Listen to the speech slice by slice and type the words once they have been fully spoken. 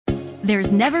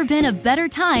There's never been a better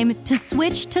time to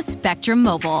switch to Spectrum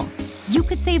Mobile. You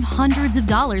could save hundreds of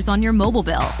dollars on your mobile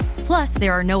bill. Plus,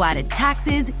 there are no added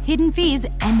taxes, hidden fees,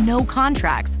 and no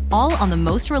contracts, all on the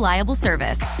most reliable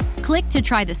service. Click to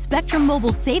try the Spectrum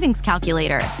Mobile Savings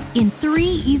Calculator. In 3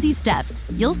 easy steps,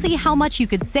 you'll see how much you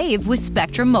could save with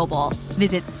Spectrum Mobile.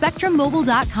 Visit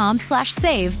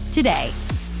spectrummobile.com/save today.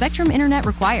 Spectrum Internet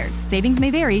required. Savings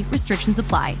may vary. Restrictions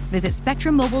apply. Visit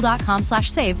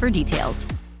spectrummobile.com/save for details.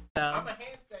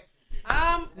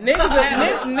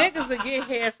 Niggas will get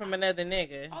hair from another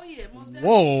nigga. Oh yeah,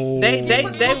 Whoa. They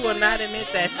will not admit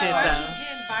that shit though.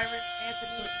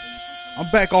 I'm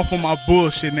back off on my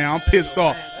bullshit now. I'm pissed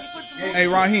off. Hey,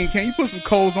 Raheem, can you put some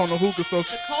coals on the hookah? So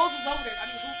The coals was over there. I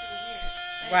mean, hookah was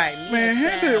here. Right,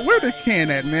 man, where the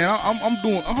can at, man? I'm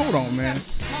doing. Hold on, man.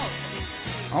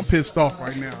 I'm pissed off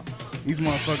right now. These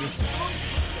motherfuckers.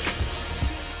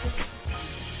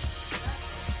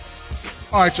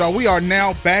 All right, y'all. We are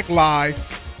now back live.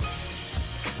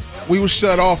 We was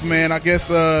shut off, man. I guess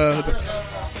the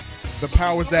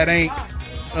powers that ain't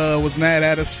was mad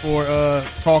at us for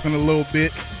talking a little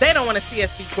bit. They don't want to see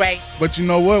us be great. But you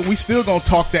know what? We still gonna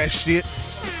talk that shit.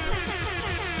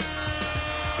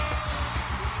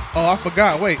 Oh, I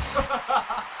forgot. Wait.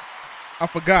 I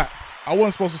forgot. I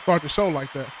wasn't supposed to start the show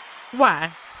like that.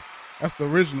 Why? That's the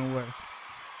original way.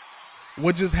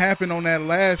 What just happened on that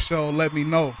last show let me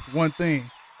know one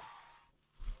thing.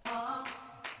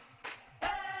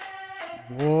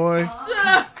 Boy.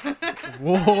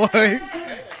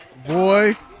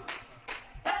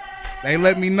 They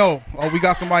let me know. Oh, we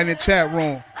got somebody in the chat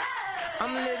room.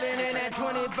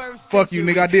 Fuck you,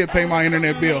 nigga. I did pay my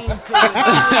internet bill.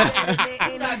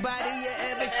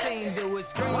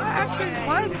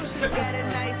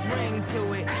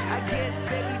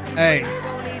 Hey,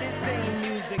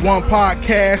 one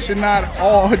podcast and not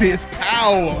all this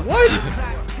power. What?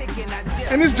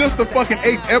 And it's just the fucking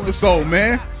 8th episode,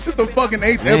 man. It's the fucking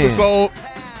 8th episode.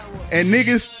 And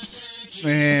niggas,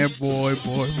 man, boy.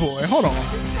 Hold on.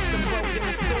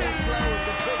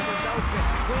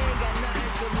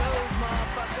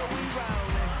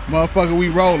 Motherfucker, we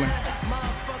rolling.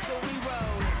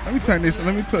 Let me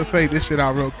fade this shit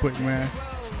out real quick, man.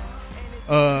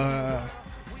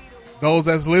 Those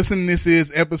that's listening, this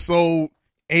is episode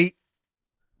 8,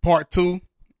 part 2,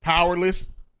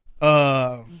 Powerless.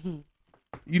 You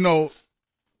know,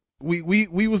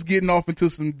 we was getting off into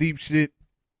some deep shit,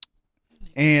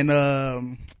 and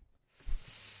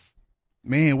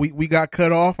man, we got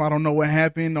cut off. I don't know what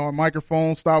happened. Our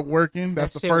microphone stopped working.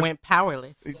 That's that the shit first. Went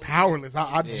powerless. Powerless.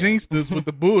 I jinxed us with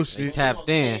the bullshit. They tapped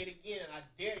in.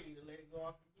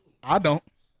 I don't.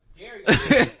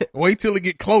 Wait till it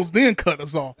get close, then cut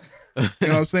us off. You know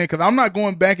what I'm saying? Because I'm not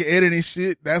going back and editing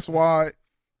shit. That's why,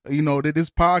 you know, that this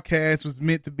podcast was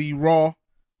meant to be raw,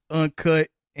 uncut,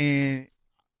 and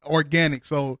organic.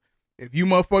 So if you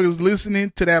motherfuckers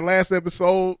listening to that last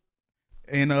episode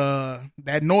and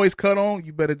that noise cut on,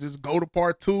 you better just go to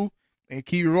part 2 and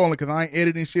keep it rolling, because I ain't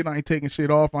editing shit. I ain't taking shit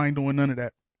off. I ain't doing none of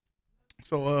that.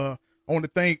 So I want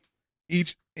to thank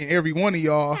each and every one of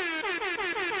y'all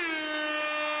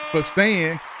for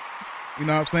staying. You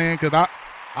know what I'm saying? Because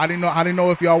I didn't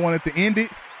know if y'all wanted to end it.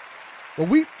 But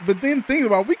then thinking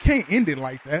about it, we can't end it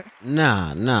like that.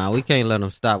 Nah, we can't let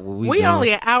them stop what we doing.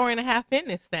 Only an hour and a half in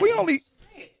this thing. We only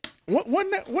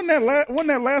wasn't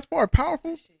that last part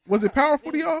powerful? Was it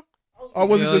powerful to y'all, or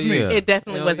was it just me? It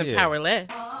definitely wasn't powerless.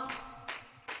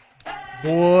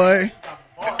 Boy.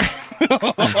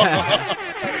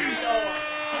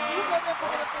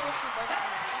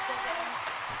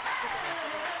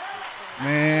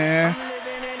 Man.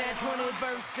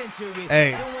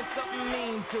 Hey.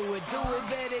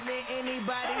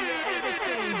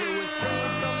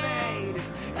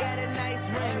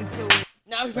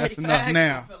 That's enough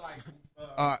now.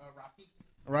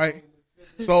 Right?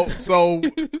 So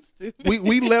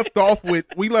we left off with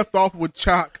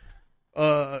Chalk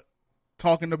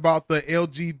talking about the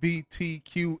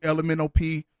LGBTQ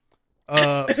LMNOP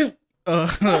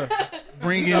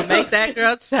bringing make that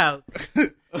girl choke.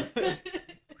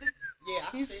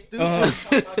 Yeah, he's stupid.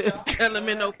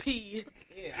 LMNOP.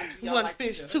 One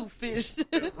fish, two fish.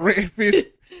 Red fish.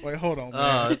 Wait, hold on,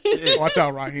 man. Watch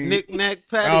out, Raheem. Knick-knack,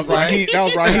 That was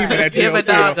Raheem in that jail. Give a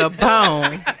dog a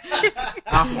bone.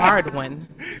 A hard one.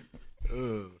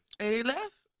 And he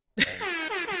left?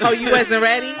 Oh, you wasn't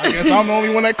ready? I guess I'm the only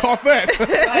one that caught that.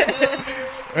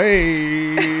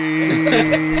 Hey.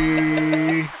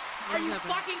 Are you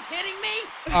fucking kidding me?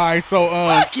 All right, so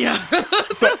fuck yeah.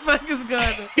 What the fuck is going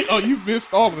on? Oh, you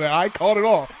missed all of that. I called it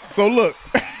all. So look.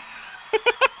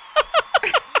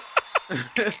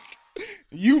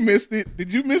 You missed it.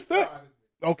 Did you miss that?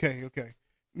 Okay.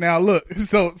 Now look,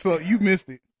 so you missed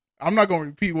it. I'm not gonna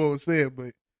repeat what was said,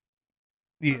 but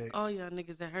yeah. All y'all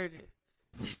niggas that heard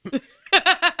it.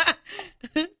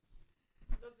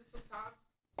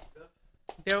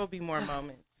 There will be more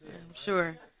moments. Yeah, I'm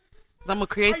sure. Cause I'm gonna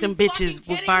create them bitches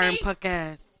with Byron Puck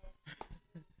ass.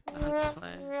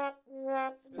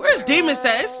 Where's Demas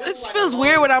at? It feels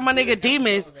weird without my nigga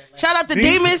Demas. Shout out to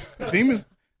Demas.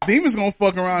 Demas gonna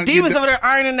fuck around. And Demas over there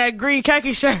ironing that green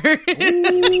khaki shirt.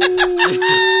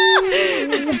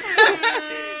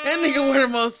 That nigga wore the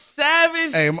most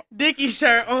savage Dickie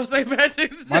shirt on St.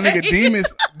 Patrick's Day. My nigga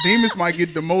Demas might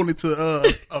get demoted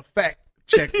to a fact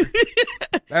checker.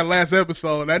 That last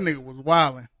episode, that nigga was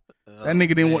wilding. That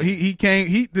nigga didn't want.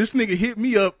 This nigga hit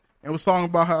me up and was talking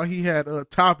about how he had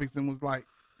topics and was like,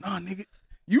 "Nah, nigga,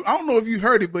 I don't know if you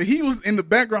heard it, but he was in the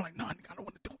background like, nah, nigga, I don't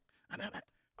want to do it."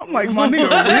 I'm like, my nigga,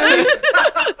 really?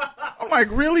 I'm like,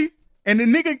 really? And the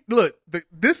nigga, look,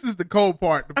 this is the cold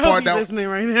part. The part that listening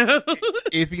right now.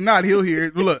 If he not, he'll hear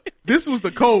it. Look, this was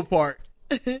the cold part.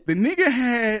 The nigga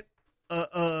had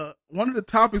one of the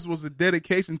topics was a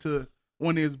dedication to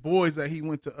one of his boys that he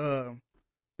went to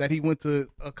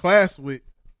a class with.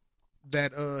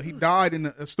 That he died in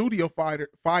a studio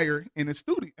fire in a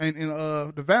studio in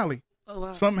the Valley. Oh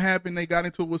wow! Something happened. They got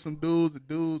into it with some dudes. The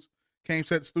dudes came,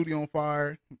 set the studio on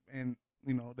fire, and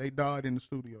they died in the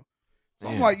studio. So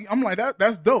I'm like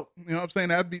that's dope. You know what I'm saying?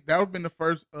 That would have been the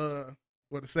first the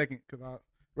second, because I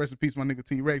rest in peace my nigga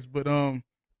T-Rex. But I'm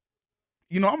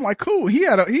like, cool. He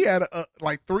had a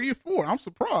like 3 or 4. I'm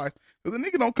surprised because the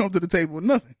nigga don't come to the table with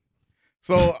nothing.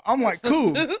 So I'm like,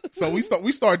 cool. So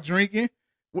we start drinking.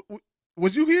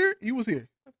 Was you here? You was here.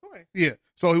 Of course. Yeah.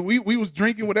 So we was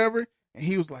drinking whatever, and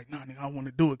he was like, "Nah, nigga, I want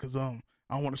to do it because I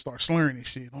want to start slurring and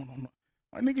shit." No.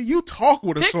 Like, nigga, you talk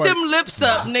with a slur. Pick them lips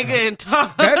up, nigga, and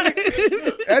talk. That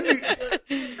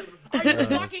nigga, Are you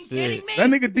fucking kidding me? that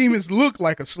nigga Demons look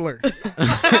like a slur.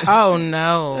 Oh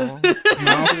no!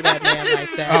 Don't do that man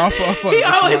like that. He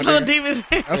always on Demons.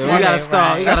 You gotta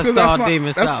start. You gotta start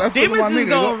Demons out. Demons is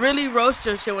gonna really roast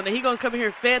your shit when he gonna come in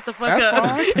here fed the fuck That's up.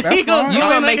 fine. That's He gonna fine. You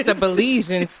gonna make the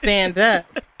Belizeans stand up?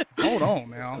 Hold on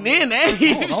now. Men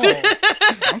age. Hold on.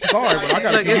 I'm sorry, but I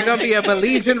gotta. Look, it's gonna be a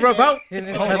Belizean revolt in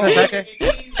this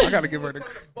motherfucker. I gotta give her the.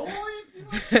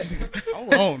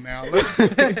 Hold on now.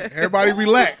 Everybody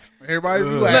relax. Everybody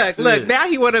relax. Look. Now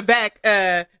he want to back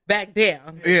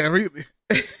down. Yeah, really.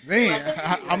 Man,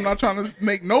 I'm not trying to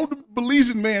make no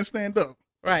Belizean man stand up.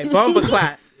 Right, bomba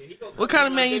clot. What kind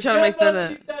of man you trying to make stand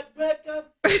up?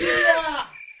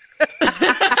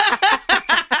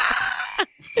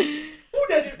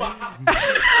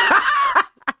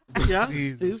 Y'all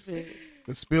Jesus. stupid.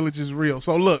 The spillage is real.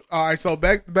 So look, all right. So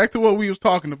back to what we was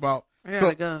talking about. I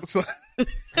gotta go.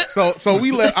 So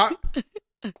we let.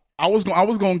 I was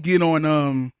gonna get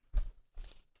on.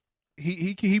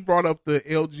 He brought up the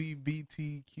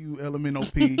LGBTQ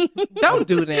LMNOP. Don't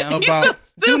do them.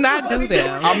 Do not do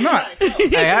them. I'm not.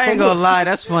 Hey, I ain't gonna lie.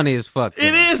 That's funny as fuck.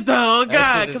 It is though,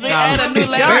 God, because they add a new Y'all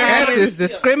letter. ass is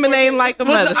discriminating like a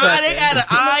With the I, they motherfucker. add an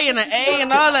I and an A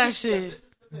and all that shit.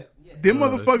 Them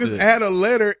motherfuckers add a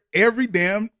letter every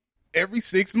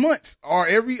 6 months or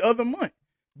every other month.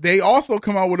 They also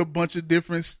come out with a bunch of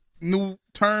different new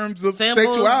terms of Symbols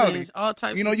sexuality. and all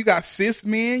types. You got cis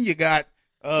men. You got.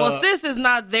 Well, cis is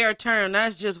not their term.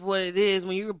 That's just what it is.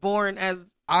 When you were born as,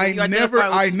 I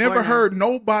never heard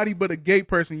nobody but a gay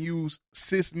person use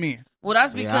cis men. Well,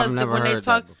 that's because I've never when they heard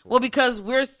talk, that before. well, because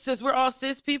we're all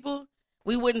cis people,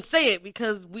 we wouldn't say it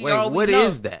because we Wait, all we what know.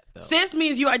 is that, though? Cis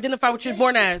means you identify what you're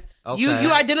born as. Okay.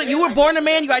 You were born a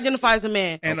man. You identify as a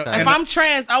man. And, Okay. If I'm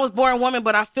trans, I was born a woman,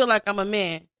 but I feel like I'm a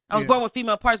man. I was born with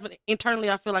female parts, but internally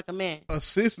I feel like a man. a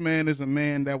cis man is a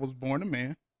man that was born a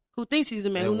man, Who thinks he's a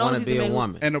man? They Who knows want to he's be a a man?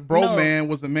 woman. and a bro No. man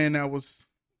was a man that was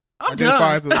I'm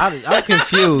identified done. as a. I'm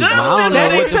confused. Man. I don't know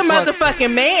That what is the a fuck.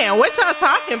 motherfucking man. What y'all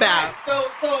talking about?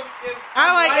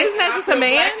 I like, isn't that just a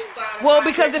man? Well,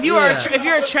 because if you are Yeah. if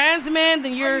you're a trans man,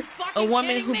 then you're a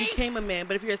woman who became a man.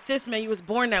 But if you're a cis man, you was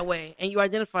born that way and you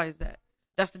identify as that.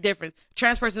 That's the difference.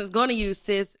 Trans person is going to use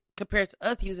cis compared to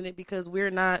us using it because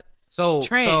we're not.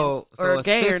 Trans or a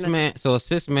gay or cis not. man. So a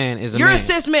cis man is a You're man. a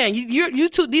cis man. You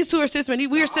two. These two are cis men.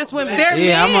 We are cis women. They're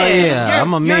Yeah,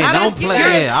 I'm a You're man. a Don't cis- play.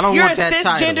 you're- Yeah, I don't you're want a that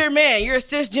cisgender title. man. You're a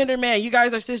cisgender man. You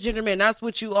guys are cisgender men. That's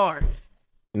what you are.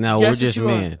 No, That's we're what just you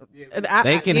are. men.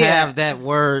 They can Yeah. have that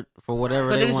word for whatever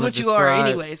But they it is want to what you are describe.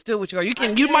 anyway. It's still what you are.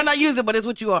 You might not use it, but it's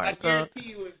what you are. I So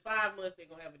guarantee you, in 5 months they're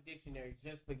gonna have a dictionary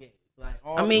just for gays. Like,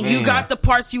 all I mean, Man. you got the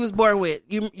parts you was born with.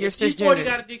 You're Each party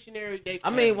got cisgender. a dictionary. They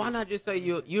I mean, why not just say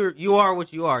you are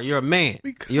what you are? You're a man.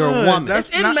 Because You're a woman. that's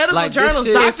It's in not- medical like, this journals.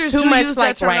 shit is Doctors too do much use like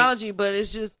that terminology, but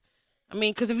it's just. I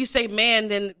mean, because if you say man,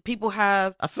 then people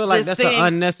have. I feel like this that's thing,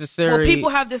 an unnecessary. Well, people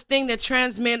have this thing that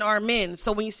trans men are men.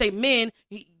 So when you say men,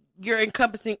 you're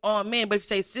encompassing all men. But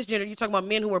if you say cisgender, you're talking about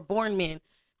men who were born men,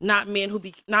 not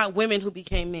not women who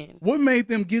became men. What made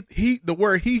them get the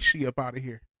word he, she up out of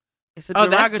here? It's a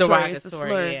derogatory. It's a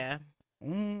slur. Yeah.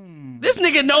 This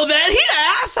nigga know that. He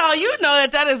an asshole. You know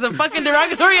that is a fucking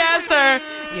derogatory ass term.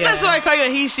 Yeah. That's why I call you a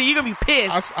he, she. You're going to be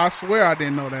pissed. I swear I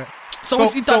didn't know that. So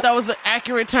if you thought that was an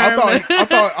accurate term. I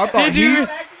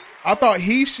thought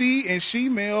he, she, and she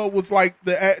male was like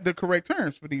the correct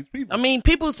terms for these people. I mean,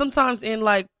 people sometimes in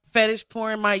like fetish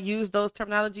porn might use those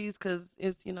terminologies because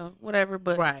it's, whatever.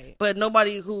 But but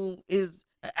nobody who is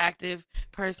an active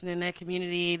person in that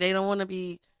community, they don't want to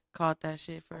be called that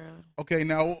shit for real. Okay,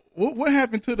 now what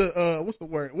happened to the what's the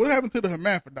word? What happened to the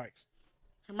hermaphrodites?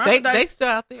 They still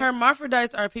out there.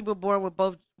 Hermaphrodites are people born with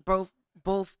both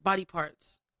body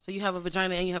parts. So you have a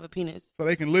vagina and you have a penis. So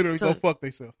they can literally go fuck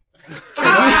themselves. Wow.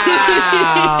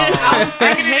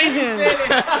 I hate him.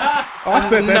 I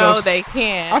set that up. No, they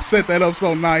can't. I set that up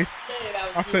so nice.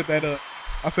 I set that up.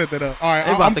 All right,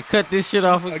 They about to cut this shit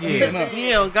off again.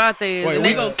 Yeah, on God they is. Wait, and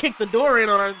they gonna kick the door in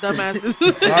on our dumbasses.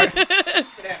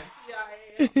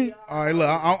 All right, look,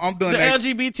 I'm done. The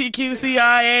LGBTQ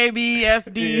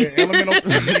CIABFD. Yeah, elemental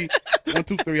 1,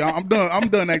 2, 3. I'm done. I'm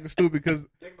done acting stupid because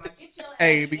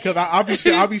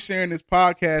I'll be sharing this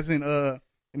podcast in the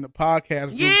podcast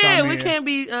group. Yeah, we can't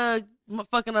be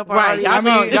fucking up our right.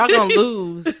 Y'all gonna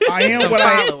lose. I am what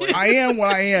I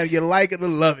am. You like it or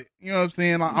love it. You know what I'm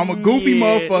saying? I'm a goofy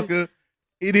motherfucker.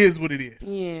 It is what it is.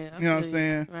 Yeah, you know what I'm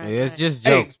saying? Right, it's just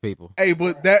jokes, people. Hey,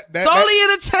 but it's only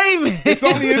entertainment. It's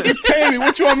only entertainment.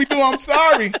 What you want me to do? I'm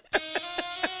sorry.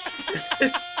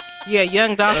 Yeah,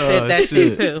 Young Doc said that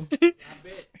shit too.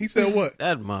 He said what?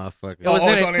 That motherfucker. It was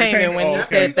entertainment when he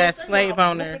said that slave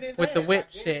owner with the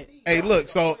whip shit. Hey, look,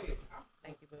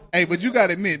 but you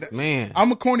gotta admit, man,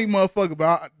 I'm a corny motherfucker,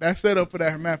 but that setup for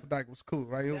that hermaphrodite was cool,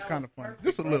 right? It was kind of funny,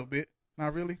 just a little bit.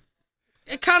 Not really.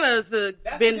 It kind of has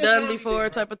been done before,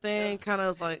 type of thing. Kind of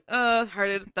was like, heard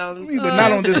it 1,000 times. But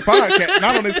not on this podcast.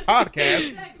 Not on this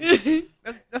podcast.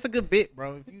 That's a good bit,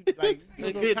 bro. If you like,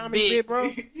 a good comedy bit,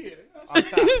 bro. Yeah.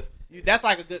 That's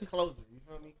like a good closer. You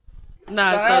feel me?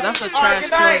 Nah, so that's a trash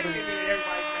closer.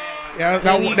 Yeah,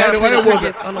 that wasn't.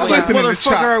 On the way Listening to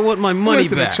Chop. I want my money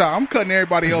Listen back. to Chop. I'm cutting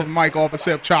everybody else's mic off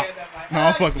except Chop. No,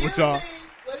 I'm fucking with y'all.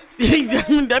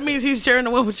 That means he's sharing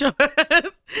the one with your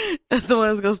ass. That's the one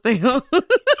that's gonna stay on.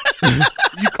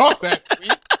 You caught that.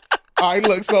 All right,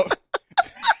 look, so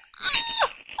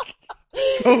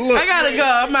look. I gotta go.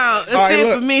 I'm out. That's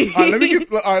it for me. Let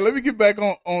me get back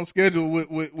on schedule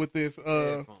with this.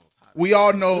 We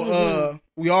all know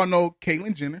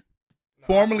Caitlyn Jenner,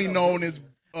 formerly known as.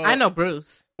 I know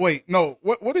Bruce. Wait, no.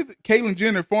 What is it? Caitlyn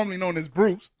Jenner, formerly known as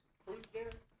Bruce.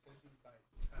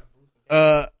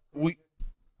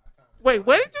 Wait,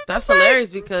 what did you? That's say?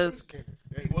 hilarious because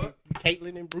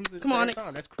Caitlyn and Bruce. Come on,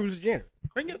 that's Cruz Jenner.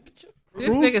 This Cruz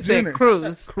nigga Jenner. said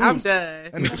Cruz. I'm done.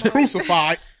 That nigga just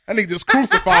crucified. That nigga just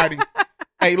crucified him.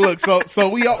 Hey, look, so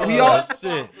we all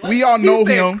know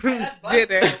him. Cruz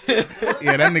Jenner.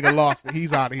 Yeah, that nigga lost it.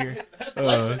 He's out of here.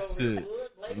 Oh shit,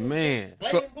 man.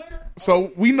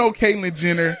 So we know Caitlyn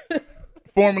Jenner,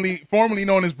 formerly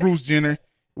known as Bruce Jenner.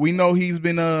 We know he's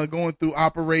been going through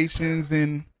operations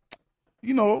and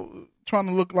trying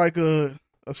to look like a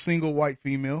single white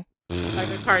female. Like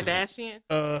a Kardashian?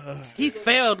 he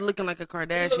failed looking like a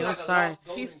Kardashian. I'm sorry.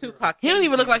 He's too Caucasian. He don't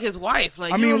even look like his wife.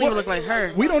 Like, he don't even look like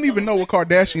her. We don't even know what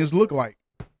Kardashians look like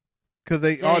because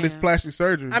they all this plastic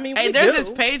surgery. I mean, there's this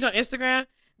page on Instagram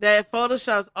that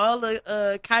photoshops all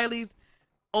the Kylie's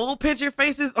old picture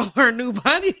faces on her new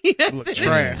body. Look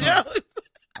trash.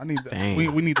 I need to.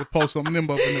 We need to post some of them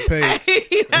up in the page.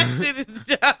 That shit is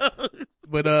jokes.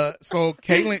 But so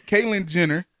Caitlyn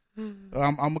Jenner,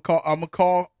 I'm gonna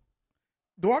call.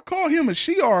 Do I call him a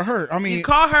she or a her? I mean, you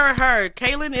call her a her.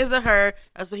 Caitlyn is a her.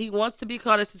 That's what he wants to be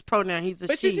called. That's his pronoun. He's a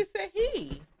but she. But you just said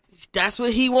he. That's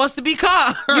what he wants to be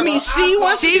called. You mean she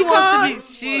wants to be called?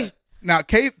 She. Now,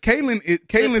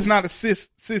 Caitlin's not a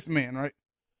cis man, right?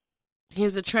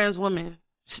 He's a trans woman.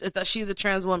 She's a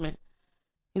trans woman.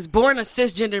 He's born a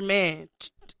cisgender man.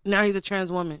 Now he's a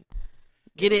trans woman.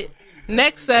 Get it?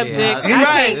 Next subject. Yeah.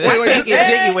 I can't get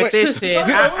jiggy with this shit.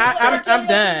 I'm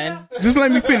done. Just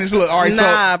let me finish. Look, all right.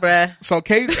 Bruh. So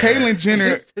Caitlyn Jenner.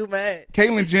 It's too much.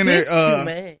 Caitlyn Jenner too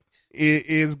much.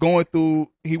 is going through.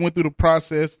 He went through the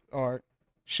process, or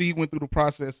she went through the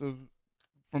process of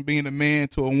from being a man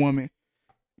to a woman.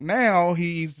 Now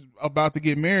he's about to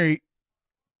get married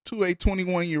to a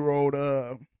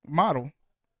 21-year-old model,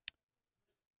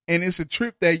 and it's a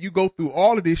trip that you go through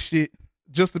all of this shit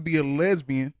just to be a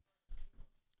lesbian.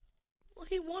 Well,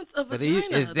 he wants a But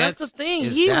vagina. That's the thing.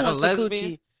 is He that a wants a lesbian?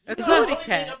 coochie. It's The not only a thing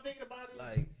cat. I'm thinking about is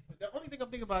Like, the only thing I'm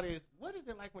thinking about is what is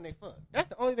it like when they fuck? That's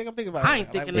the only thing I'm thinking about. I ain't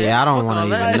right now. thinking Like, that. yeah, I don't Fuck want all to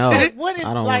that. even know. Like, what is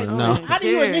I don't like? wanna know. How do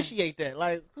you care. initiate that?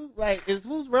 Like, who? Like, is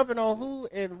who's rubbing on who,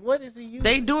 and what is he using?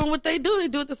 They doing what they do. They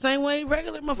do it the same way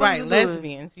regular motherfuckers Right, do it.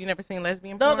 lesbians. You never seen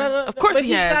lesbian No, porn? no, no. Of course but he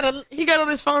he's has. got a- He got on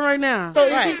his phone right now. So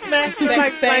is Right. he smashing Same,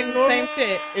 like normal? same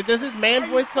shit. Does his man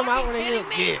voice come out when they hear?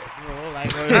 Yeah, you know,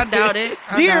 like I doubt it.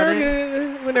 I doubt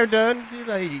it. when they're done, she's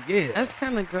like, yeah, That's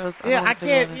kind of gross. yeah. don't I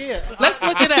think can't. about it. Yeah, Let's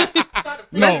look it up.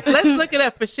 No, Let's look it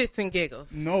up for shits and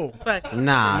giggles. no, Fuck it.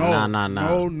 nah.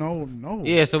 No.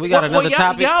 Yeah, so we got another y'all,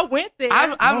 topic. Y'all went there.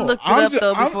 I've No, looked it I'm up ju-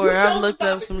 though I'm- before. I've looked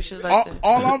up some shit like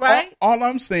that. Right? All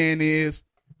I'm saying is,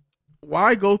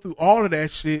 why go through all of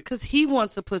that shit? Because he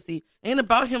wants a pussy. It ain't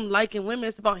about him liking women.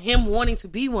 It's about him wanting to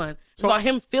be one. It's So- about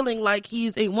him feeling like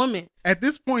he's a woman. At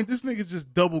this point, this nigga's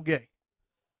just double gay.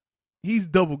 He's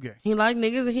double gay. He like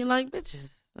niggas and he like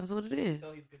bitches. That's what it is.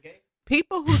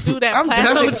 People who do that I'm done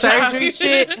plastic with y'all. surgery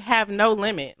shit have no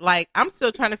limit. Like, I'm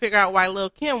still trying to figure out why Lil'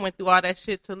 Kim went through all that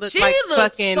shit to look She like looks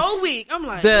fucking so weak. I'm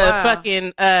like, the wow.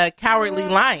 fucking cowardly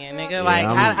lion, nigga. Like,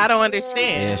 I don't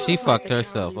understand. Yeah, she fucked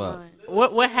herself up.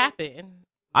 What happened?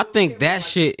 I think that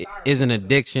shit is an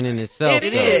addiction in itself.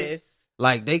 It though. is.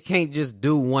 Like, they can't just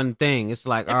do one thing. It's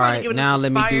like, They all probably right, giving now them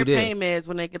let me fire do pain this. meds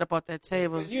when they get up off that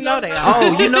table. You know they are.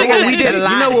 Oh, you know They what got we that did? shit You know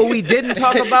alive. what we didn't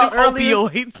talk about earlier?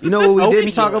 Opioids. You know what we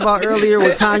didn't talk about earlier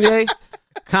with Kanye?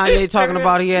 Kanye talking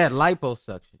about he had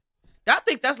liposuction. I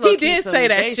think that's He low-key did some say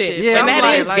that gay shit. Yeah, And I'm that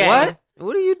like, is gay. what?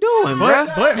 What are you doing, bro?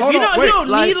 But hold You on, don't, wait, you don't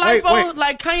like, need lipo. wait.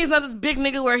 Like Kanye's not this big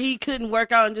nigga where he couldn't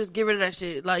work out and just get rid of that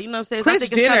shit. Like, you know what I'm saying? So I Kris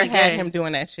think it's Jenner kinda had gay. him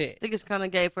doing that shit. I think it's kind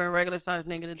of gay for a regular sized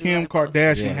nigga to do Kim lipo.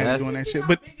 Kardashian Yeah, had that's- him doing that shit.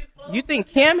 But You think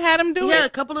Kim had him do He had a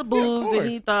it? couple of boobs and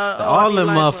he thought, oh, I All need them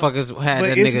lipo. motherfuckers had But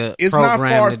that it's- nigga it's not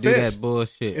programmed to do far-fetched. that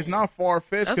bullshit. it's not far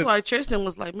fetched. That's why Tristan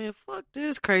was like, man, fuck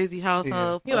this crazy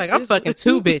household. He Fuck like, I'm this- fucking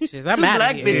two bitches. I'm two out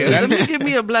black of bitches. here. Yeah, Let me give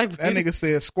me a black bitch. that nigga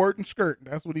said squirt and skirt.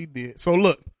 That's what he did. So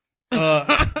look,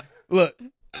 look,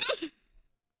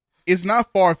 it's not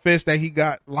far fetched that he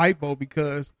got lipo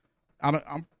because I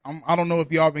don't know if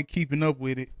y'all been keeping up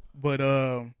with it, but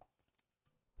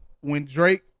when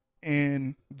Drake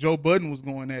and Joe Budden was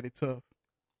going at it tough,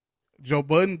 Joe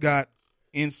Budden got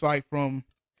insight from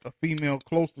a female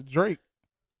close to Drake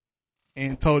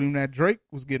and told him that Drake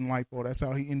was getting lipo. That's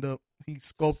how he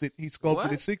sculpted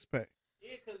What? his six pack.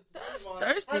 Yeah, 'cause That's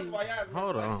first thirsty. of all, y'all remember,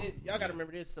 Hold like, on. y'all gotta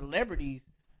remember this: celebrities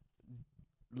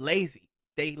lazy.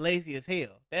 They lazy as hell.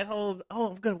 That whole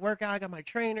I'm gonna work out. I got my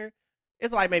trainer.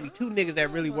 It's like maybe two niggas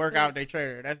that really work out with their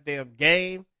trainer. That's damn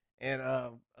Game and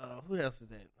who else is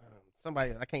that?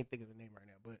 Somebody I can't think of the name right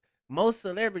now. But most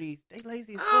celebrities they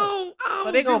lazy as fuck. I don't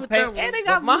So they gonna agree with pay, that one. and they But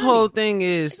got my money. whole thing They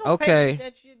is, gonna pay to okay, get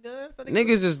that shit done, so they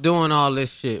niggas is doing all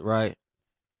this shit, right?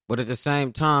 But at the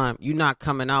same time, you not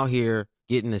coming out here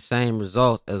getting the same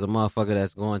results as a motherfucker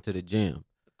that's going to the gym.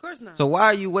 Of course not. So why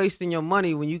are you wasting your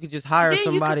money when you could just hire Then you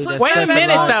somebody could put that's Wait a minute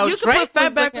specialized? though. You can Drake put fat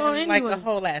was back looking on like anyway. a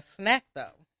whole ass snack though.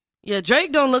 Yeah,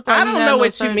 Drake don't look like I he don't had know no what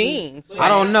you surgery. mean. I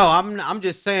don't know. I'm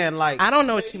just saying, like, I don't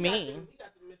know what you mean. He got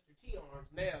the Mr. T arms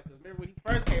now. Because remember when he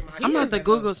first came out, he I'm was about to like,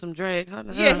 Google some Drake. Hold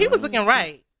on. Yeah, he was looking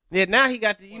right. Yeah, now he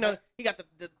got the he got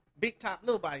the big top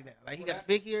little body now. Like he got the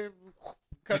big hair,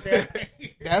 cut down.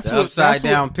 That's the what upside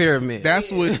down pyramid.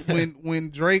 That's what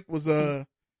when Drake was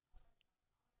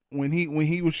when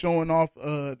he was showing off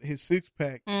his six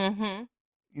pack. Mm-hmm.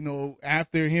 You know,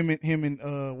 after him and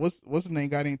what's his name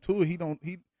got into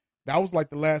it, that was like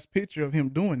the last picture of him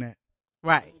doing that.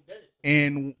 Right.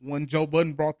 And when Joe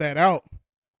Budden brought that out,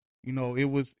 you know, it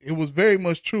was very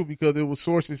much true because there was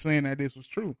sources saying that this was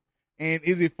true. And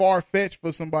is it far fetched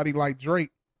for somebody like Drake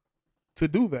to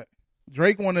do that?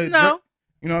 Drake want to, No.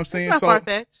 you know what I'm saying? It's not far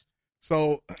fetched.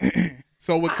 So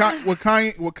with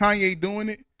Kanye doing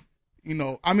it, you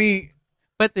know, I mean,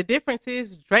 But the difference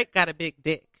is Drake got a big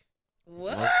dick.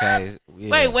 What? Okay.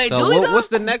 Yeah. Wait, So do he though? what's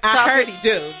the next I topic? heard he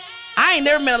do. I ain't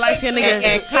never met a light skinned nigga.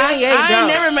 And Kanye I don't. ain't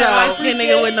never met a So light skinned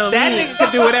nigga with no That meat. nigga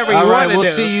can do whatever he All want right, to we'll do.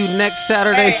 see you next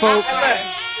Saturday, folks.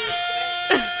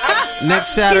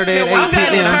 Next Saturday at 8 I'm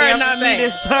glad it's p.m. her, I'm not me saying.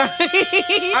 this time.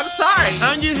 I'm sorry.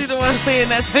 I'm usually the one saying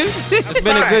that type of shit. It's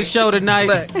been a good show tonight.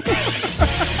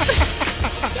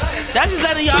 That's just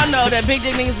letting y'all know that big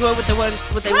dick niggas go with the one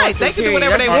what they Right, want. to, they can do period.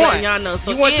 whatever That's they just want. letting y'all know.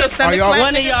 So You want your if stomach Are y'all- flat?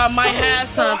 one of y'all might have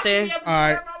something, all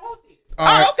right.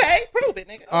 Oh, okay. Prove it,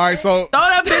 nigga. All right, so throw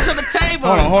that bitch on the table.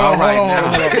 hold on. All right,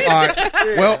 All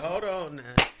right. Well, Hold on now.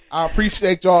 I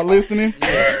appreciate y'all listening.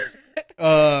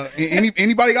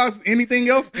 Anybody else? Anything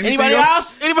else? Anybody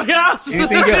else? Anybody else?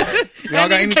 Anything else? Y'all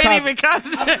got any can't even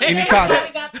topics? concentrate. Any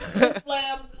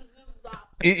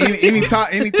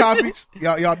topics? Any topics?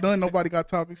 Y'all done? Nobody got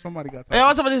topics? Somebody got topics. Y'all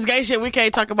want to talk about this gay shit? We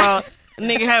can't talk about a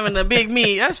nigga having a big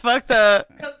meat. That's fucked up.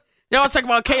 Y'all want to talk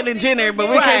about Caitlyn Jenner, but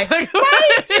we can't talk about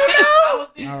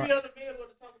it.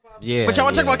 Yeah, but y'all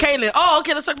want to talk about Caitlyn? Oh,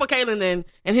 okay. Let's talk about Caitlyn then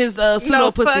and his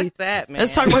pseudo pussy. Fuck that, man.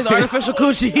 Let's talk about his artificial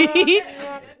coochie.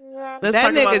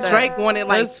 That nigga Drake wanted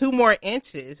like 2 more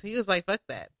inches. He was like, "Fuck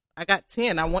that. I got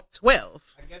 10. I want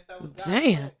 12."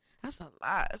 Damn, that's a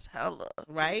lot. That's hella.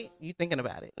 Right? You thinking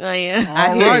about it? Oh yeah.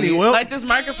 Alrighty, well, Like this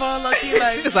microphone, lucky.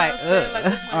 Like She was like,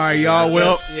 ugh. all right, y'all.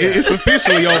 Well, it's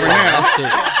officially over now.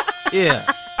 Yeah.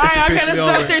 all right, okay. officially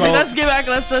Let's over. seriously. So, Let's get back.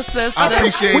 Let's. I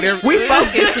appreciate We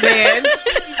focused, man.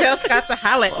 Tell Scott to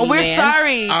holler at me, We're man.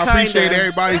 sorry. I appreciate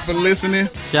everybody for listening.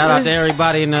 Shout out to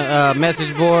everybody in the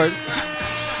message boards.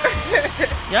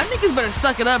 Y'all niggas better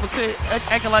suck it up and quit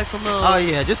acting like some little. Oh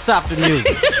yeah, just stop the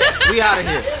music. We out of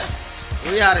here.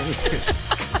 We out of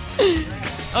here.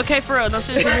 Okay, for real. No,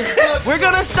 seriously. We're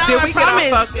gonna stop. Did I we get off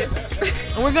promise.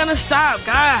 focus? We're gonna stop.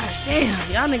 Gosh,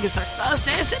 damn. Y'all niggas are so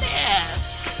sensitive.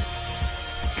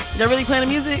 Y'all really playing the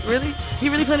music? Really? He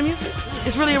really playing the music?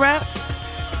 It's really a rap?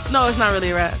 No, it's not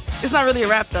really a rap. It's not really a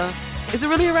rap, though. Is it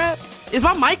really a rap? Is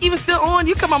my mic even still on?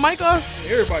 You cut my mic off?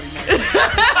 Everybody might.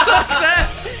 That's fucked up.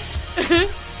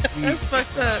 That's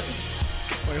fucked up.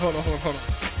 Wait, hold on.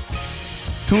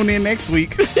 Tune in next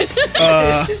week.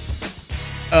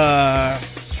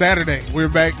 Saturday. We're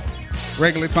back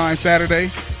regular time Saturday.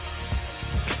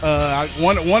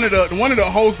 One of the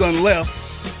hosts done left.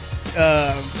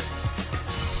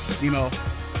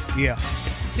 Yeah.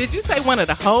 Did you say one of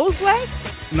the hoes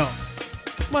left? No.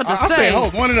 What to I say? say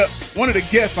host. One of the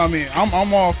guests I'm in.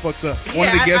 I'm all fucked up. One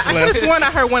of the guests I left. could have sworn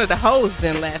I heard one of the hoes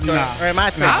then left. Nah. Or am I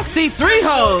tripping? I see 3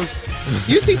 hoes.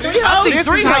 You see 3 hoes? I see This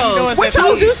 3 is how you hoes. doing Which that.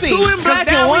 hoes you see? see? 2 in black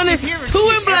now and we 1 in just hearing 2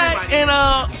 in black everybody.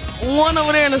 and 1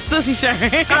 over there in a stussy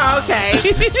shirt. Oh, okay.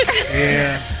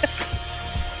 Yeah.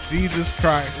 Jesus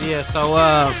Christ. Yeah. So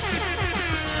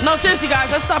No, seriously, guys,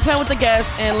 let's stop playing with the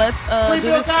guests and let's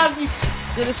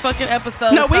do this fucking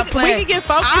episode. No, we Stop playing. can get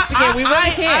focused again. We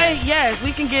really can. Yes,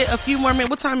 we can get a few more minutes.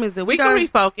 What time is it? We can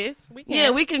refocus.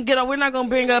 Yeah, we can get on. We're not going to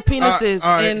bring up penises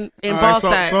All right. and All ball right, so-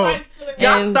 sacks.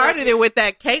 Y'all And- started it with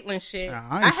that Caitlyn shit. Nah,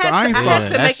 I I had ain't to started.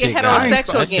 make it That shit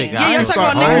heterosexual got- again. Yeah, y'all ain't talking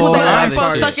about started. niggas with Oh, their I ain't iPhone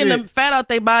started sucking shit. the fat out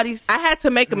their bodies. I had to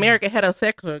make America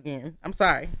heterosexual again. I'm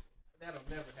sorry.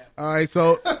 All right,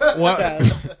 so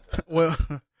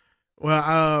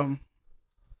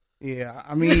yeah.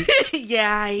 I mean,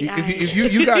 Yeah. if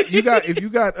you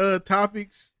got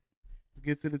topics,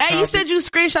 get to the. Hey, you topic. said you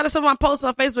screenshotted some of my posts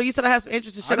on Facebook. You said I had some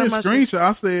interesting I shit on didn't my shit. screenshot.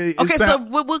 I said it Okay, so sound-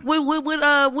 what'd you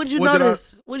What did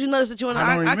notice? What'd you notice that you want?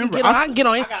 I don't I can remember. get on. I can get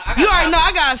on. You already know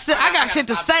I got shit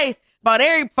to say about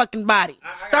every fucking body.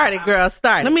 Start it, girl.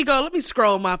 Start it. Let me go. Let me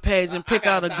scroll my page and pick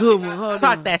out a good one. Hold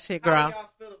Talk on. that shit, How girl. do y'all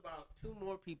feel about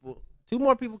two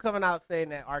more people coming out saying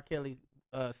that R. Kelly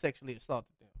sexually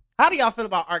assaulted them? How do y'all feel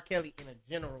about R. Kelly in a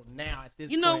general now at this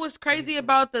You point? know what's crazy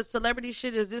about the celebrity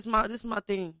shit is this my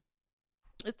thing.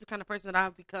 It's the kind of person that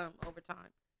I've become over time.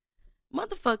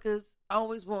 Motherfuckers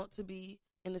always want to be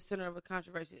in the center of a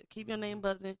controversy. Keep your name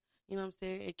buzzing. You know what I'm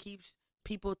saying? It keeps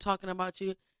people talking about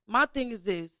you. My thing is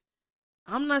this.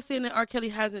 I'm not saying that R. Kelly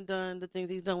hasn't done the things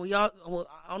he's done. I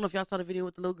don't know if y'all saw the video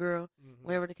with the little girl,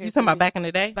 whatever the case. You talking may about be. back in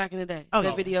the day? Back in the day? Okay.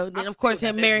 That video. Then I of course still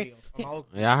him got that marrying video from old-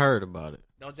 yeah, I heard about it.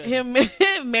 Don't judge me.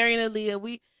 him marrying Aaliyah.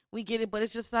 We get it, but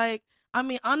it's just like, I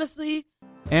mean, honestly,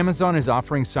 Amazon is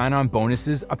offering sign-on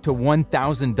bonuses up to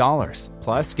 $1,000,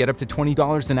 plus get up to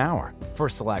 $20 an hour for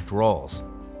select roles.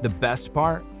 The best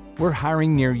part? We're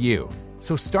hiring near you.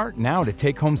 So start now to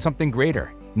take home something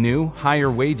greater. New,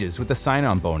 higher wages with a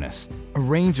sign-on bonus, a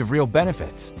range of real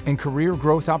benefits, and career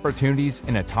growth opportunities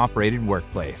in a top-rated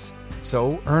workplace.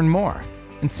 So earn more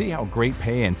and see how great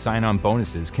pay and sign-on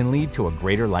bonuses can lead to a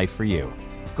greater life for you.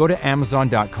 Go to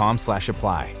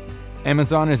amazon.com/apply.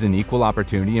 Amazon is an equal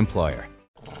opportunity employer.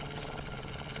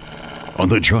 On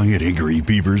the giant angry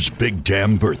beaver's big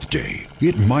damn birthday,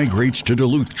 it migrates to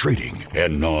Duluth Trading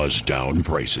and gnaws down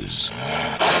prices.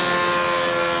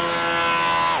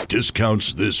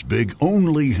 Discounts this big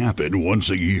only happen once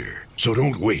a year, so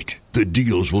don't wait. The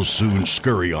deals will soon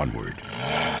scurry onward.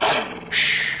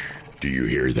 Shh. Do you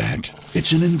hear that?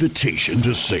 It's an invitation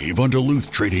to save on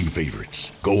Duluth Trading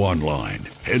favorites. Go online,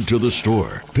 head to the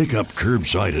store, pick up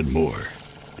curbside and more.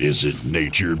 Isn't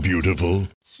nature beautiful?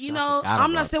 you know, forgot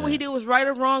I'm not about saying what that. he did was right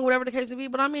or wrong, whatever the case may be,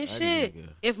 but I mean, shit.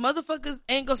 If motherfuckers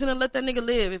ain't gonna sit and let that nigga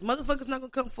live, if motherfuckers not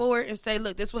gonna come forward and say,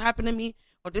 look, this what happened to me,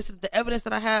 or this is the evidence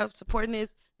that I have supporting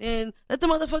this, then let the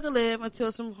motherfucker live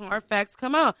until some hard facts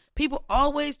come out. People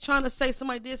always trying to say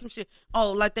somebody did some shit.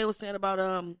 Oh, like they were saying about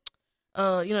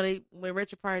when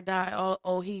Richard Pryor died.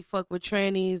 Oh, he fucked with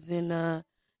trannies and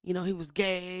he was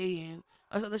gay and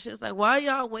other shit. It's like, why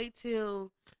y'all wait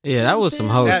till? Yeah, that was some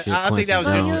hoe shit. I think that was.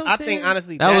 I think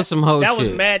honestly, that was some hoe shit. That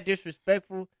was mad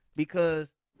disrespectful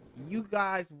because you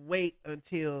guys wait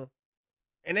until,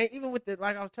 and then even with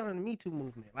like I was telling the Me Too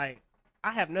movement, like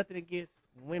I have nothing against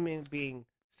women being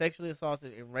sexually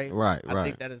assaulted and raped. Right. I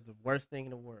think that is the worst thing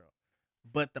in the world.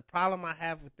 But the problem I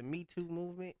have with the Me Too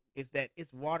movement is that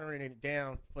it's watering it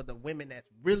down for the women that's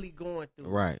really going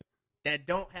through it, that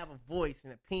don't have a voice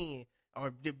and opinion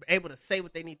or able to say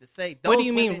what they need to say. What do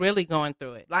you mean really going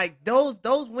through it? Like those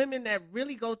women that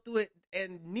really go through it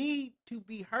and need to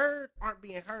be heard aren't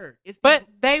being heard. But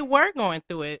they were going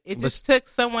through it. It just took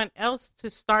someone else to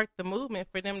start the movement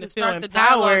for them to feel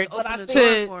empowered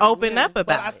to open up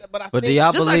about it. But do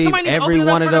y'all believe every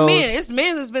one of those? It's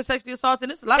men that's been sexually assaulted.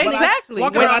 It's a lot of exactly.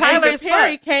 When Tyler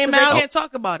Perry came out, they can't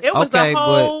talk about it. It was a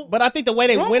whole. But I think the way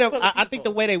they went. I think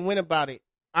the way they went about it,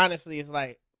 honestly, is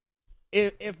like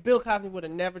if Bill Cosby would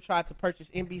have never tried to purchase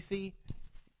NBC,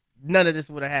 none of this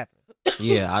would have happened.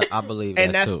 Yeah, I believe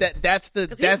and that too. That's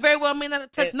he very well may not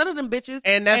have touched none of them bitches,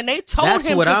 and they told that's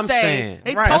him what to I'm say. Saying.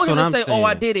 They told him to say, "Oh,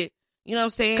 I did it." You know what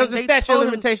I'm saying? Because the statute of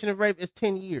limitation of rape is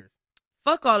 10 years.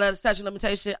 Fuck all that statute of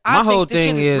limitation. My whole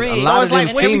thing is a lot of them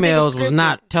females was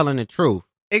not telling the truth.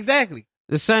 Exactly.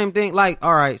 The same thing. Like,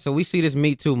 all right, so we see this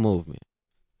Me Too movement.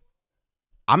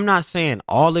 I'm not saying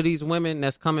all of these women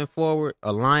that's coming forward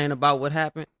are lying about what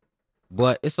happened,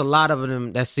 but it's a lot of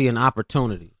them that see an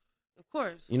opportunity. Of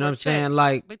course. You know what I'm saying?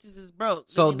 Like, bitches is broke.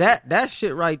 So that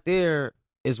shit right there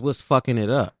is what's fucking it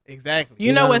up. Exactly.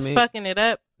 You know what's fucking it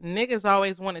up? Niggas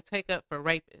always want to take up for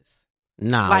rapists.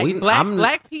 Nah, like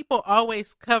black people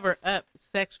always cover up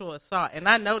sexual assault, and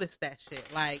I noticed that shit.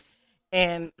 Like,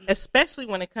 and especially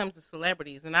when it comes to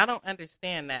celebrities, and I don't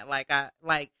understand that.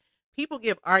 Like people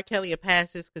give R. Kelly a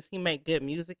pass just because he make good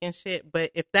music and shit.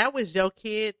 But if that was your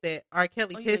kid that R.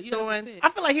 Kelly pissed on, I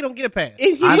feel like he don't get a pass.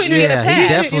 He wouldn't get a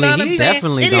pass. He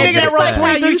definitely don't get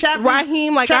a pass.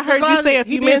 Raheem, like I heard you say a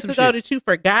few minutes ago that you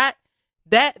forgot.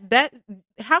 That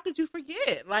how could you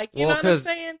forget? Like, you know what I'm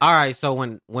saying? All right, so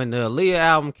when the Aaliyah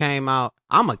album came out,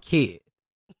 I'm a kid,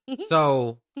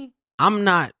 so I'm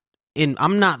not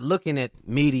looking at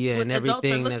media and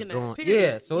everything that's going.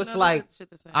 Yeah, so it's like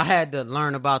I had to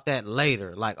learn about that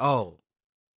later. Like, oh,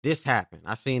 this happened.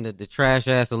 I seen the trash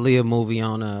ass Aaliyah movie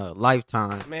on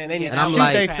Lifetime. Man, they need and to I'm shoot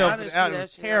like, themselves out. It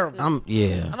was terrible.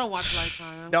 I don't watch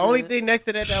Lifetime. The only thing next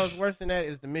to that was worse than that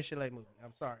is the Michelet movie.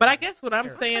 I'm sorry. But I guess what I'm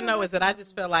saying though is that I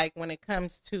just feel like when it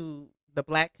comes to the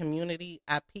black community,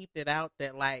 I peeped it out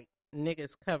that like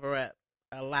niggas cover up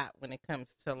a lot when it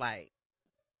comes to like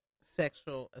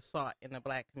sexual assault in the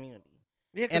black community.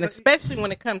 Yeah, and especially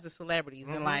when it comes to celebrities.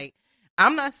 And like,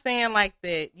 I'm not saying like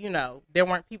that, you know, there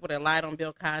weren't people that lied on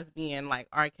Bill Cosby and like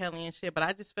R. Kelly and shit, but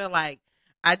I just feel like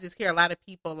I just hear a lot of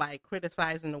people like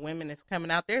criticizing the women that's coming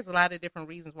out. There's a lot of different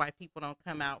reasons why people don't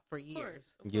come out for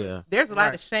years. Yeah. There's a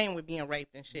lot of shame with being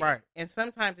raped and shit. Right. And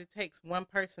sometimes it takes one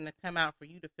person to come out for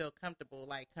you to feel comfortable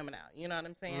like coming out. You know what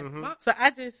I'm saying? So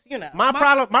I just, you know. My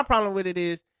problem with it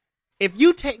is if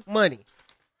you take money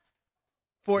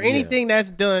for anything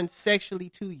that's done sexually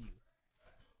to you,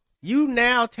 you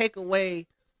now take away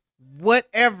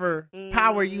whatever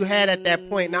power you had at that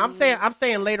point. Now I'm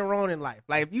saying later on in life.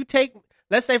 Like if you take,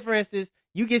 let's say for instance,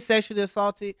 you get sexually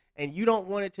assaulted and you don't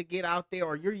want it to get out there,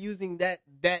 or you're using that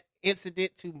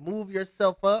incident to move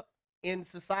yourself up in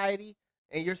society,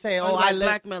 and you're saying, "Oh, I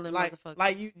blackmailing motherfucker."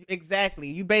 Like you exactly.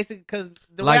 You basically because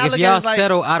like if y'all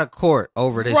settle out of court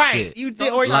over this right, shit, you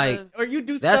did, or you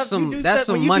do that's stuff. That's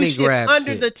some money grab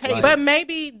under shit. the table. But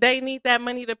maybe they need that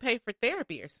money to pay for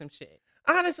therapy or some shit.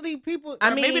 Honestly, people.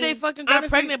 I mean, maybe they fucking got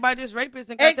pregnant by this rapist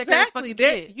and got exactly.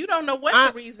 You don't know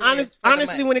what the reason is.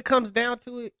 Honestly, when it comes down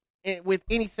to it, with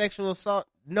any sexual assault,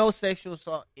 no sexual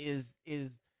assault is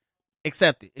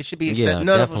accepted. It should be accepted. Yeah,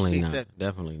 none definitely of us should be not. accepted.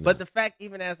 Definitely not. But the fact,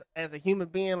 even as a human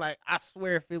being, like I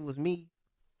swear, if it was me,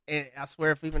 and I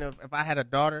swear if I had a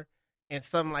daughter and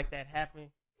something like that happened,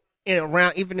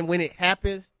 even when it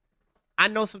happens, I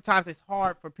know sometimes it's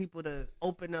hard for people to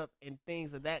open up and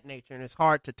things of that nature, and it's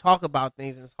hard to talk about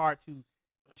things, and it's hard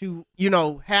to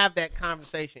have that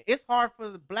conversation. It's hard for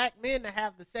the black men to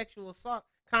have the sexual assault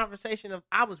conversation of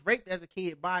I was raped as a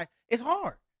kid by. It's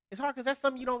hard. It's hard because that's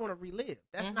something you don't want to relive.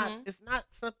 That's not. It's not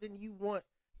something you want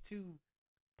to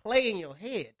play in your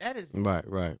head. That is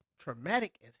right.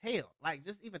 Traumatic as hell. Like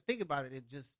just even think about it.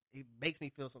 It makes me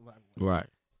feel something. Right.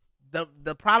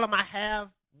 The problem I have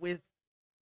with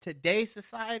today's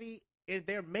society is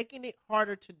they're making it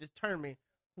harder to determine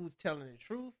who's telling the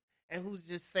truth and who's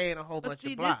just saying a whole bunch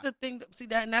of blah. This the thing. See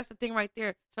that, and that's the thing right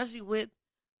there. Especially with,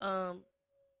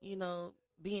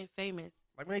 being famous.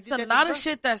 Like it's a lot of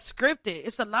shit that's scripted.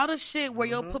 It's a lot of shit where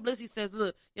your publicity says,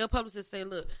 "Look," your publicist say,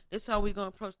 "Look, this is how we gonna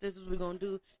approach this. This is what we gonna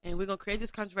do, and we're gonna create this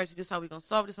controversy. This is how we gonna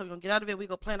solve this. How we gonna get out of it. We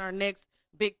gonna plan our next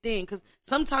big thing." Because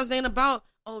sometimes it ain't about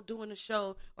doing a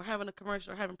show or having a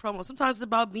commercial or having promo. Sometimes it's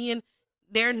about being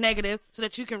there negative so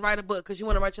that you can write a book because you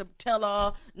want to write your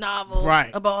tell-all novel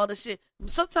about all the shit.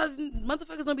 Sometimes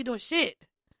motherfuckers don't be doing shit.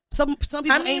 Some people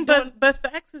ain't doing... but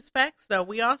facts is facts though.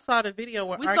 We all saw the video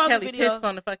where R. Kelly pissed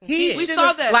on the fucking kid. We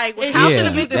saw that. Like, how should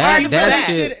have been convicted for that?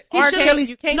 Shit. R. Kelly,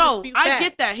 you can't dispute that. I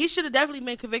get that. He should have definitely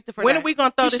been convicted for when that. When are we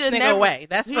gonna throw this nigga away?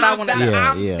 That's what I want to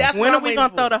know. Yeah. When are we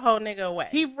gonna throw the whole nigga away?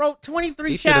 He wrote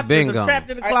 23 chapters of Trapped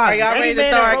in the Closet. Are y'all ready to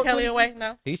throw R. Kelly away?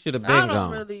 No. He should have been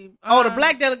gone. The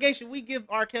black delegation, we give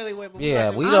R. Kelly away. We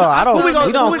don't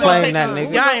claim that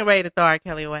nigga. Y'all ain't ready to throw R.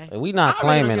 Kelly away. We not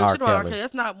claiming R. Kelly.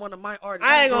 That's not one of my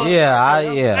artists.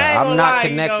 I'm not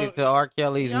connected to R.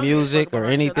 Kelly's music or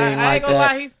anything like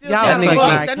that. That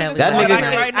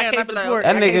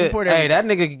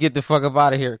nigga can get the fuck up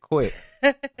out of here quick.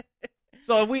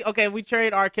 So if we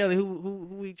trade R. Kelly, who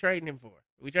we trading him for?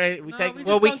 We can't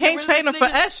trade him for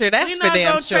Usher. That's for damn sure. We not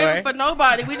gonna trade him for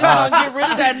nobody. We just gonna get rid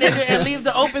of that nigga and leave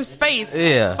the open space.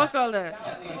 Yeah. Fuck all that.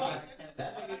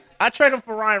 I trade him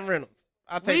for Ryan Reynolds.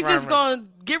 We just gonna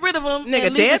get rid of him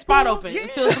and leave the spot open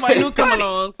until somebody new come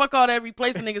along. Fuck all that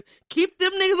replacing niggas. Keep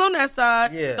them niggas on that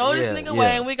side. Throw this nigga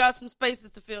away, and we got some spaces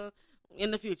to fill in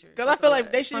the future. Because I feel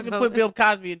like they should even put Bill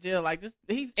Cosby in jail. Like,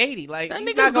 he's 80. Like, that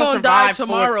nigga's gonna die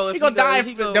tomorrow. He's gonna die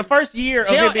the first year of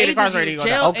him being incarcerated.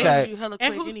 Okay.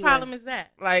 And whose problem is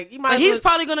that? Like, he's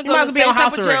probably gonna go to the same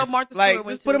type of jail Martha Stewart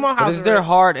went to. Put him on house arrest. Is there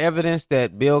hard evidence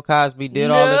that Bill Cosby did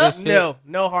all of this shit?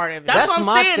 No hard evidence. That's what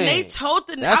I'm saying. They told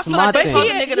the nigga. I feel like they told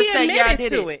the nigga to say, "Yeah, I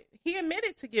did it." He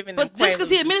admitted to giving them. But just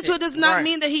because he admitted to it does not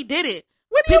mean that he did it.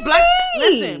 What do you mean?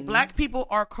 Listen, black people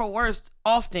are coerced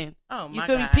often. Oh my You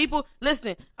feel God. me? People,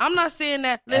 listen, I'm not saying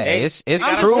that. Listen, Hey, it's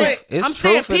I'm truth. I'm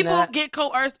saying people get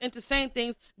coerced into saying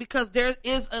things because there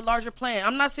is a larger plan.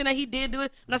 I'm not saying that he did do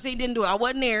it. I'm not saying he didn't do it. I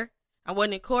wasn't there. I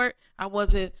wasn't in court. I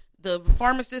wasn't the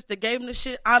pharmacist that gave him the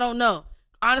shit. I don't know.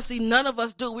 Honestly, none of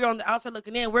us do. We're on the outside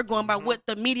looking in. We're going by what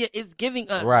the media is giving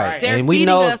us. Right. They're and we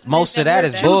know most of that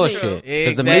is choosing. bullshit.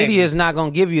 Because the media is not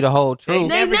going to give you the whole truth.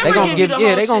 They never gonna give you the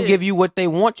whole they're going to shit. give you what they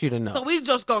want you to know. So we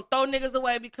just going to throw niggas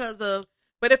away because of...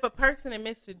 But if a person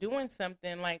admits to doing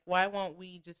something, like, why won't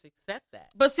we just accept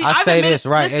that? But see, I say this,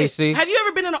 right, AC? Have you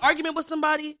ever been in an argument with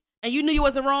somebody and you knew you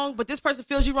wasn't wrong, but this person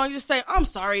feels you wrong? You just say, "I'm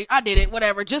sorry, I did it,"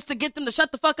 whatever, just to get them to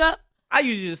shut the fuck up? I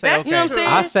usually just say, okay. You know what I'm saying?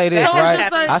 I say this,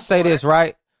 right? I say this,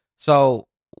 right? So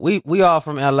we all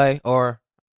from LA, or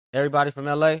everybody from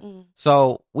LA.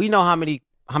 So we know how many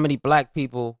black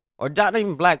people, or not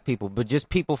even black people, but just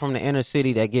people from the inner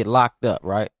city that get locked up,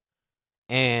 right?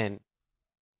 And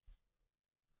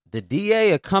the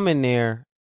DA will come in there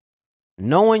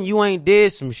knowing you ain't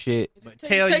did some shit, but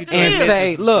tell you and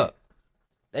say, "Look,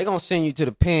 they gonna send you to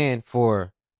the pen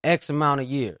for X amount of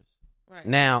years." Right.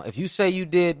 Now, if you say you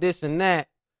did this and that,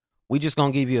 we just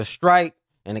gonna give you a strike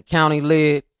and a county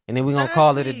lid, and then we gonna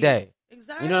call it a day.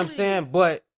 Exactly. You know what I'm saying?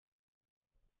 But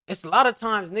it's a lot of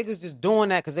times niggas just doing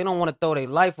that because they don't want to throw their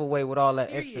life away with all that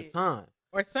extra time.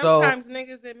 Or sometimes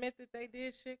niggas admit that they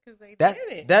did shit because they did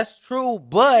it. That's true,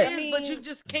 but but you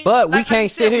just can't. But we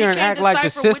can't sit here and act like the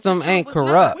system ain't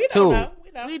corrupt too.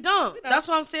 We don't. That's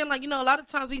what I'm saying. Like, a lot of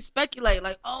times we speculate,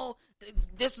 like, oh,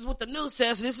 this is what the news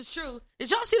says, this is true.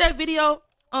 Did y'all see that video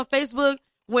on Facebook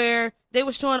where they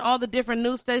were showing all the different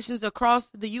news stations across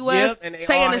the U.S.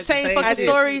 saying the same fucking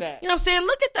story? You know what I'm saying?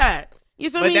 Look at that. You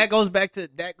feel me? But that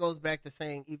goes back to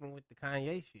saying, even with the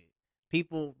Kanye shit,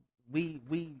 people, we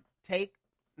take,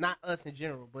 not us in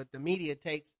general, but the media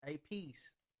takes a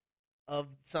piece of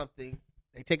something.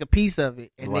 They take a piece of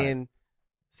it and then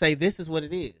say this is what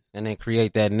it is, and then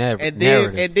create that narrative.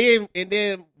 And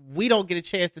then we don't get a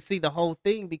chance to see the whole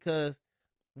thing because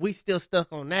we still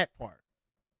stuck on that part.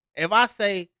 If I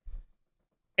say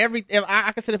if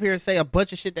I can sit up here and say a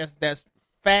bunch of shit that's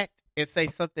fact and say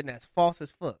something that's false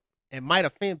as fuck and might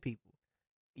offend people,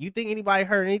 you think anybody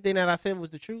heard anything that I said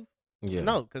was the truth? Yeah.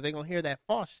 No, because they're gonna hear that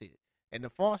false shit, and the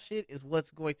false shit is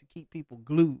what's going to keep people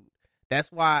glued. That's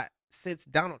why since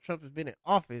Donald Trump has been in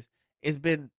office, it's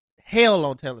been hell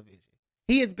on television.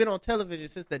 He has been on television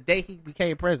since the day he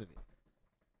became president.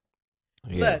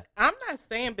 Yeah. Look, I'm not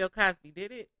saying Bill Cosby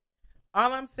did it.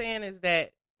 All I'm saying is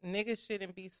that niggas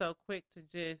shouldn't be so quick to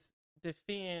just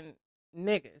defend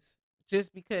niggas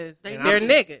just because they're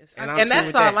niggas. And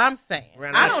that's all I'm saying.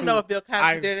 I don't know if Bill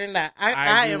Cosby did it or not.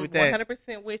 I am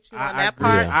 100% with you on that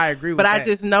part. I agree with that. But I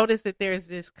just noticed that there's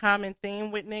this common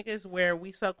theme with niggas where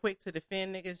we so quick to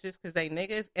defend niggas just because they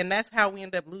niggas. And that's how we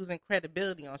end up losing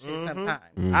credibility on shit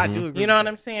sometimes. I do agree. You know what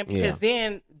I'm saying? Because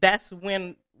then that's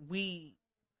when we,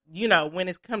 when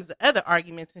it comes to other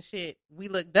arguments and shit, we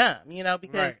look dumb,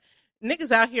 because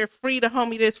niggas out here free to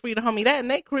homie this, free to homie that, and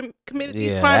they committed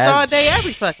these crimes all day,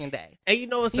 every fucking day. And you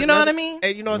know what I mean?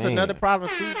 And it's another problem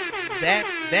too.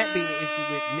 That being an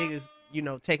issue with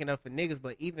niggas, taking up for niggas,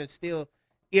 but even still,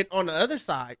 on the other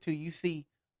side too, you see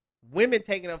women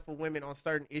taking up for women on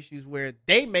certain issues where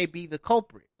they may be the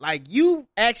culprit. Like, you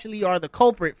actually are the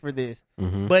culprit for this,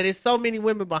 but it's so many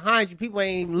women behind you. People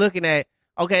ain't even looking at,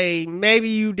 okay, maybe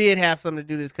you did have something to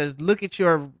do this, because look at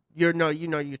your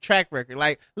track record.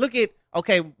 Like, look at,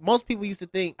 most people used to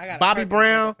think Bobby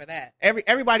Brown, for that.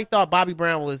 Everybody thought Bobby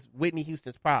Brown was Whitney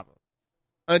Houston's problem.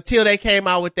 Until they came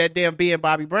out with that damn Being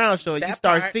Bobby Brown show, and you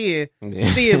start seeing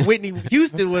Whitney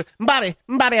Houston with Bobby,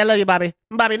 I love you, Bobby,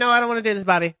 no, I don't want to do this,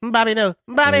 Bobby, no,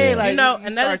 Bobby. Yeah. Like,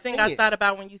 another thing I thought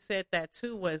about when you said that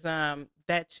too was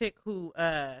that chick who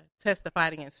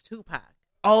testified against Tupac.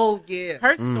 Oh yeah,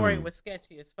 her story was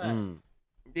sketchy as fuck.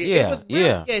 It was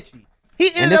real sketchy.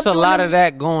 And there's a lot of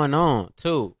that going on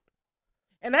too.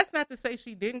 And that's not to say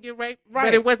she didn't get raped,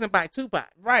 but it wasn't by Tupac.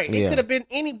 Right. It could have been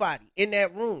anybody in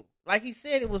that room. Like he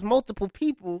said, it was multiple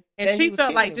people. And she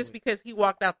felt like just because he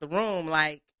walked out the room,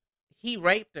 like he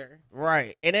raped her.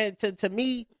 Right. And then to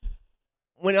me,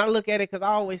 when I look at it, because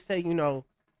I always say,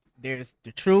 there's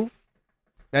the truth.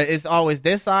 It's always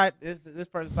this side, this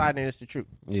person's side, and it's the truth.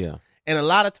 Yeah. And a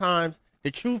lot of times,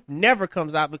 the truth never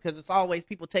comes out because it's always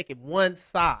people taking one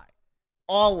side.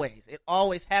 Always. It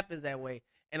always happens that way.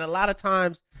 And a lot of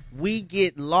times, we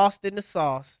get lost in the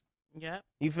sauce. Yep.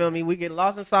 You feel me? We get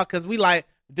lost in the sauce because we like,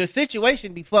 the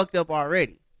situation be fucked up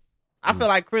already. I feel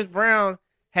like Chris Brown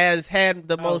has had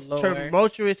the most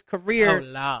tumultuous career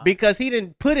because he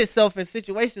didn't put himself in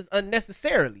situations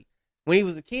unnecessarily. When he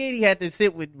was a kid, he had to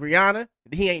sit with Rihanna.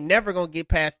 He ain't never going to get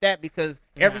past that because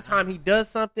every time he does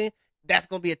something, that's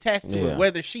going to be attached to it.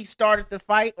 Whether she started the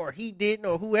fight or he didn't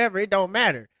or whoever, it don't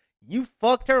matter. You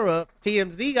fucked her up.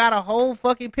 TMZ got a whole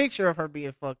fucking picture of her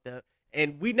being fucked up.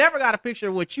 And we never got a picture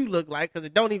of what you look like because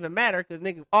it don't even matter because,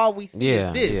 nigga, all we see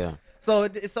is this. Yeah. So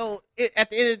at the end of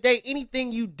the day,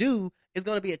 anything you do is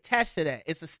going to be attached to that.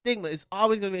 It's a stigma. It's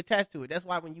always going to be attached to it. That's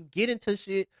why when you get into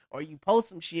shit or you post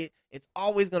some shit, it's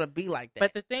always going to be like that.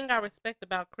 But the thing I respect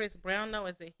about Chris Brown, though,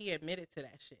 is that he admitted to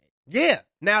that shit. Yeah.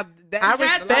 Now, I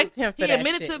respect him for that. He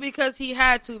admitted to it because he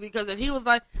had to. Because if he was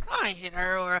like, I ain't hit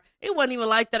her, or it wasn't even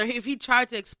like that, or if he tried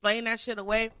to explain that shit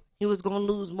away, he was going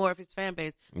to lose more of his fan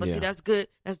base. But see, that's good.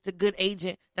 That's the good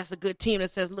agent. That's a good team that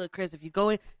says, look, Chris, if you go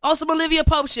in, also Olivia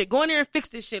Pope shit, go in there and fix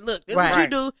this shit. Look, this is what you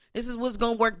do. This is what's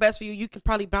going to work best for you. You can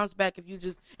probably bounce back if you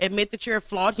just admit that you're a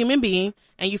flawed human being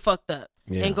and you fucked up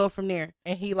and go from there.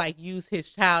 And he used his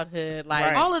childhood,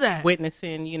 all of that,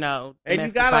 witnessing, and you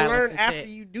got to learn after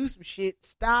you do some shit,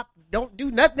 stop. Don't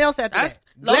do nothing else after that.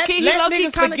 Low-key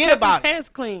kind of kept his hands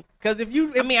clean. Because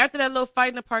after that little fight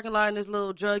in the parking lot and his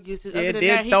little drug usage, other than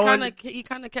that, he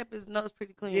kind of kept his nose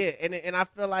pretty clean. Yeah, and I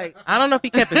feel like I don't know if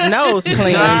he kept his nose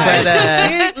clean,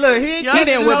 but he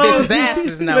didn't whip bitches'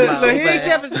 asses no more. Look, he ain't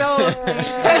kept his nose.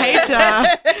 I hate y'all.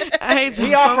 I hate y'all.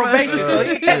 He on probation, so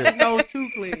he kept his nose too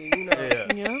clean.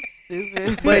 Yeah,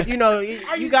 stupid. But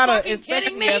you gotta,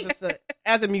 especially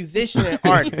as a musician and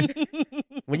artist,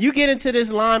 when you get into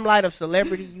this limelight of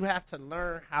celebrity, you have to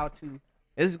learn how to.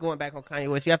 This is going back on Kanye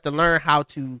West. You have to learn how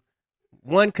to,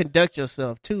 one, conduct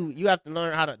yourself. Two, you have to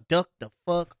learn how to duck the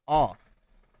fuck off.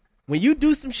 When you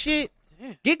do some shit,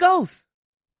 get ghost.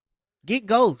 Get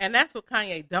ghost. And that's what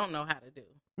Kanye don't know how to do.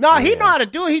 No, he know how to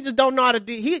do it. He just don't know how to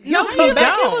do it. He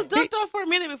was ducked off for a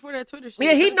minute before that Twitter shit.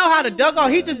 Yeah, he know how to duck off.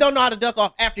 He just don't know how to duck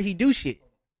off after he do shit.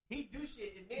 He do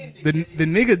shit and then the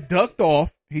nigga ducked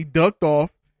off. He ducked off.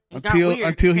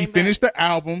 Until he finished the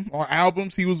album or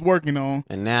albums he was working on.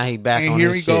 And now he back and on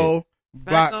here his he go. shit.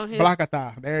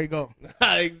 Blacata. There you go.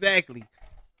 Exactly.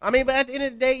 I mean, but at the end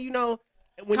of the day,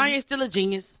 Kanye's still a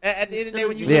genius. At the end of the day,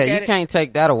 when you look at it, you can't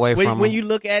take that away from him. When you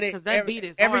look at it, because that beat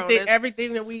is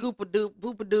everything that we scoop a doop,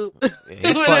 boop a doop.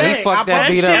 He fucked that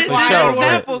beat up for sure.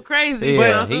 Sample crazy,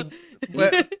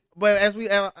 but as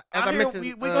I mentioned,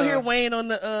 we gonna hear Wayne on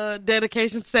the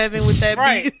Dedication 7 with that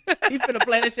beat. He finna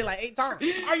play that shit like 8 times.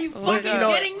 Are you fucking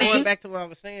kidding me? Going back to what I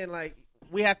was saying, like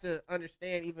we have to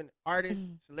understand, even artists,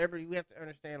 celebrity, we have to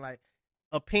understand, like,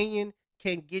 opinion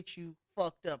can get you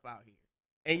fucked up out here,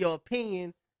 and your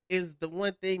opinion is the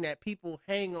one thing that people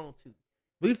hang on to.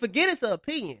 We forget it's an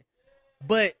opinion.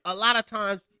 But a lot of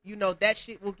times, you know, that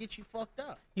shit will get you fucked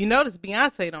up. You notice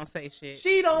Beyonce don't say shit. That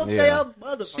shit will get you fucked up. You notice Beyonce don't say shit.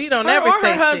 She don't say a motherfucker. She don't ever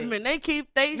say her husband. shit. They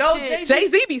keep they shit.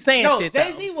 Jay-Z be saying shit, though.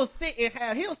 Jay-Z will sit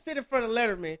in front of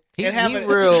Letterman. He and have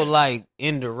real like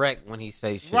indirect when he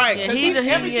say shit. Right. Yeah,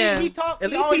 Everything he talks. At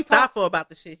least he thoughtful about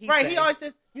the shit he Right. say. He always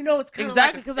says, you know, it's kind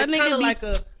Exactly, of 'cause like that nigga be- like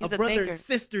a he's a brother thinker. and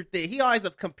sister thing. He always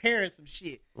up comparing some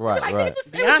shit. Right, Like, right.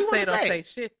 Just say what you Beyonce wanna don't say. say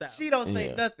shit, though. She don't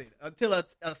say nothing until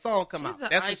a song come out. She's an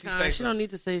That's icon. what she She don't need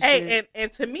to say shit. Hey,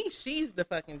 and to me, she's the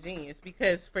fucking genius,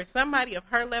 because for somebody of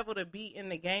her level to be in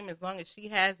the game as long as she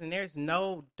has, and there's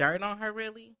no dirt on her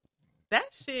really, that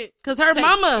shit. Because her takes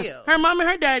mama skill. and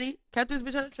her daddy kept this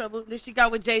bitch out of trouble. Then she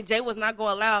got with Jay. Jay was not going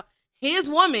to allow his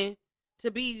woman to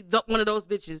be one of those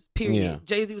bitches, period. Yeah.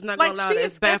 Jay-Z was not going to allow she that.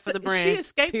 It's bad escaped for the brand. She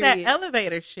escaped period. that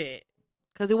elevator shit.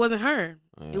 Because it wasn't her.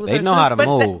 It was They her know how to sister.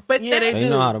 move. But Yeah, They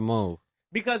know how to move.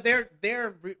 Because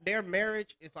their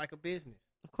marriage is like a business.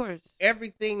 Of course.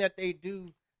 Everything that they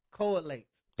do correlates.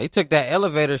 They took that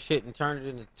elevator shit and turned it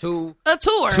into a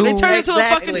tour. Two- They turned it into a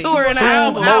Exactly. fucking tour and an two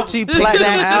album. multi-platinum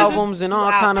albums and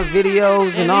all kind of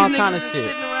videos and all these kind of niggas shit.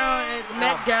 Sitting around at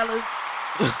Met Galas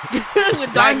with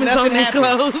Like diamonds on nothing their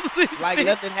happened. clothes. Like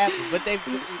nothing happened. But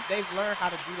they've learned how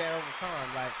to do that over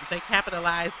time. Like they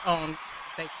capitalize on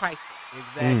their crisis.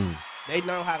 exactly. They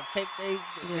know how to take they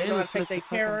they know how would to take flip their the fuck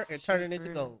terror out some and turn it shit, into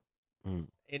for gold. Mm.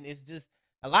 And it's just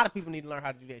a lot of people need to learn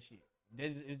how to do that shit.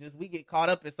 It's just we get caught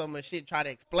up in so much shit, try to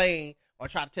explain or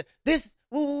try to tell this.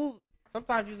 Woo, woo, woo.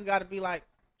 Sometimes you just got to be like,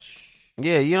 shh.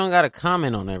 Yeah, you don't got to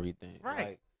comment on everything. Right.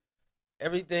 Like,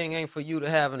 everything ain't for you to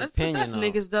have an opinion That's on.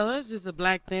 niggas though. That's just a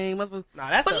black thing. Nah, But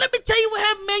that's let me tell you what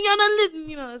happened, man. Y'all not listen.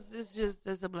 You know, it's just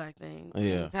that's a black thing. Yeah.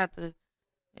 You just have to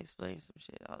explain some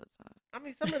shit all the time. I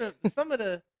mean, some of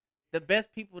the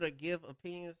best people that give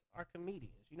opinions are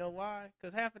comedians. You know why?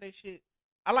 Because half of their shit.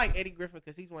 I like Eddie Griffin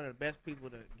because he's one of the best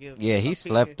people to give. Yeah, he opinions.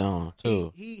 slept on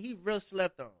too. He real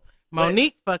slept on.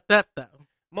 Monique fucked up though.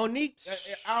 Monique,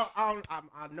 I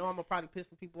know I'm gonna probably piss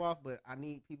some people off, but I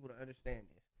need people to understand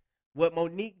this. What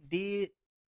Monique did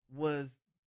was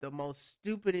the most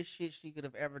stupidest shit she could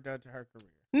have ever done to her career.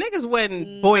 Niggas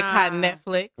wasn't boycotting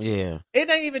Netflix. Yeah. It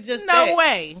ain't even just No that.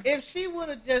 way. If she would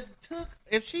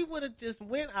have just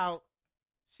went out,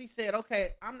 she said,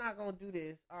 "Okay, I'm not gonna do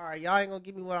this. All right, y'all ain't gonna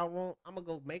give me what I want. I'm gonna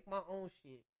go make my own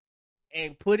shit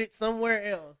and put it somewhere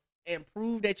else and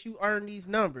prove that you earn these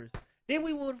numbers." Then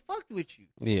we would have fucked with you.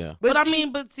 Yeah. But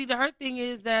her thing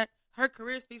is that her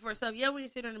career speaks for herself. Yeah, we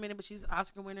didn't see her in a minute, but she's an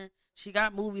Oscar winner. She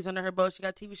got movies under her belt. She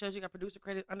got TV shows. She got producer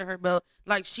credit under her belt.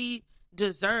 Like, she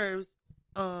deserves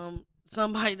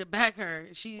somebody to back her.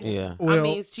 Yeah. I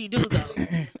mean, she do though.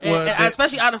 and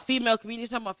especially out of female community.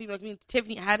 Talking about female community,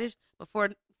 Tiffany Haddish before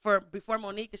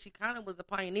Monique, she kind of was a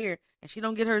pioneer, and she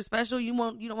don't get her special. You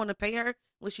don't want to pay her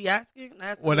what she asking?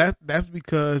 That's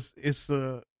because it's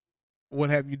what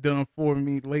have you done for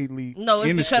me lately? No,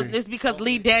 it's because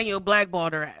Lee Daniel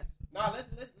blackballed her ass. No,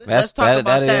 let's talk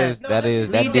about that. That Lee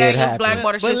did Daniels happen.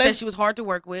 blackballed her. She said she was hard to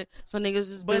work with, so niggas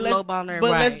just been lowballing her.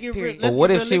 But what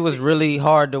if she was really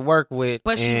hard to work with?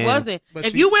 But she wasn't.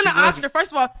 If you win an Oscar,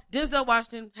 first of all, Denzel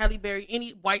Washington, Halle Berry,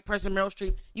 any white person, Meryl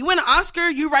Streep, you win an Oscar,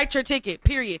 you write your ticket.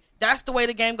 Period. That's the way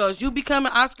the game goes. You become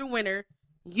an Oscar winner,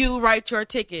 you write your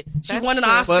ticket. She won an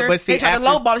Oscar. But see, they tried to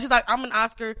lowball her. She's like, I'm an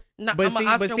Oscar.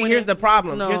 Winner. Here's the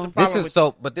problem.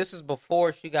 This is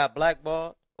before she got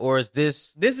blackballed, or is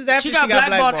this? This is after she got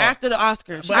blackballed after the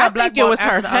Oscar. I think it was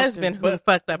her husband who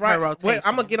fucked up her rotation. Wait,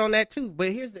 I'm gonna get on that too.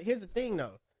 But here's the thing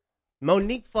though.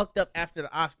 Monique fucked up after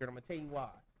the Oscar. I'm gonna tell you why.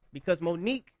 Because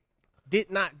Monique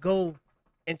did not go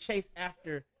and chase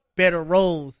after better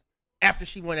roles after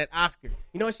she won that Oscar.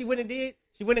 You know what she went and did?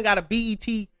 She went and got a BET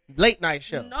late night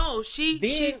show. No, she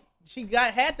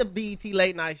had the BET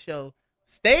late night show.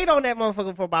 Stayed on that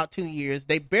motherfucker for about 2 years.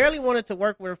 They barely wanted to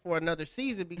work with her for another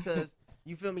season because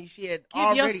you feel me. She had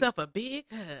give yourself a big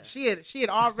hug. She had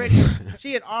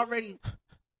already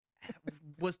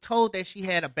was told that she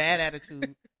had a bad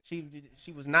attitude.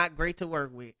 She was not great to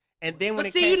work with. And then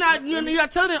when you're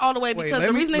not telling it all the way because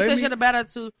the reason they said she had a bad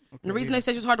attitude, and the reason they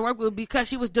said she was hard to work with was because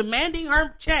she was demanding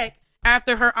her check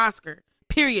after her Oscar.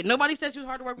 Period. Nobody said she was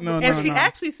hard to work with. And she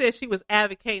actually said she was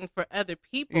advocating for other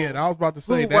people. Yeah, I was about to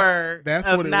say that's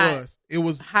what it was. It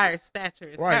was higher stature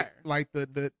as right, her. like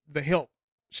the help.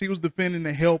 She was defending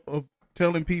the help of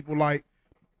telling people like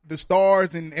the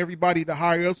stars and everybody, the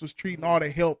higher ups was treating all the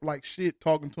help like shit,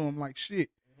 talking to him like shit.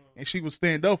 And she would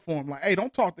stand up for him like, hey,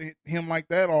 don't talk to him like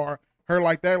that or her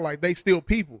like that. Like they still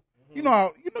people. You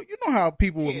know how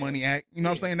people with money act. You know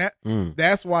what I'm saying?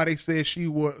 That's why they said she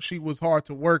was hard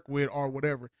to work with or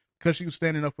whatever, because she was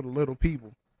standing up for the little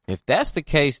people. If that's the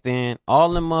case, then all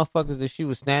them motherfuckers that she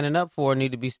was standing up for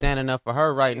need to be standing up for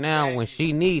her right now when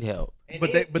she need help.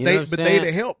 But they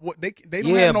the help. They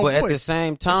don't have no voice. At the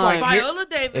same time, Viola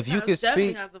Davis if you could definitely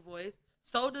speak, has a voice.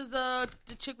 So does the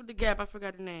chick with the gap. I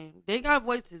forgot her name. They got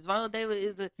voices. Viola Davis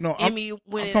is a Emmy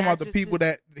winning. I'm talking about the people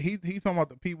that he's talking about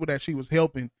the people that she was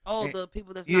helping. Oh, the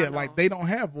people that's not known. Like they don't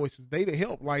have voices. They the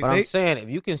help. Like but I'm saying, if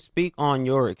you can speak on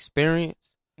your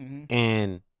experience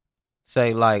and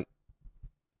say like,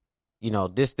 you know,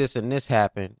 this and this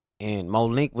happened, and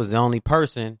Monique was the only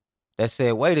person that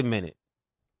said, "Wait a minute,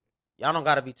 y'all don't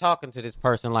got to be talking to this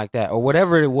person like that," or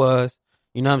whatever it was.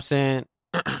 You know what I'm saying?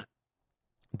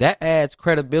 That adds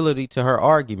credibility to her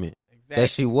argument that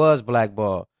she was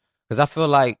blackballed. Because I feel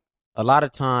like a lot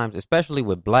of times, especially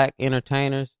with black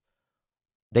entertainers,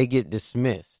 they get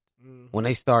dismissed when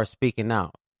they start speaking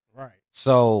out. Right.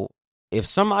 So if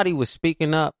somebody was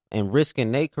speaking up and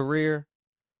risking their career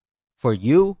for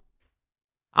you,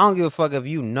 I don't give a fuck if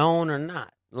you known or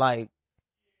not. Like,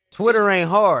 Twitter ain't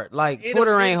hard. Like,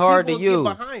 Twitter ain't hard to use.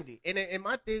 Behind it. And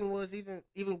my thing was even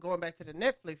going back to the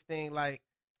Netflix thing, like,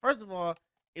 first of all,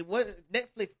 it wasn't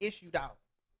Netflix issued out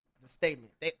the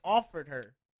statement. They offered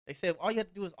her. They said all you have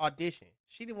to do is audition.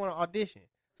 She didn't want to audition.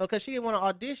 So because she didn't want to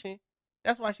audition,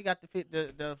 that's why she got the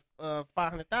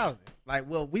 $500,000. Like,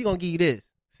 well, we gonna give you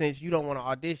this since you don't want to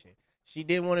audition. She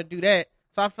didn't want to do that.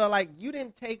 So I felt like you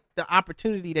didn't take the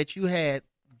opportunity that you had,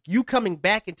 you coming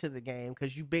back into the game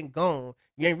because you've been gone.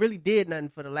 You ain't really did nothing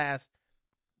for the last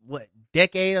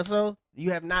decade or so.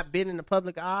 You have not been in the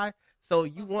public eye. So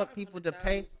you want people to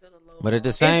pay, but at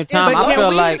the same time, I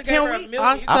feel like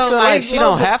she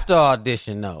don't have to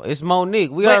audition though. It's Monique.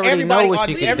 We already know what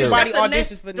she can do. Everybody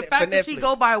auditions for the fact that she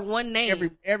go by one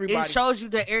name. Everybody. It shows you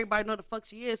that everybody know the fuck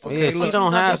she is. So yeah, she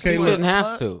don't have to. She shouldn't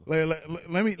have to.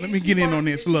 Let me get in on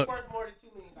this. Look,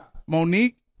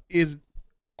 Monique is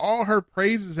all her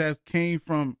praises has came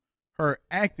from her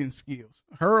acting skills.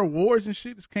 Her awards and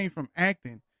shit came from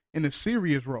acting in a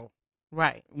serious role.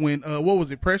 Right. When what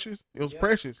was it, Precious? It was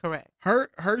Precious. Correct.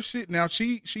 Her shit. Now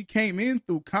she came in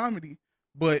through comedy,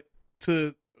 but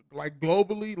to like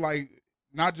globally, like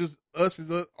not just us as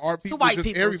our people, to white just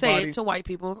people. Everybody. Say it to white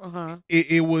people.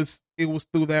 It was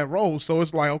through that role. So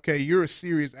it's like, okay, you're a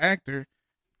serious actor.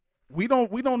 We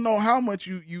don't know how much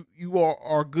you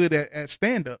are good at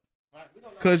stand up.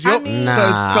 Cause I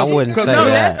wouldn't say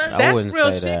that. That's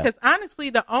real shit. Because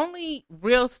honestly, the only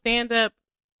real stand up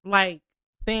like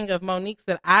thing of Monique's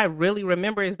that I really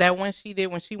remember is that one she did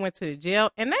when she went to the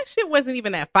jail, and that shit wasn't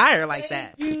even that fire like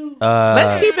that.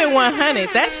 Let's keep it 100.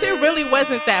 That shit really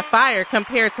wasn't that fire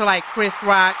compared to like Chris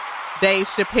Rock, Dave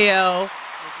Chappelle,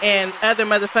 and other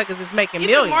motherfuckers is making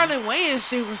millions. Marlon Wayans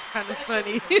shit was kind of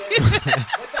funny.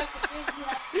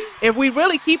 If we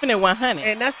really keeping it 100,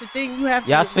 and that's the thing you have.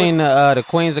 Y'all seen the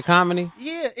Queens of Comedy?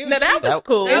 Yeah, that was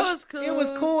cool. That was cool. It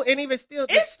was cool, and even still,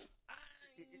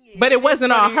 but it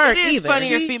wasn't all her either. It is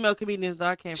funnier female comedians though.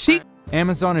 I can't find.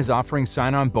 Amazon is offering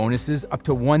sign-on bonuses up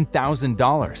to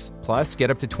 $1,000. Plus,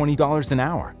 get up to $20 an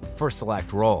hour for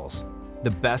select roles. The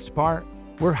best part?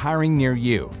 We're hiring near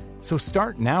you. So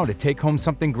start now to take home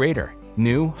something greater.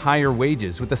 New, higher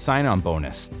wages with a sign-on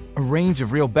bonus, a range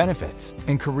of real benefits,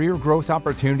 and career growth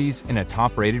opportunities in a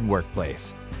top-rated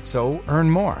workplace. So earn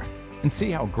more and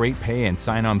see how great pay and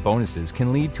sign-on bonuses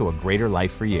can lead to a greater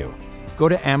life for you. Go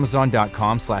to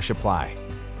Amazon.com/apply.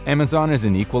 Amazon is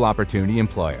an equal opportunity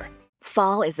employer.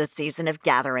 Fall is a season of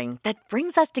gathering that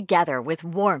brings us together with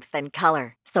warmth and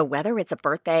color. So whether it's a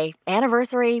birthday,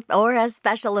 anniversary, or a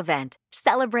special event,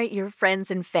 celebrate your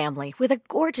friends and family with a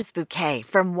gorgeous bouquet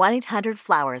from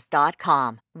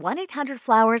 1-800-Flowers.com.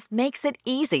 1-800-Flowers makes it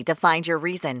easy to find your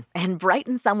reason and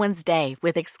brighten someone's day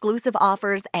with exclusive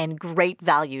offers and great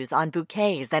values on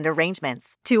bouquets and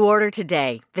arrangements. To order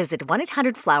today, visit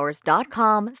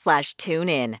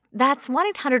 1-800-Flowers.com/tune-in. That's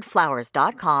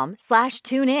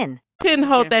 1-800-Flowers.com/tune-in. Couldn't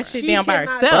hold that shit down by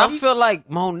herself. But I feel like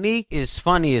Monique is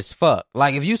funny as fuck.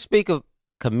 Like if you speak of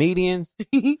comedians,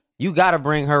 you got to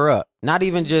bring her up. Not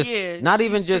even just male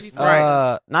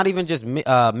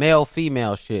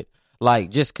female shit. Like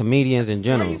just comedians in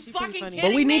general.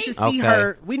 But we need to see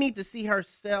her. We need to see her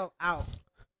sell out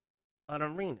an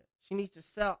arena. She needs to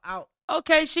sell out.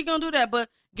 Okay, she gonna do that, but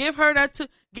give her that too.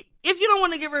 If you don't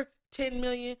want to give her 10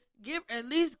 million. At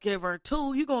least give her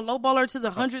 2. You gonna lowball her to the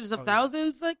hundreds of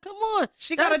thousands? Like, come on.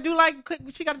 She gotta do like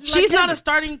She's not a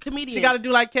starting comedian. She gotta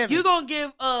do like Kevin. You gonna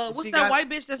give what's that white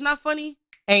bitch that's not funny?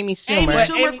 Amy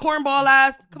Schumer, cornball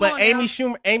ass. Come on, Amy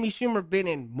Schumer been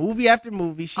in movie after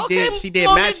movie. She did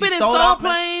Monique been in Soul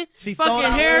Plane. She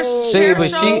fucking hair. See,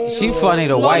 but she funny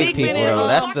to white people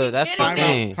though. That's the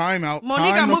thing. Time out.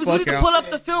 Monique got movies. We can pull up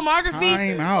the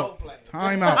filmography.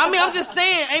 Time out. I mean, I'm just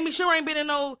saying, Amy Schumer ain't been in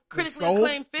no critically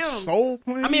acclaimed films. Soul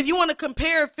Plane. I mean, if you want to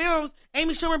compare films,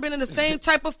 Amy Schumer been in the same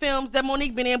type of films that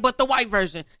Monique been in, but the white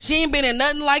version. She ain't been in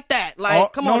nothing like that.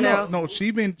 Like, come on now. No,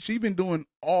 she been doing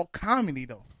all comedy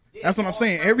though. That's what I'm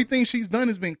saying. Everything she's done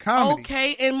has been comedy.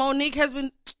 Okay, and Monique has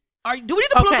been. Do we need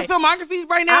to pull up the filmography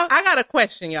right now? I got a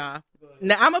question, y'all.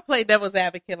 Now I'm gonna play devil's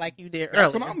advocate like you did earlier.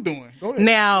 That's what I'm doing. Go ahead.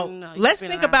 Now let's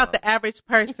think about the average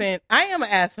person. I am an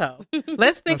asshole.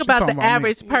 Let's think about the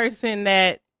average person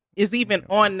that is even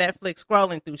on Netflix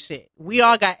scrolling through shit. We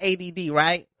all got ADD,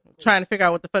 right? Trying to figure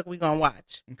out what the fuck we gonna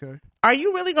watch. Okay. Are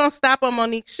you really gonna stop on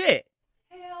Monique's shit?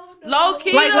 Low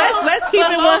key, like let's keep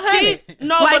it 100.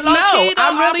 No, like, but low key, though,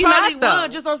 I'm really I not though.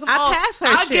 would, just on some. I pass her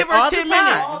I shit give her all 10 the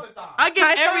minutes.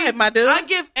 time. I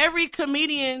give every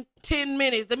comedian 10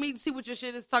 minutes. Let me see what your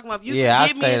shit is talking about. If you can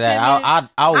give me 10 minutes.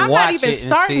 I'll I'm watch not even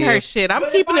starting her shit. I'm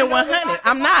keeping it 100.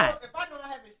 I'm not.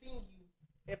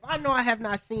 If I know I have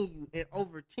not seen you in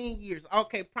over 10 years,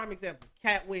 okay, prime example,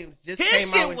 Cat Williams just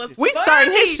his came out shit was we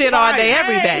starting his shit all day,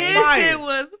 every day. His shit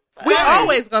was we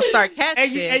always gonna start Cat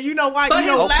shit. And you know why? But you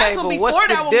know, his last one before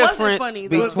that one wasn't funny.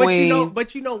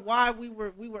 But you know why we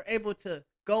were able to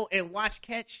go and watch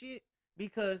Cat shit?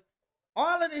 Because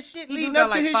all of the shit leading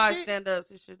up to his 5 shit,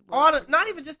 stand-ups and shit. not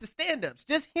even just the stand-ups,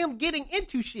 just him getting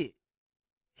into shit.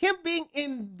 Him being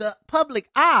in the public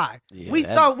eye,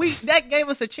 that gave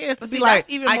us a chance to be like.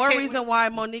 That's even more reason why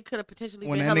Monique could have potentially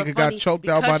when been that hella nigga funny got choked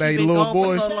out by that little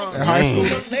boy in high school.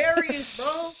 Hilarious,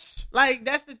 bro. Like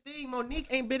that's the thing. Monique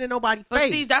ain't been in nobody's face. But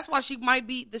see, that's why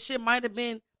the shit might have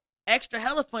been extra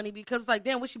hella funny because like,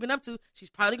 damn, what she been up to?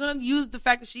 She's probably gonna use the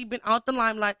fact that she been out the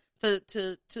limelight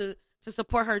to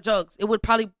support her jokes. It would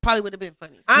probably would have been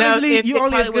funny. Honestly, you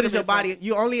only as good as your body.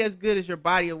 You only as good as your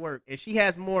body of work. And she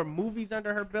has more movies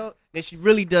under her belt than she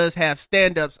really does have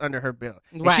stand-ups under her belt.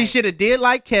 Right. And she should have did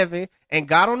like Kevin and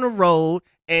got on the road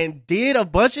and did a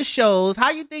bunch of shows. How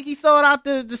you think he sold out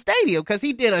the stadium? Because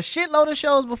he did a shitload of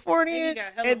shows before then,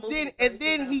 and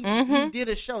then he did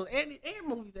a show and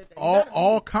movies at that.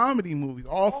 All comedy movies,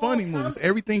 all funny movies.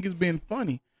 Everything has been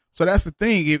funny. So that's the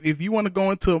thing. If you want to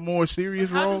go into a more serious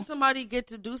role, how does somebody get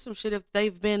to do some shit if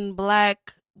they've been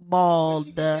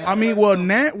blackballed? I mean,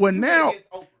 now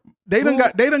they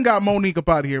done got Monique up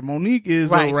out of here. Monique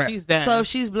is a rap. She's done. So if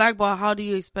she's blackballed, how do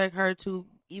you expect her to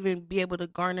even be able to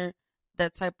garner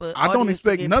that type of? I don't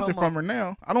expect nothing from her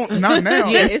now. I don't. Not now.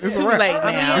 Yeah, it's too late now.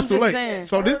 I mean, it's too late. Saying.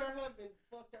 So this.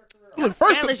 Look,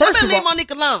 first of leave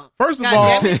Monique alone. First of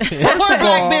all, support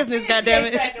black business.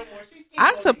 Goddammit.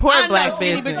 I support black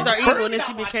skinny business. Bitches are evil, and then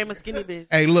she became a skinny bitch.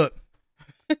 Hey, look.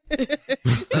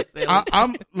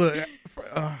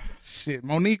 Shit,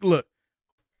 Monique. Look.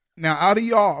 Now, out of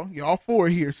y'all 4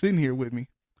 here sitting here with me,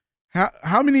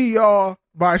 how many of y'all,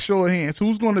 by a show of hands,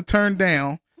 who's going to turn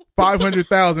down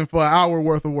 $500,000 for an hour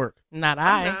worth of work? Not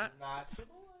I.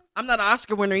 I'm not an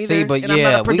Oscar winner either. See, but and I'm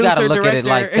not a producer, we gotta look at it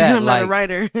like that. I'm like, not a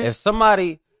writer. If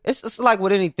somebody, it's like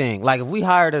with anything. Like if we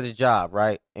hired at a job,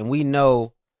 right, and we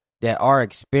know that our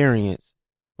experience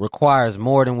requires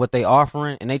more than what they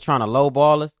offering, and they trying to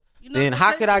lowball us, then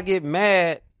how could I get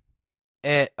mad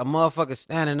at a motherfucker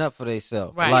standing up for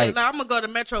themselves? Right. Like, I'm gonna go to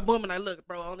Metro Boomin. I look,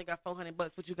 bro. I only got $400.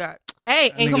 What you got?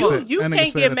 Hey, and you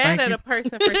can't get mad at a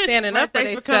person for standing up for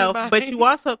themselves, but you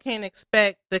also can't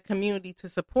expect the community to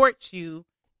support you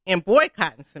and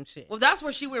boycotting some shit. Well, that's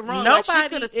where she went wrong.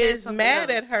 Nobody is mad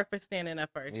at her for standing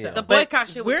up for herself. The boycott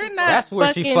shit. We're not. That's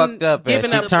where she fucked up.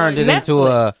 And she turned it into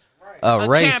a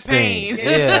race campaign.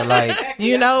 thing. Yeah, like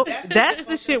that's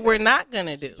the shit we're not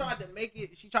gonna do.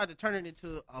 She tried to turn it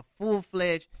into a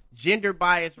full-fledged gender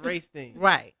biased race thing.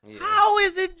 Right. Yeah. How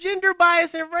is it gender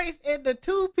biased and race? And the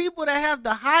two people that have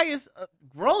the highest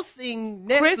grossing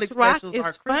Netflix Chris Rock specials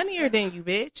is funnier than you,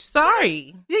 bitch.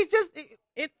 Sorry. He's just.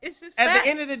 It's just at facts. the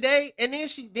end of the day, and then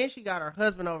she got her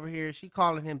husband over here. She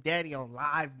calling him daddy on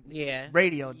live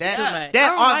radio. That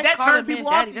turned people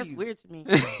off. Daddy. That's weird to me.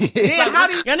 How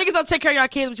do y'all niggas don't take care of y'all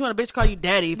kids, but you want a bitch to call you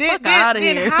daddy? Fuck out of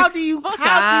here. How do you fuck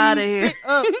out of here?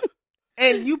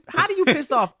 And how do you piss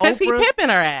off Oprah? Because he pimping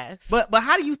her ass. But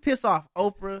how do you piss off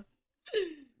Oprah,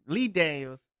 Lee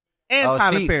Daniels, and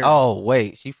Tyler Perry? Oh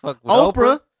wait, she fucked with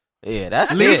Oprah. Yeah,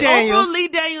 that's Lee it. Daniels. Lee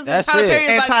Daniels That's and Tyler it. Perry is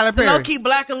And like Tyler the Perry. low-key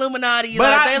black Illuminati.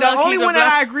 But like, the only one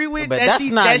that I agree with But that that's she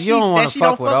not- that you don't wanna she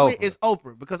fuck don't with fuck with Oprah. is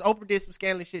Oprah because Oprah did some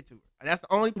scandalous shit to her. That's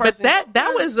the only But person.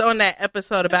 that was on that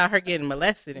episode about her getting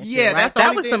molested and shit, Yeah, right? that's the that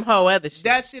only was thing. some whole other shit.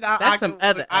 That shit. That's some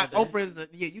other. Oprah is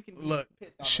you can Look,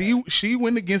 she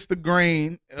went against the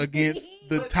grain against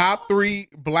the top 3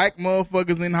 black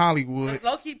motherfuckers in Hollywood.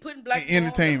 Low-key putting black in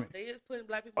entertainment. They is putting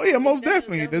black people. Oh yeah, most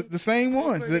definitely. The same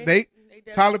ones.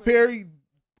 Tyler Perry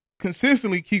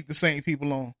consistently keep the same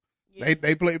people on. Yeah.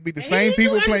 They be the same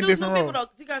people playing different roles. Because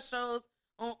he got shows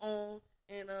on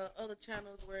and other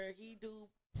channels where he do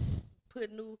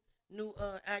put new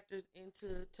actors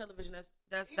into television.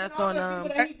 That's on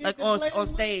like on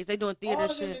stage. They doing theater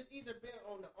shit. It's either been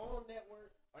on the own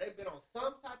network or they've been on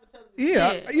some type of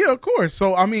television. Yeah, of course.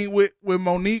 So I mean, with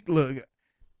Monique, look,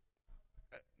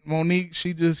 Monique,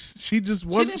 she just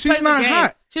wasn't. She's not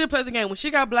hot. She didn't play the game when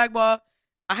she got blackballed.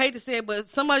 I hate to say it, but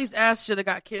somebody's ass should have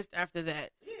got kissed after that.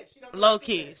 Low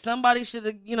key, somebody should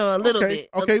have, a little bit.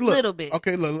 Okay, a look. little bit.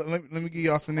 Okay, look. Let me give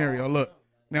y'all a scenario. Look,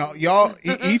 now y'all,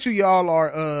 each of y'all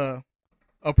are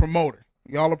a promoter.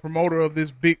 Y'all a promoter of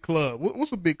this big club.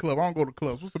 What's a big club? I don't go to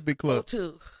clubs. What's a big club?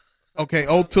 O2. Okay,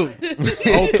 O2.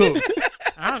 O2.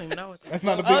 I don't even know what that's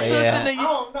not a big.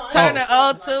 Turn the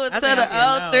O2 into the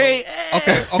O3.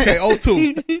 Okay,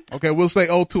 O2. Okay, we'll say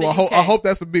O2. I hope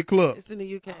that's a big club. It's in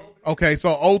the UK. Okay,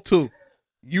 so O2.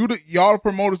 Y'all the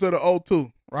promoters of the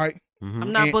O2, right? Mm-hmm.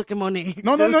 I'm not booking Monique.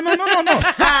 No. No. you turned on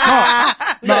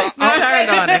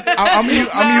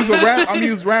it. I'm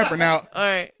use rapper now. All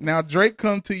right. Now Drake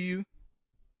come to you,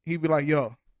 he be like,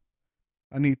 "Yo,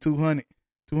 I need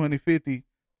 250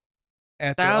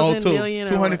 at the O2,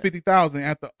 250,000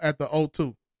 at the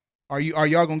O2. Are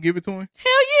y'all gonna give it to him?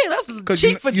 Hell yeah, that's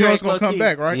cheap for Drake. You know it's gonna come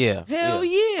back, right? Yeah. Hell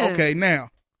yeah. Okay, now,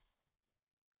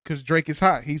 because Drake is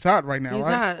hot. He's hot right now, He's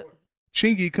right? hot.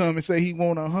 Chingy come and say he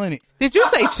want 100. Did you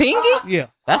say Chingy? Yeah.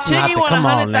 That's Chingy not the, want come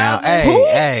on now. 100,000?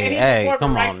 Hey,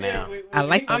 come on now. I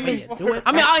like the way you do it.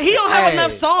 I mean, he don't have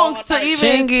enough songs to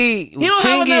even. Chingy don't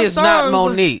have enough is not songs.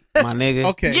 Monique, my nigga.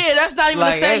 Okay. Yeah, that's not even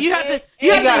Like, the same. You have to.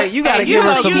 You gotta give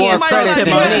her some more credit than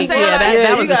Monique. that. Yeah,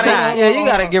 that was a shot. Yeah, you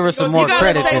gotta give her some more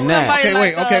credit than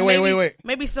that. Wait.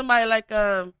 Maybe somebody like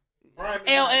LL.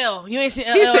 You ain't seen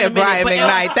LL. He in a said minute, Brian but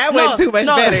McKnight. That went too much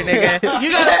better, nigga.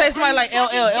 You gotta say somebody like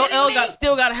LL. LL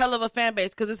still got a hell of a fan base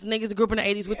because this nigga's a group in the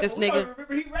 80s with this nigga.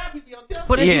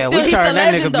 But Yeah, he's we still turned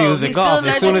that legend, nigga though. music He's off still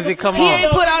as soon as legend. it come He on.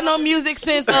 ain't put out no music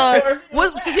since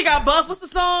since he got buff. What's the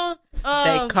song?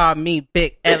 They call me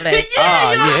Big LA.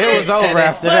 It was over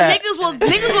after But that. niggas will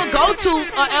go to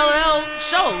a LL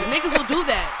show. Niggas will do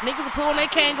that. Niggas will put on their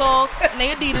Kangol and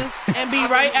their Adidas and be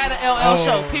right at an LL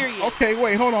show. Period. Okay,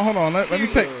 wait, hold on. Let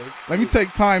me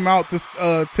take time out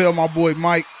to tell my boy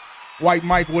Mike, White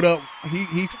Mike, what up?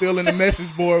 He's still in the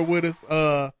message board with us.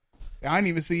 I didn't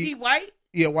even see. He white?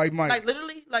 Yeah, White Mike. Like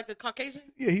literally, like a Caucasian?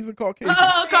 Yeah, he's a Caucasian.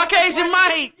 Oh, Caucasian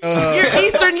Mike. You're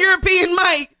Eastern European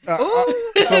Mike. Ooh,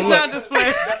 so look, not just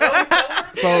playing.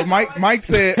 So Mike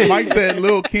said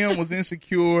Lil' Kim was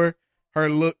insecure her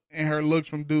looks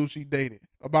from dudes she dated.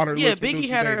 About her looks from Biggie dudes she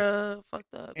had dated. her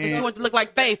fucked up. She wanted to look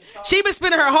like Faith. She been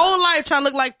spending her whole life trying to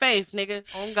look like Faith, nigga.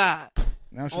 On God.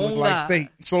 Now she looks like Fate.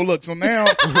 So now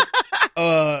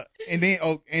and then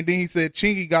he said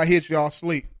Chingy got hit y'all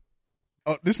sleep.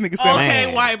 This nigga said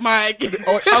okay, White Mike.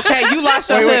 Okay, you lost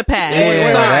your hood pass.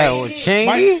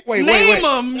 Chingy? Wait. Name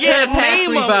him. Yeah,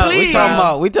 name him, please. We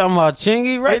talking about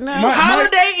Chingy right now?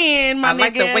 Holiday Inn, my I nigga.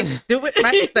 like the way you do it,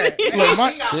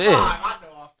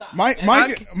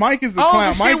 Mike is a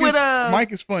clown.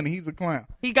 Mike is funny. He's a clown.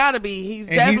 He gotta be. He's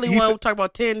And definitely he one said- who talk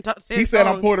about 10 He said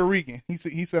I'm songs. Puerto Rican. He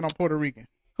said I'm Puerto Rican.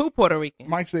 Who Puerto Rican?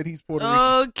 Mike said he's Puerto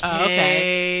Rican.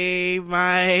 Okay,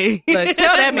 Mike. Look,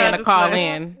 tell that man to call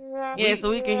in. Yeah, so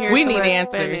we can hear. We some need of his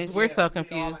answers. Spanish. We're so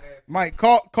confused. Mike,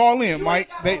 call in, Mike.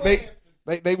 They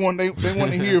want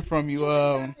to hear from you.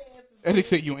 And they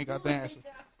said you ain't got the answer.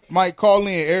 Mike, call in.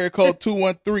 Area code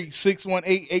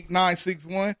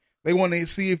 213-618-8961. They want to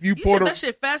see if you He Puerto said that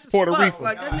shit fast as Puerto fuck. Rico.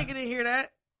 Like that nigga didn't hear that.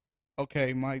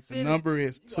 Okay, Mike. The number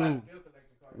is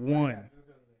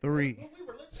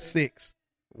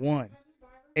 213-618-8961.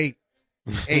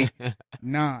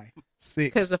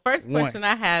 Because the first question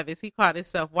I have is he called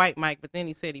himself White Mike, but then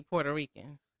he said he Puerto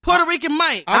Rican. Puerto Rican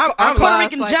Mike. I'm Puerto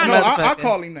Rican Johnny. No, I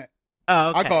call him that. Oh,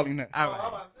 okay. I call him that. All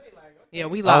right. Yeah,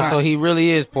 we Oh, lost. so he really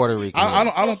is Puerto Rican.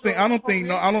 I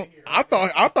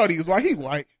thought he was white. He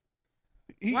white.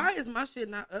 Why is my shit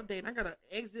not updating? I gotta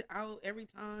exit out every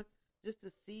time just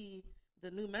to see the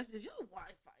new message. Your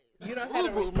Wi-Fi is You don't have a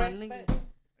my refresh nigga.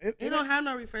 It You don't have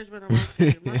no refresh button on my phone.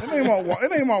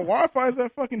 ain't my Wi-Fi. It's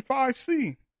that fucking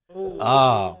 5C.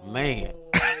 Oh man.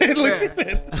 Look, she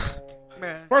said.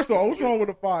 First of all, what's wrong with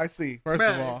a 5C? First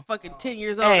of all, it's fucking 10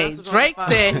 years old. Hey, Drake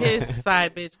said his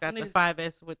side bitch got the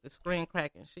 5S with the screen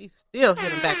cracking. She still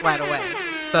hit him back right away.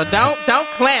 So don't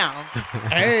clown.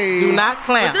 Hey, do not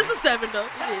clown. But this is 7 though.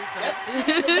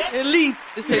 It is. At least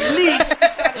it's at least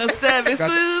a 7.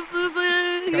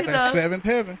 Got that 7th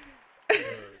heaven.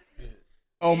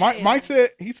 Oh, Mike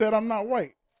said I'm not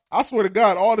white. I swear to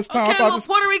God, all this time Okay, I thought well,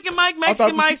 Puerto Rican Mike,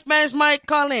 Mexican Mike, Spanish Mike,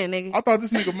 call in, nigga. I thought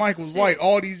this nigga Mike was white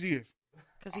all these years.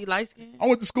 Cause he light skinned. I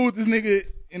went to school with this nigga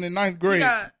in the 9th grade.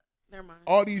 Never mind.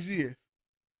 All these years.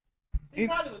 He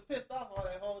probably was pissed off all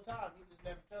that whole time. He just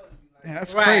never told you. Like, damn,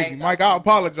 that's crazy, Mike. I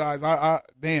apologize. I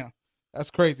damn,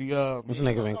 that's crazy. This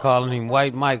nigga been calling him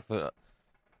White Mike for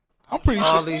I'm pretty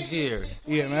all sure these years.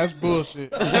 Yeah, man, that's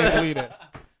bullshit. I can't believe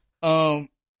that.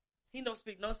 He don't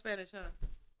speak no Spanish,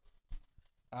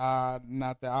 huh?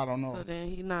 Not that I don't know. So then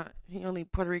he only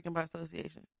Puerto Rican by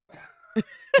association.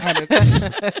 I'm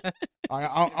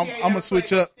gonna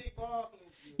switch up.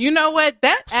 You know what?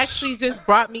 That actually just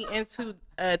brought me into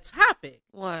a topic.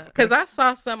 What? Because I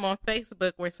saw some on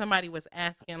Facebook where somebody was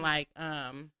asking like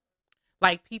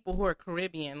people who are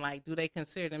Caribbean, like, do they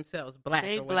consider themselves black?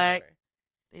 They or black. whatever?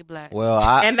 They black. Well,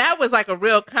 and that was like a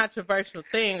real controversial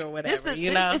thing or whatever.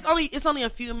 You know, it's only a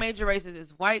few major races.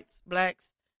 It's whites,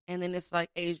 blacks, and then it's like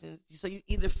Asians. So you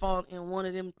either fall in one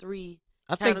of them three.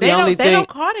 I think they don't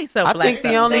call themselves black. I think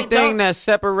the only thing that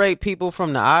separate people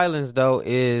from the islands though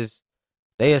is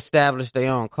they established their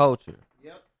own culture.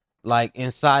 Yep. Like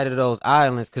inside of those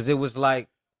islands, because it was like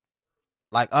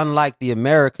unlike the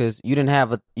Americas, you didn't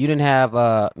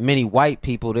have many white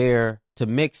people there to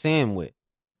mix in with.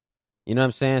 You know what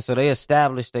I'm saying? So they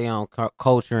established their own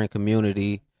culture and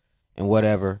community and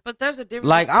whatever. But there's a difference.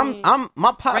 Like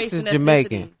my pops is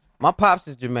Jamaican. Ethnicity. My pops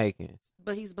is Jamaican.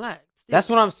 But he's black. Still. That's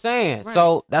what I'm saying. Right.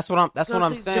 So that's what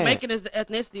I'm saying. Jamaican is the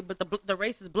ethnicity, but the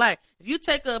race is black. If you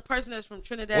take a person that's from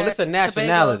Trinidad, well, it's a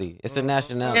nationality. Tobago, it's a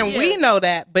nationality, and we know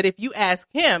that. But if you ask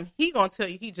him, he gonna tell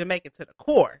you he Jamaican to the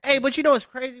core. Hey, but you know what's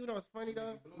crazy? You know what's funny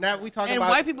though? Now we talking about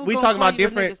white people. We talking about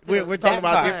different. We're talking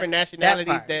about different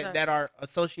nationalities that that are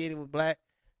associated with black,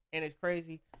 and it's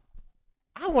crazy.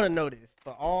 I want to know this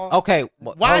for all. Okay,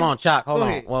 hold on, Chuck. Hold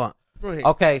on. Go ahead.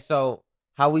 Okay, so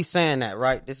how we saying that,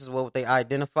 right? This is what they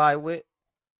identify with.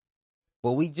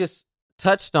 But we just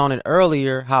touched on it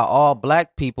earlier, how all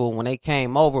black people, when they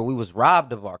came over, we was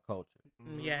robbed of our culture.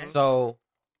 Yes. So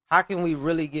how can we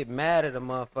really get mad at a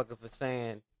motherfucker for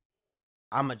saying,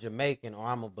 I'm a Jamaican or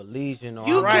I'm a Belizean? Or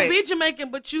you can be Jamaican,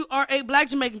 but you are a black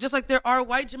Jamaican. Just like there are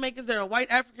white Jamaicans, there are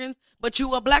white Africans, but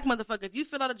you a black motherfucker. If you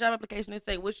fill out a job application and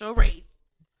say, what's your race?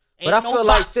 But I feel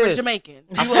like this. Jamaican.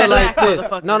 I feel like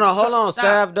this. No, hold on,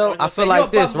 Sav, though. I feel like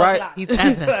this, right?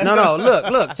 No,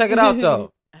 look, check it out,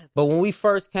 though. But when we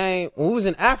first came, when we was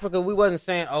in Africa, we wasn't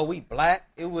saying, "Oh, we black."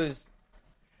 It was,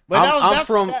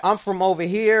 I'm from over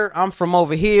here. I'm from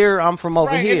over here. I'm from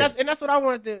over here. And that's what I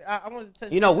wanted to. I wanted to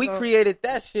touch. You know, we created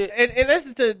that shit. And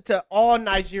listen to all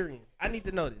Nigerians. I need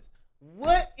to know this.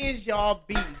 What is y'all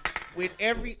beef with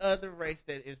every other race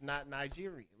that is not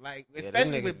Nigerian? Like,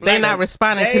 especially with black. They're not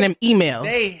responding to them emails.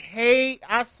 They hate.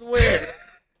 I swear.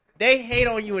 They hate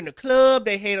on you in the club.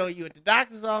 They hate on you at the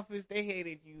doctor's office. They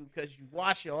hated you because you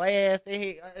wash your ass. They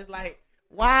hate. It's like,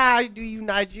 why do you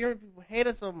Nigerian people hate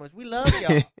us so much? We love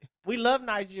y'all. We love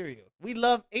Nigeria. We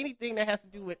love anything that has to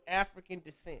do with African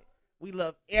descent. We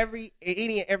love any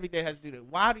and everything that has to do with it.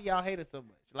 Why do y'all hate us so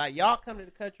much? Like, y'all come to the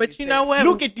country. But you know what?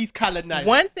 Look at these colonizers.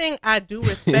 One thing I do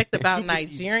respect about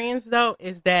Nigerians, though,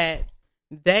 is that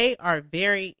they are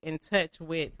very in touch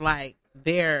with, like,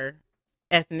 their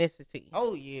ethnicity.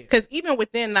 Oh yeah. Because even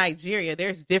within Nigeria,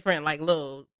 there's different like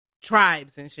little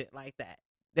tribes and shit like that.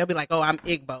 They'll be like, "Oh, I'm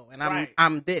Igbo, and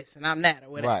I'm this, and I'm that, or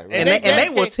whatever." Right. And they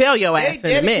will tell your ass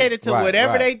in a minute. They dedicated to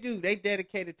whatever they do. They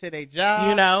dedicated to their job.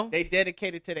 You know, they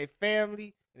dedicated to their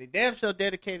family. They damn sure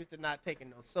dedicated to not taking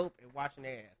no soap and washing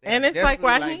their ass. And it's like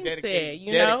Raheem said,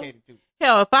 you know,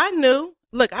 hell, if I knew,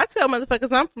 look, I tell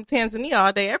motherfuckers I'm from Tanzania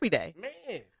all day, every day.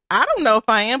 Man, I don't know if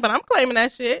I am, but I'm claiming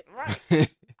that shit. Right.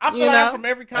 I feel like I'm from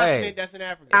every continent that's in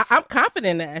Africa. I'm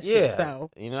confident in that shit. So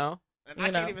you know, and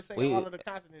I can't even say all of the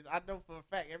continents. I know for a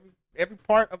fact every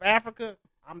part of Africa,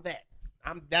 I'm that.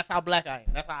 That's how black I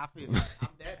am. That's how I feel.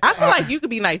 I feel like you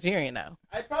could be Nigerian though.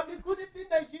 I probably couldn't be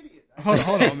Nigerian.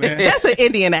 Hold on, man. That's an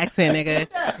Indian accent, nigga.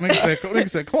 Nigga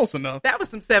said close enough. That was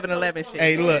some 7-Eleven shit.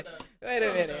 Hey, look. Wait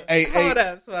a minute. Hey, Hold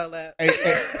up, swell up.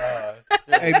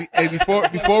 Hey,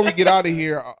 before we get out of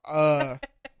here,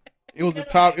 it was a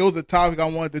topic I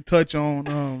wanted to touch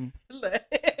on.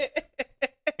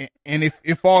 And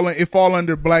it fall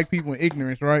under black people and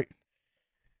ignorance, right?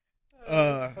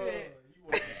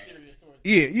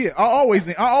 Yeah. I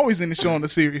always in the show on the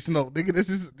serious note, nigga. This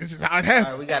is how it happens.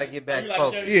 All right, we gotta get back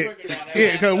focused.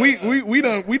 Yeah, because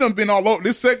we done been all over.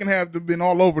 This second half done been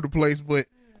all over the place, but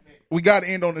we got to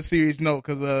end on a serious note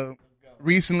because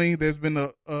recently there's been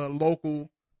a local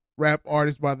rap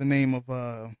artist by the name of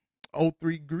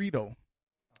 03 Greedo.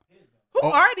 Who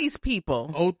are these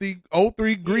people? 03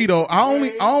 Greedo. I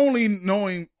only know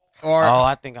him.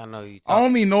 I think I know you. I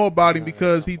only know about him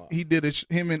because he did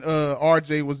him and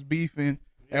RJ was beefing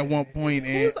at one point.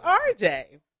 And who's RJ?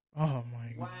 Oh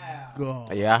my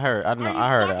god! Yeah, I heard of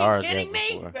RJ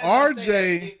before.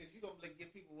 RJ.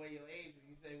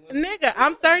 Nigga,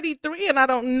 I'm 33 and I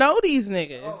don't know these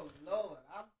niggas. Oh Lord,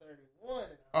 I'm 31.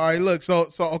 All right, look. So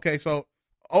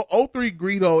 03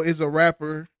 Greedo is a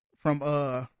rapper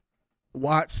from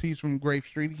Watts. He's from Grape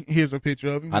Street. Here's a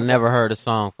picture of him. I never heard a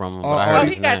song from him. But I heard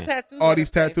he got tattoos. All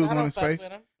these tattoos on his face.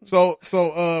 So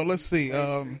let's see.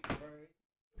 I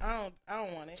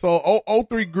don't want it. So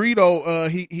 03 Greedo,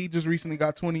 he just recently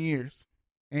got 20 years.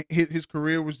 And his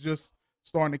career was just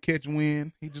starting to catch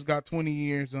wind. He just got 20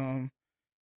 years.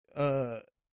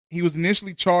 He was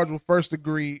initially charged with first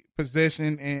degree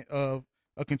possession of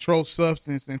a controlled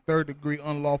substance and third degree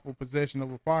unlawful possession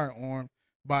of a firearm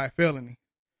by a felony.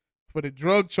 For the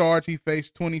drug charge, he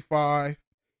faced 25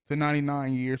 to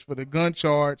 99 years. For the gun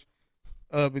charge,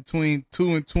 between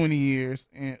 2 and 20 years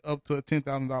and up to a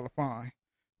 $10,000 fine,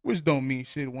 which don't mean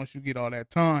shit once you get all that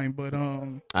time. But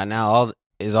now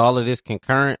all of this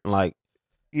concurrent? Like,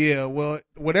 yeah, well,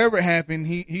 whatever happened,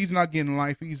 he's not getting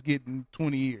life. He's getting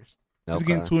 20 years. Okay. He's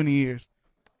getting 20 years,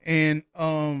 and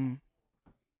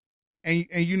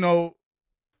you know.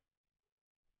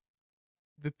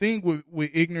 The thing with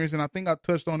ignorance, and I think I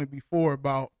touched on it before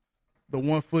about the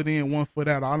 1 foot in, 1 foot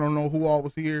out. I don't know who all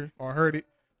was here or heard it,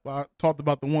 but I talked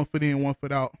about the 1 foot in, 1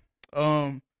 foot out.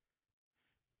 You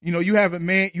know, you have a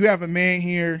man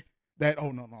here that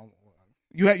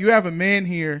you have a man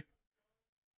here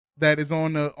that is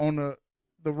on the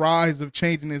rise of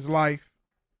changing his life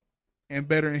and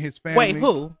bettering his family. Wait,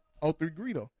 who? 03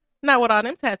 Greedo. Not with all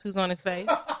them tattoos on his face.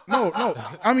 No.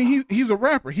 I mean, he's a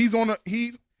rapper.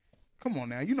 Come on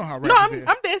now, you know how rappers is.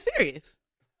 I'm dead serious.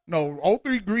 No,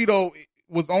 03 Greedo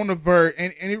was on the verge,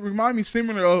 and it reminded me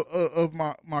similar of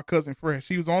my cousin Fresh.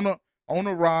 He was on the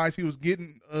rise. He was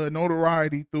getting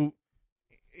notoriety through.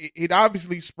 It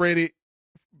obviously spread it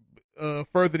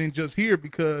further than just here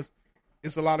because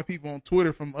it's a lot of people on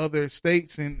Twitter from other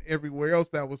states and everywhere else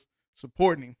that was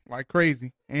supporting him like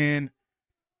crazy. And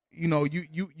you know,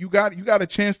 you got a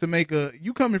chance to make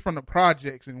you coming from the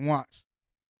projects and Watts.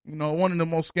 You know, one of the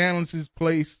most scandalous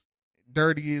place,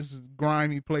 dirtiest,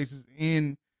 grimy places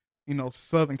in, you know,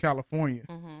 Southern California.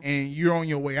 Mm-hmm. And you're on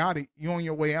your way out. You're on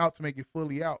your way out to make it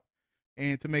fully out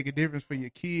and to make a difference for your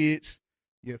kids,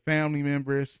 your family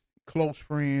members, close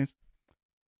friends.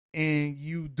 And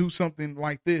you do something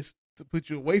like this to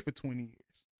put you away for 20 years.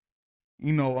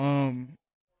 You know,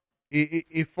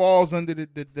 it falls under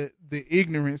the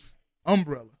ignorance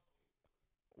umbrella.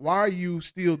 Why are you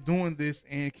still doing this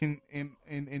and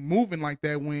moving like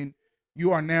that when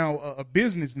you are now a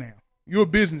business now? You're a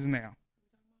business now.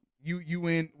 We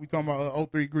talking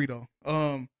about 03 Greedo.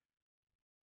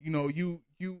 You know,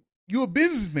 you're a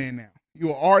businessman now.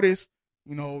 You're an artist.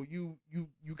 You know, you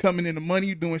coming in the money,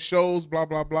 you doing shows, blah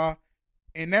blah blah,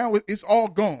 and now it's all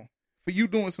gone for you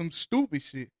doing some stupid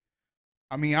shit.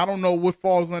 I mean, I don't know what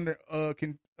falls under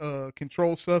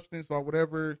controlled substance or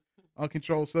whatever.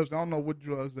 Uncontrolled substance. I don't know what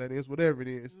drugs that is. Whatever it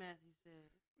is. Meth, he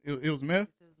said. It was meth?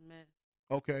 He said it was meth.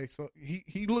 Okay, so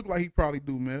he looked like he probably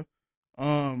do meth.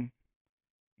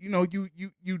 You know,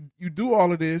 you do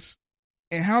all of this,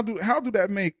 and how do that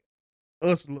make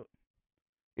us look?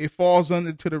 It falls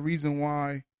under to the reason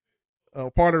why,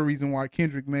 part of the reason why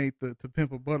Kendrick made the To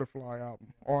Pimp a Butterfly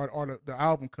album or the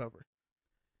album cover.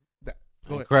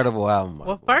 Incredible album.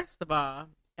 Well, first of all,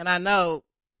 and I know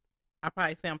I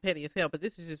probably sound petty as hell, but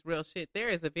this is just real shit. There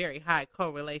is a very high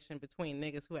correlation between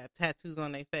niggas who have tattoos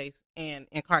on their face and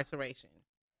incarceration.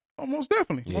 Oh, most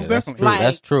definitely. Yeah, most that's definitely. True.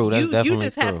 That's true. That's definitely you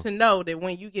just true. have to know that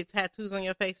when you get tattoos on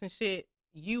your face and shit,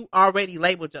 you already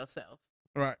labeled yourself.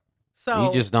 Right. So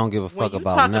you just don't give a fuck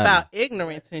about talk nothing. about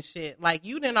ignorance and shit, like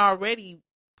you didn't already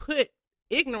put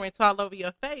ignorance all over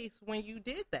your face when you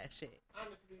did that shit.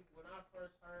 Honestly, when I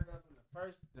first heard of him,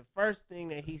 the first thing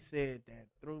that he said that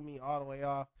threw me all the way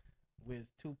off was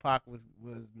Tupac was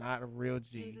not a real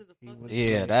G.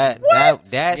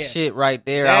 That shit right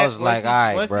there. I was like, all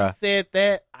right, bro. Once he said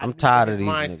that, I'm tired of these.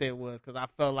 Mindset was because I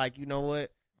felt like, you know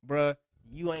what, bro,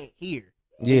 you ain't here.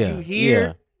 Yeah, you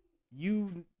here.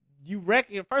 You you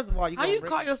reckon, first of all, how you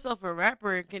call yourself a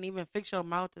rapper and can even fix your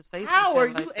mouth to say how are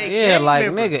you like a gang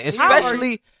member?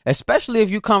 Nigga, especially if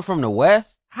you come from the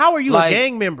West. How are you a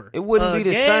gang member? It wouldn't be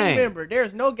the same. Member.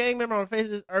 There's no gang member on the face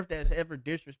of this earth that's ever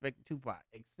disrespected Tupac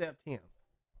except him.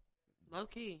 Low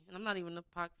key, and I'm not even a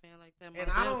Pac fan like that. And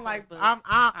I don't like.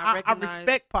 I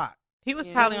respect Pac. He was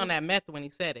probably on that meth when he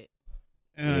said it.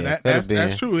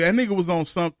 That's true. That nigga was on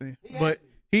something, but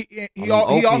he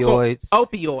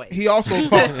opioids. He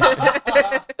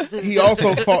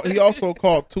also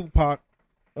called Tupac.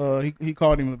 He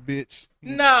called him a bitch.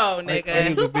 No,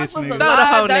 nigga. Tupac was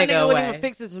alive. That nigga wouldn't even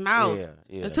fix his mouth.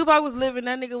 Yeah. If Tupac was living,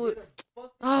 that nigga would.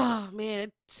 Oh man,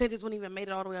 that sentence wouldn't even made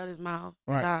it all the way out of his mouth.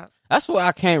 Right. Stop. That's why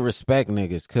I can't respect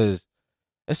niggas, cause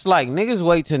it's like niggas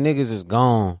wait till niggas is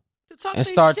gone and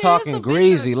start talking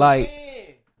greasy. Like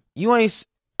you ain't.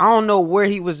 I don't know where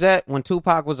he was at when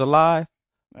Tupac was alive,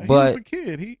 he but was a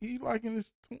kid. He like in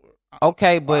his.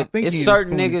 Okay, but it's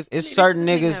certain niggas. It's certain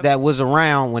niggas that was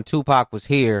around when Tupac was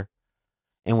here,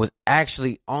 and was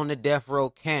actually on the death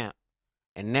row camp,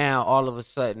 and now all of a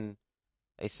sudden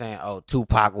they saying, "Oh,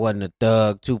 Tupac wasn't a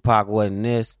thug. Tupac wasn't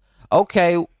this."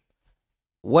 Okay,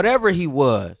 whatever he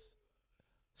was,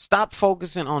 stop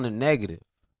focusing on the negative.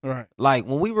 Right. Like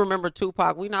when we remember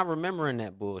Tupac, we not remembering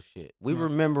that bullshit. We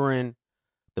remembering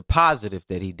the positive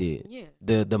that he did. Yeah.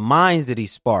 The minds that he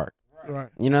sparked. Right.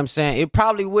 You know what I'm saying? It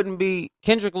probably wouldn't be,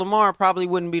 Kendrick Lamar probably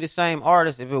wouldn't be the same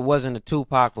artist if it wasn't a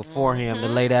Tupac before him to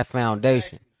lay that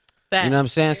foundation. You know what I'm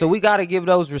saying? So we got to give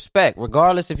those respect,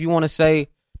 regardless if you want to say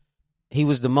he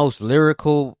was the most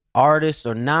lyrical artist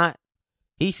or not.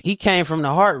 He came from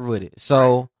the heart with it.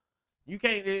 So you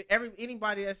can't.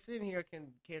 Anybody that's sitting here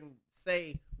can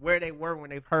say where they were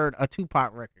when they've heard a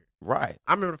Tupac record. Right.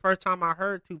 I remember the first time I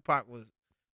heard Tupac was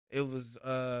his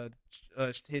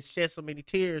Shed So Many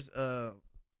Tears. That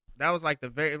was like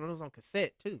it was on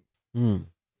cassette too. You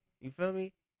feel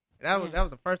me? That was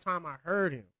the first time I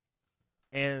heard him,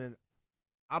 and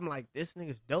I'm like, this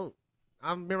nigga's dope.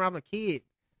 I remember I'm a kid,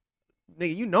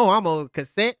 nigga. You know I'm on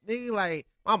cassette, nigga. Like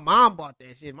my mom bought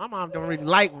that shit. My mom don't really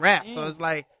like rap, so it's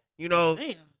like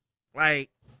like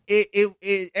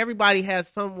it. Everybody has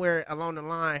somewhere along the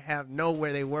line know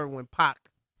where they were when Pac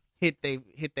hit their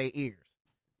ears.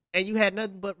 And you had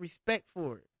nothing but respect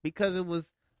for it because it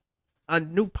was a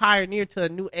new pioneer to a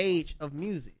new age of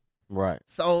music. Right.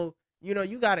 So, you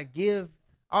got to give,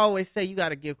 I always say you got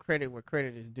to give credit where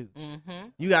credit is due. Mm-hmm.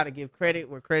 You got to give credit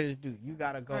where credit is due. You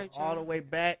got to go all the way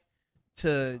back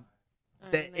to,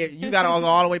 you got to go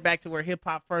all the way back to where hip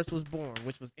hop first was born,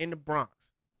 which was in the Bronx,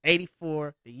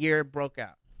 84, the year it broke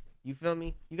out. You feel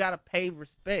me? You got to pay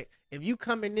respect. If you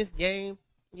come in this game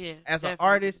as an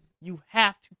artist, you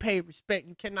have to pay respect.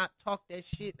 You cannot talk that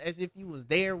shit as if you was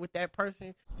there with that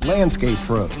person. Landscape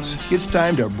pros, it's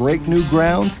time to break new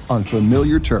ground on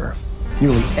familiar turf.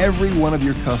 Nearly every one of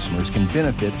your customers can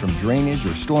benefit from drainage or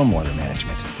stormwater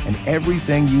management, and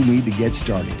everything you need to get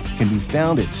started can be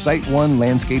found at SiteOne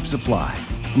Landscape Supply.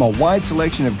 From a wide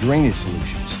selection of drainage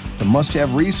solutions to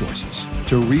must-have resources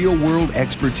to real-world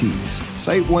expertise,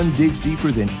 SiteOne digs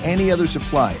deeper than any other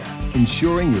supplier,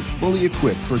 ensuring you're fully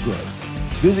equipped for growth.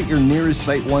 Visit your nearest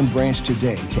SiteOne branch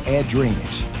today to add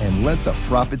drainage and let the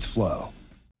profits flow.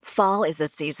 Fall is a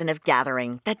season of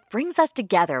gathering that brings us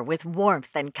together with warmth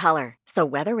and color. So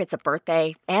whether it's a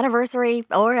birthday, anniversary,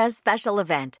 or a special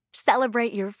event,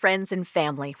 celebrate your friends and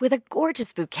family with a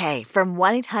gorgeous bouquet from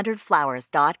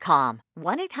 1-800-Flowers.com.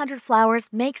 1-800-Flowers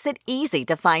makes it easy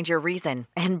to find your reason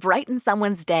and brighten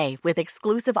someone's day with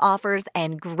exclusive offers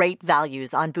and great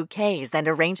values on bouquets and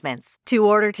arrangements. To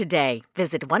order today,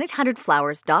 visit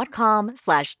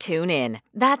 1-800-Flowers.com/tune-in.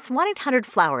 That's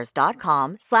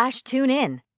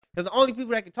 1-800-Flowers.com/tune-in. Because the only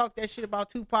people that can talk that shit about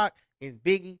Tupac is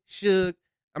Biggie, Suge,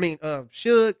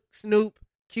 Snoop,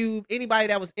 Cube, anybody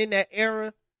that was in that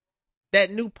era,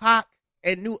 that knew Pac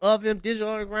and knew of him, Digital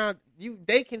Underground,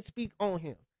 they can speak on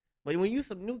him. But when you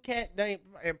some new cat, and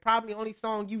probably the only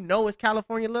song you know is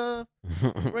California Love,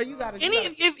 bro, you gotta.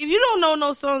 If you don't know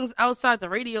no songs outside the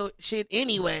radio shit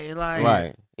anyway, like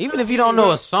right. Even if you don't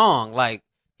know a song, like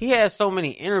he had so many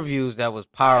interviews that was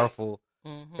powerful.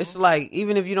 Mm-hmm. It's like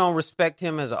even if you don't respect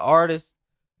him as an artist,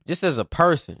 just as a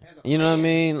person, you know what I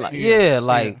mean? Like,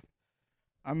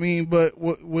 I mean, but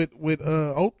with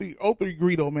O3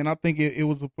 Greedo, man, I think it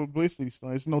was a publicity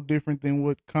stunt. It's no different than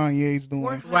what Kanye's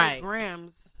doing. 400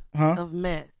 grams of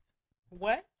meth.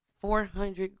 What?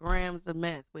 400 grams of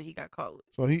meth. What he got caught with.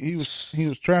 So he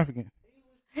was trafficking.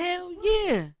 Hell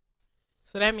yeah.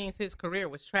 So that means his career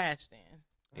was trash then.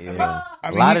 Yeah.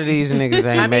 A lot of these niggas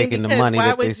ain't making the money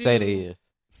that they say they is.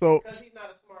 So because he's not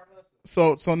a smart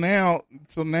hustler. So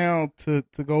now to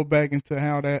go back into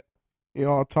how that it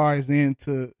all ties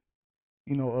into,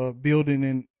 building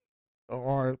and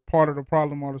or part of the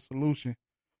problem or the solution.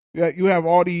 You have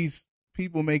all these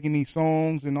people making these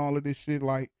songs and all of this shit.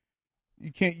 Like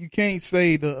you can't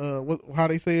say how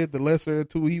they say it, the lesser of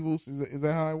two evils. Is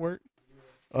that how it works?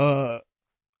 I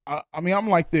mean, I'm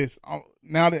like this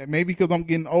now that maybe because I'm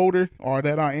getting older or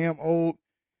that I am old.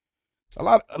 A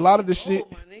lot of the shit,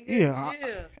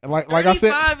 like I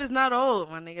said, 35 is not old,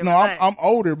 my nigga. No, I'm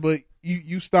older, but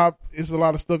you stop. It's a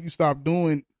lot of stuff you stop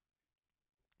doing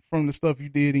from the stuff you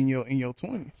did in your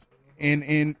 20s,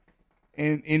 and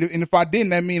if I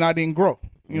didn't, that mean I didn't grow.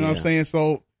 You know what I'm saying?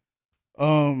 So,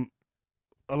 a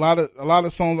lot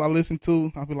of songs I listen to,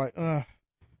 I'll be like, I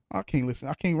can't listen.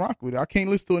 I can't rock with it. I can't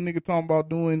listen to a nigga talking about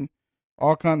doing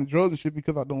all kind of drugs and shit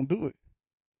because I don't do it.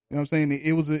 You know what I'm saying?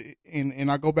 It was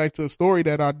and I go back to a story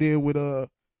that I did with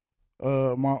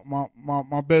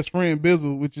my best friend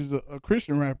Bizzle, which is a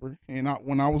Christian rapper. And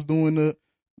when I was doing the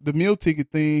meal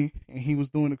ticket thing and he was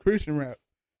doing the Christian rap,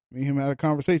 me and him had a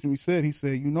conversation. He said, he was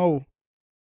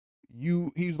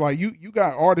like, you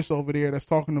got artists over there that's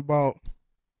talking about,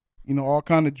 all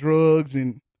kind of drugs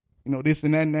and, this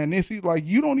and that and that and this. He's like,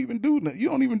 you don't even do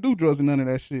drugs and none of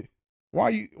that shit. Why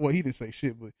you? Well, he didn't say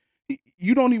shit, but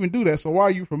you don't even do that. So why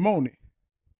are you promoting it?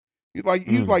 He's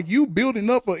like, you building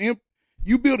up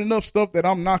stuff that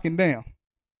I'm knocking down.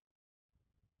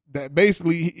 That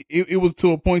basically it was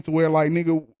to a point to where like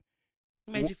nigga,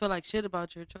 it made you feel like shit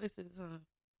about your choices, huh?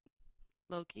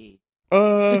 Low key.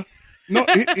 No,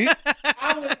 it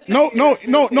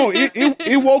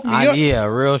woke me up. Yeah,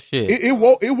 real shit. It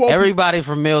woke everybody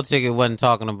from Meal Ticket wasn't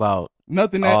talking about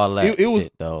nothing all that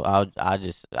shit though. I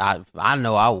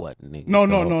know I wasn't. Nigga, no.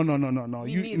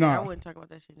 I wouldn't talk about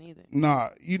that shit neither. Nah,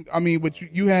 but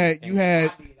you had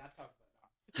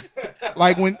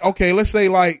like when let's say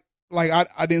like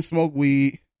I didn't smoke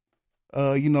weed.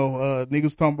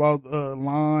 Niggas talking about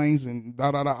lines and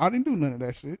da da da. I didn't do none of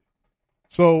that shit.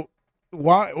 So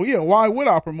why would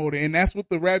I promote it? And that's what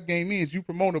the rap game is. You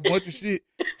promote a bunch of shit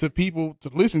to people to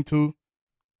listen to.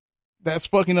 That's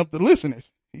fucking up the listeners.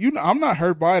 I'm not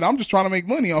hurt by it. I'm just trying to make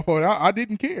money off of it. I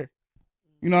didn't care.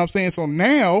 You know what I'm saying? So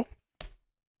now,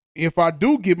 if I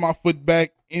do get my foot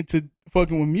back into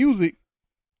fucking with music,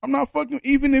 I'm not fucking,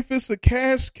 even if it's a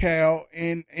cash cow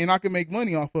and I can make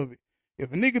money off of it.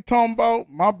 If a nigga talking about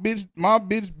my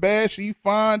bitch bad, she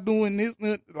fine doing this,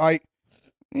 like,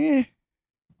 yeah.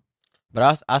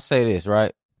 But I say this,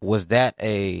 right? Was that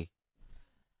it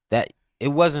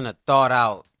wasn't a thought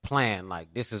out plan,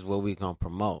 like this is what we gonna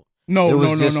promote. No.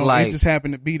 Like, it just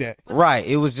happened to be that. Right.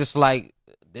 It was just like,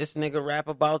 this nigga rap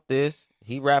about this,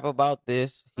 he rap about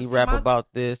this, he rap about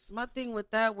this. My thing with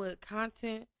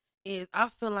content is I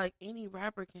feel like any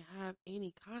rapper can have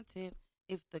any content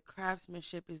if the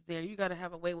craftsmanship is there. You gotta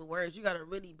have a way with words. You gotta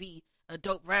really be a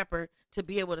dope rapper to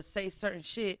be able to say certain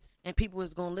shit and people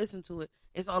is gonna listen to it.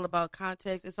 It's all about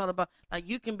context. It's all about, like,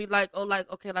 you can be like, like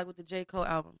with the J. Cole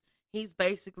album, he's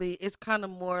basically, it's kind of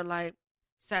more like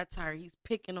satire. He's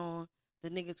picking on the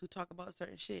niggas who talk about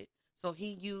certain shit. So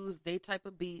he used they type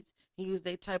of beats, he used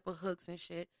they type of hooks and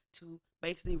shit to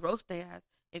basically roast their ass.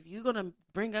 If you're gonna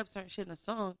bring up certain shit in a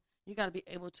song, you gotta be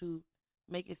able to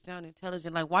make it sound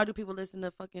intelligent. Like, why do people listen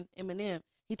to fucking Eminem?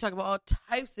 He talk about all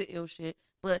types of ill shit,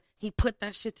 but he put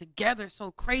that shit together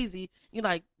so crazy. You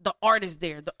like, the art is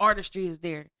there, the artistry is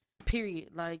there,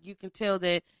 period. Like, you can tell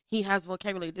that he has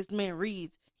vocabulary. This man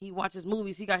reads, he watches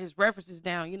movies, he got his references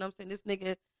down. You know what I'm saying? This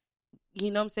nigga,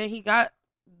 you know what I'm saying? He got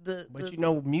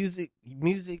music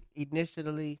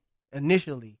initially,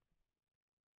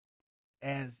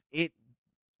 as it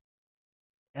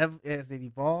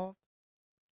evolved,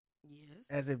 yes,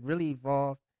 as it really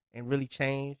evolved and really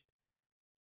changed,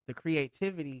 the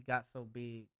creativity got so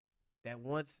big that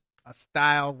once a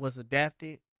style was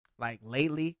adapted, like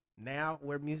lately, now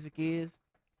where music is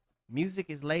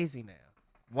lazy now.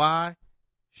 Why?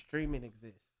 Streaming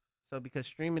exists. So because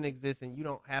streaming exists and you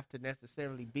don't have to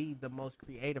necessarily be the most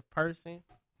creative person,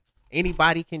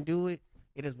 anybody can do it.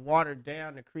 It has watered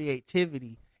down the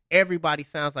creativity. Everybody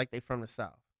sounds like they from the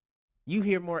South. You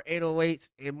hear more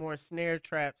 808s and more snare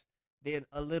traps than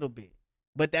a little bit.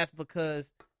 But that's because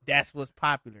that's what's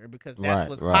popular. Because that's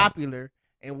what's popular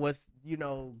and what's,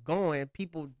 going.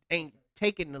 People ain't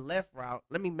taking the left route.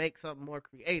 Let me make something more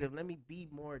creative. Let me be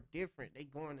more different. They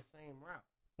going the same route.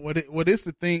 What is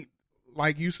the thing,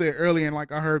 like you said earlier and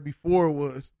like I heard before,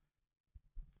 was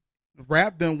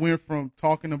rap done went from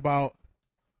talking about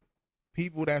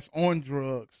people that's on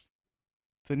drugs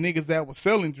to niggas that was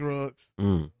selling drugs.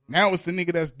 Now it's the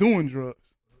nigga that's doing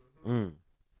drugs. You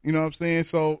know what I'm saying?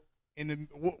 So,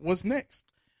 what's next?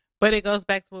 But it goes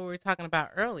back to what we were talking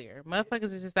about earlier.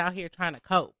 Motherfuckers is just out here trying to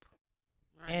cope.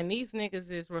 Right. And these niggas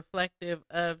is reflective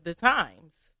of the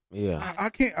times. Yeah. I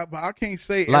can't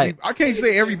say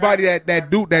everybody that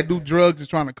do drugs is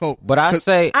trying to cope. But I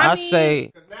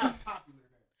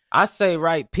say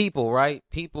right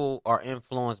people are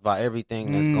influenced by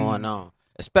everything that's going on.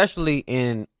 Especially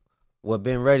in what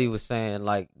Ben Ready was saying,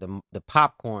 like the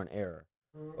popcorn era.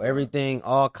 Where everything,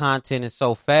 all content is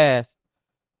so fast.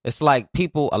 It's like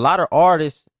a lot of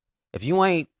artists, if you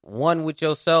ain't one with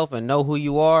yourself and know who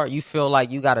you are, you feel like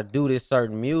you got to do this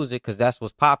certain music because that's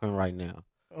what's popping right now.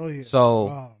 Oh yeah. So,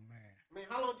 man,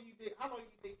 how long do you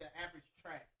think the average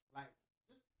track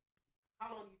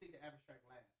how long do you think the average track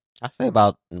lasts? I say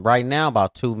about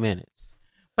 2 minutes.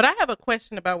 But I have a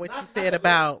question about what you said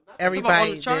about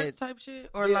everybody on the charts type shit,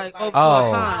 or like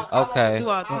throughout time. Okay.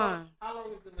 Throughout time. How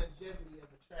long is the longevity of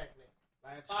the track now?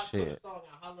 Like if I put a song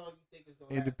out, how long you think it's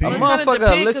gonna last? It depends. A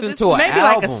motherfucker listen to an maybe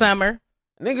album. Like a summer.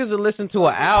 Niggas will listen to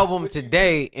an album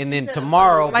today and then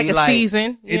tomorrow like be a like,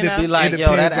 season. Be like,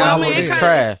 yo, that album is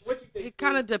trash. It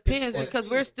kind of depends because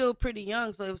we're still pretty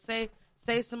young. So if say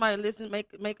somebody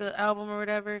make an album or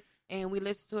whatever, and we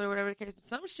listen to it or whatever the case,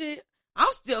 some shit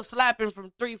I'm still slapping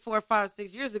from 3, 4, 5,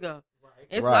 6 years ago.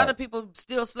 It's a lot of people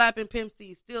still slapping Pimp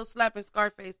C, still slapping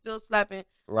Scarface, still slapping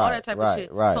all that type of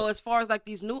shit. Right. So as far as like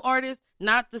these new artists,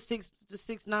 not the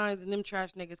 6ix9ines and them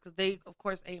trash niggas, because they of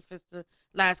course ain't fit to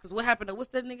last. Because what happened to what's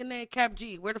that nigga name? Cap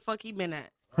G. Where the fuck he been at?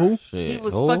 Who? He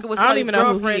was fucking with somebody's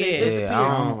girlfriend.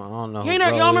 I don't know.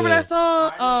 Y'all remember that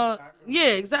song? Yeah,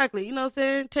 exactly. You know what I'm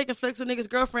saying? Taking flicks with niggas'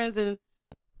 girlfriends, and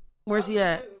where's he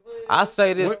at? I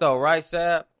say this though, right,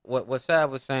 Sab? What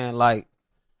Sab was saying, like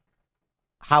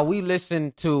how we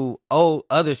listen to old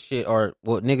other shit or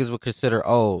what niggas would consider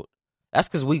old. That's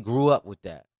because we grew up with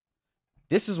that.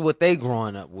 This is what they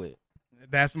growing up with.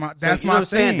 That's my you know what I'm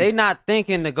saying? They not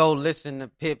thinking to go listen to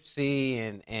Pip C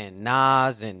and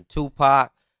Nas and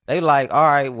Tupac. They like, all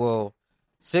right, well,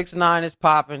 6ix9ine is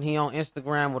popping. He on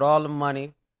Instagram with all the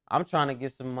money. I'm trying to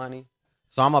get some money.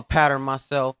 So I'm going to pattern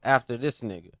myself after this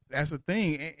nigga. That's the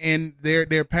thing. And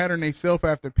they're patterning themselves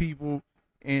after people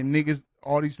and niggas,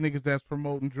 all these niggas that's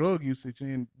promoting drug usage,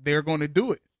 and they're going to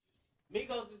do it.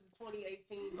 Migos is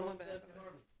 2018 going back.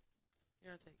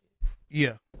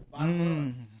 Yeah.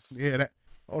 Yeah, that.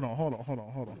 Hold on.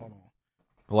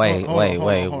 Wait.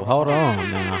 Hold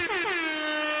on now.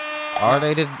 Are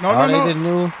they the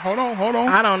new? Hold on.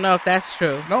 I don't know if that's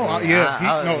true. No,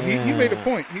 he made a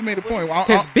point.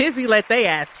 Because Busy let they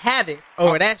ass have it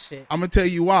over that shit. I'm gonna tell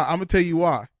you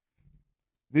why.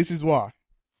 This is why.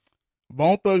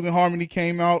 Bone Thugs and Harmony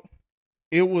came out.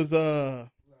 It was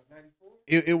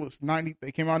it was 90.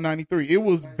 They came out in 93. It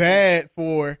was bad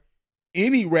for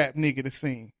any rap nigga to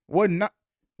sing. Wasn't not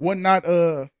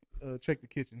check the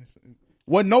kitchen.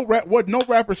 Wasn't no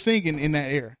rapper singing in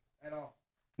that era at all.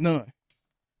 None.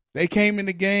 They came in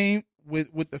the game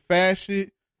with the fast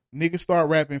shit. Niggas start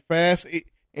rapping fast.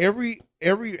 Every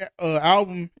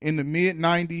album in the mid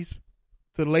 90s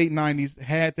to late 90s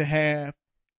had to have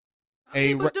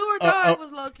a Do or Die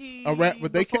was low key a rap,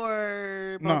 but they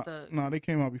before No, they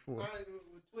came out before.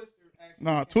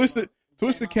 No, Twisted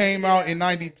came out in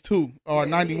 92 or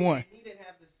 91. He didn't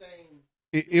have the same.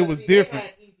 It was different.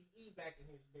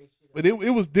 But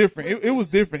it was different. It was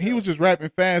different. He was just rapping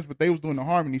fast, but they was doing the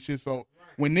harmony shit. So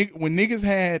when niggas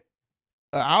had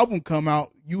an album come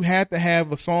out, you had to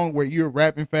have a song where you're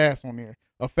rapping fast on there,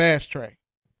 a fast track.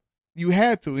 You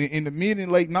had to in the mid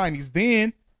and late 90s.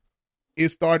 Then it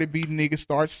started being niggas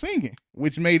start singing,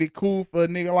 which made it cool for a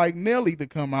nigga like Nelly to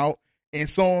come out and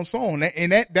so on.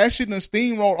 And that shit done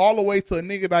steamrolled all the way to a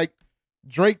nigga like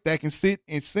Drake that can sit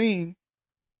and sing.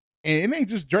 And it ain't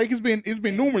just Drake. It's been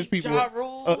numerous people.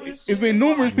 It's been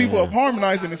numerous people of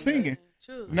harmonizing and singing.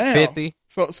 Now 50.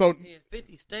 So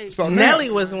 50 stays. So Nelly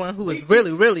was the one who was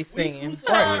really, really singing.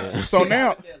 Right. So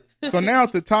now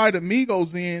to tie the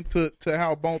Migos in to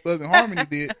how Bone Thugs and Harmony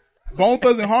did. Bone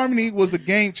Thugs and Harmony was a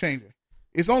game changer.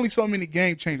 It's only so many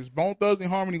game changers. Bone Thugs and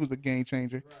Harmony was a game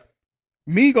changer.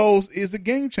 Migos is a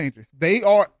game changer.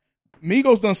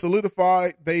 Migos done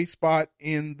solidified they spot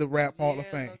in the Rap Hall of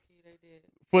Fame.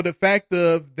 For the fact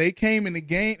of they came in the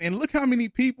game, and look how many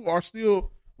people are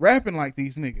still rapping like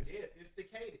these niggas. Yeah, it's the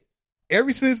cadence.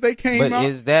 Ever since they came out. But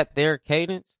is that their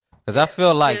cadence? Because I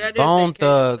feel like Bone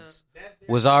Thugs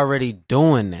was already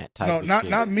doing that type of shit.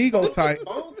 Not Migo type.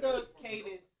 Bone Thugs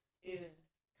cadence is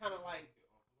kind of like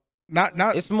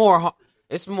not. It's more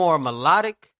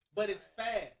melodic, but it's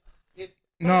fast. It's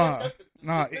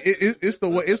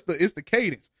the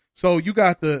cadence. So you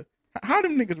got how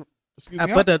them niggas.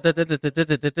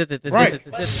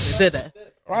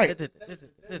 Right.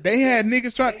 They had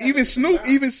niggas trying. Even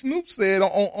Snoop said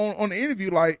on the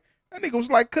interview, like, that nigga was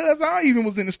like, cuz I even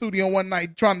was in the studio one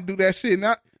night trying to do that shit.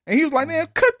 And he was like, man,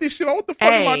 cut this shit. What the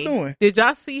fuck am I doing? Did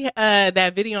y'all see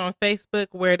that video on Facebook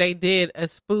where they did a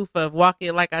spoof of Walk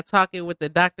It Like I Talk It with the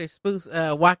Dr. Spoof's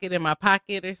Walk It in My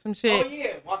Pocket or some shit? Oh,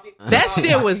 yeah. Walk it. That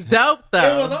shit was dope,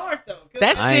 though. It was hard, though.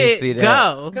 That shit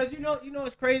go. Because you know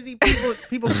it's crazy.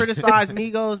 People criticize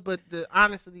Migos, but the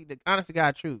honest to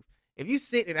God truth, if you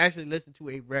sit and actually listen to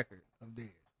a record of theirs,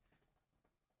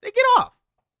 they get off.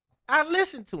 I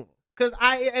listen to them. Because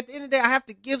at the end of the day, I have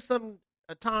to give some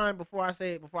a time before I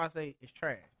say it's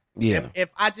trash. Yeah. If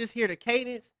I just hear the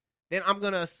cadence, then I'm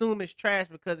gonna assume it's trash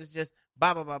because it's just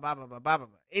ba ba ba ba ba ba ba ba.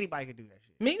 Anybody can do that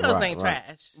shit. Migos ain't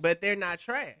trash, but they're not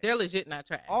trash. They're legit not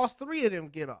trash. All three of them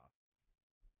get off.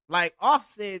 Like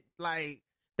Offset, like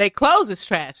they clothes is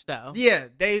trash though. Yeah,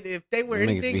 if they wear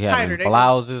anything be tighter, they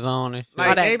blouses on and shit.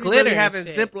 Like that they be glitter really having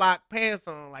shit. Ziploc pants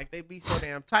on, like they be so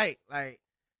damn tight, like.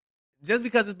 Just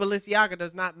because it's Balenciaga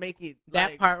does not make it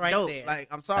that part right dope. there. Like,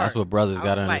 I'm sorry. That's what brothers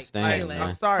got to understand. Like,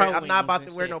 I'm sorry. I'm not about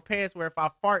to wear no pants where if I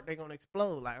fart, they're going to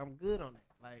explode. Like, I'm good on that.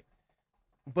 Like,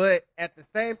 but at the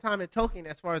same time, in token,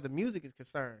 as far as the music is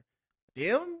concerned,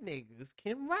 them niggas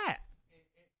can rap.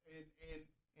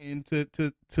 And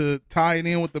to tie it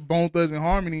in with the Bone Thugs and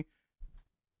Harmony,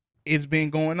 it's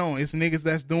been going on. It's niggas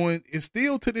that's doing. It's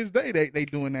still to this day they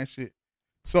doing that shit.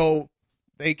 So.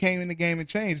 They came in the game and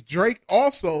changed. Drake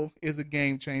also is a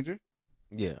game changer.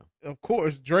 Yeah. Of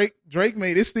course. Drake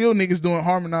made it. Still niggas doing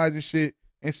harmonizing shit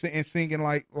and singing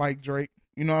like Drake.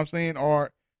 You know what I'm saying? Or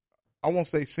I won't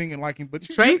say singing like him, but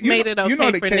Drake made it okay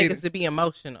for cadence. niggas to be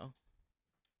emotional.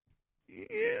 Yeah,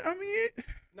 I mean,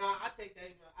 nah, I take that.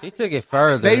 He took it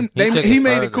further. He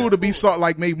made it cool to be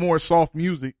make more soft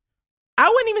music. I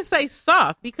wouldn't even say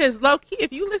soft because low key,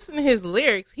 if you listen to his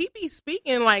lyrics, he be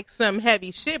speaking like some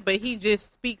heavy shit, but he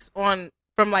just speaks from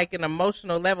like an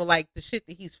emotional level, like the shit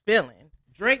that he's feeling.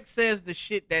 Drake says the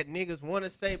shit that niggas want to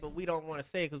say, but we don't want to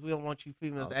say because we don't want you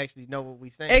females to actually know what we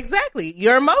saying. Exactly,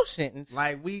 your emotions.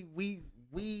 Like we.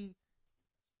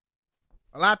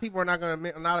 A lot of people are not going to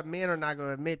admit. A lot of men are not going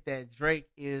to admit that Drake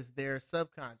is their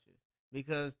subconscious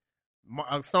because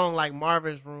a song like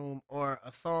Marvin's Room or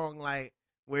a song like.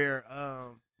 Where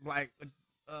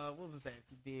what was that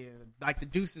he did? Like the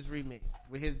Deuces remix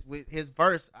with his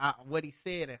verse, what he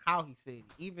said and how he said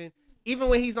it. Even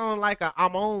when he's on like a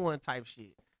I'm on one type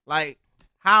shit, like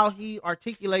how he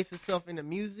articulates himself in the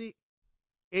music,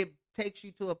 it takes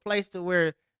you to a place to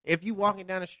where if you walking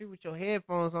down the street with your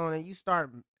headphones on and you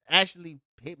start actually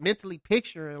mentally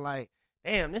picturing like,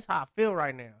 damn, this is how I feel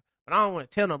right now, but I don't want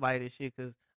to tell nobody this shit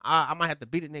because. I might have to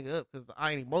beat a nigga up because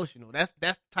I ain't emotional. That's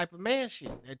the type of man shit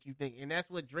that you think. And that's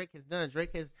what Drake has done.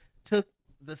 Drake has took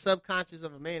the subconscious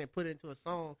of a man and put it into a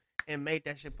song and made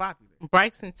that shit popular.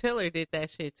 Bryson Tiller did that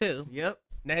shit too. Yep.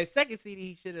 Now his second CD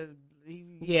he should have.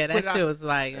 Yeah, that shit was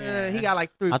like. He got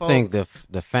like 3. I think the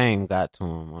fame got to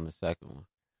him on the second one.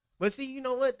 But see, you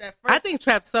know what? I think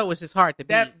Trap Soul was just hard to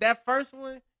beat. That first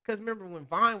one, because remember when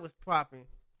Vine was popping,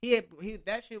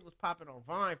 that shit was popping on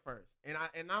Vine first, and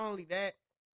not only that.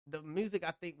 The music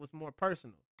I think was more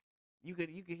personal. You can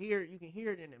hear it in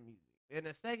the music. And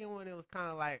the second one, it was kind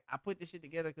of like I put this shit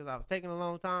together because I was taking a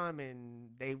long time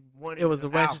and they wanted. It was a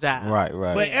rush job, right.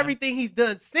 But everything he's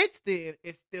done since then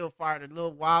is still fire. The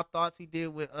little Wild Thoughts he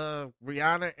did with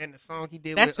Rihanna and the song he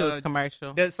did that shit was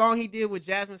commercial. The song he did with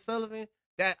Jasmine Sullivan,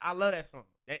 that I love that song.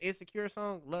 That Insecure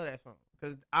song, love that song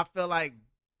because I feel like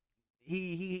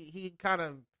he kind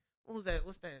of what's that?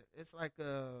 It's like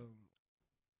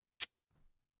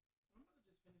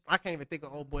I can't even think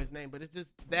of old boy's name, but it's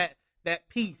just that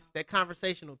piece, that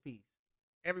conversational piece.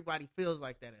 Everybody feels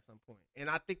like that at some point. And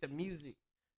I think the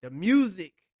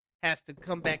music has to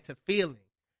come back to feeling.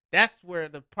 That's where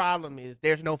the problem is.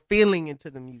 There's no feeling into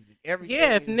the music. If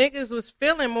niggas was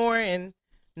feeling more and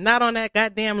not on that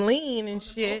goddamn lean and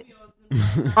shit.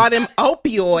 All them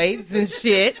opioids and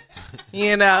shit.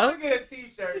 You know? Look at a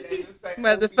t-shirt that just say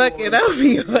motherfucking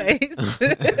opioids.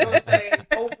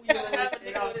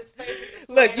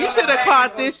 Look, you should have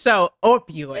called this show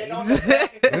Opioids.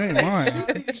 It ain't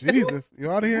mine. Jesus. You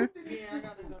out of here? Yeah, I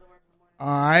gotta go to work in the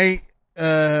morning.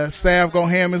 All right. Sav go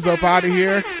ham is up out of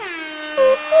here. She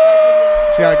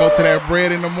gotta go to that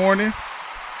bread in the morning.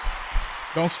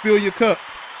 Don't spill your cup.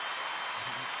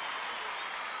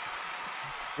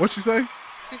 What'd she say?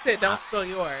 She said don't spill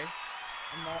yours.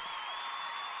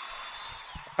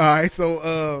 All right,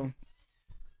 so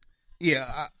we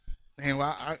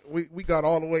got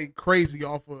all the way crazy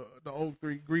off of the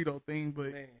 03 Greedo thing,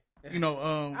 but You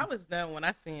know, I was done when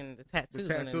I seen the tattoos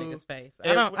on the nigga's face.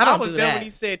 I was done when he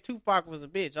said Tupac was a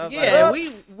bitch. I was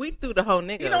like, we threw the whole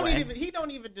nigga away. He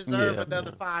don't even deserve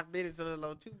another 5 minutes, a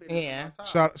little 2 minutes. Yeah.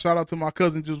 Shout out to my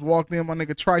cousin just walked in, my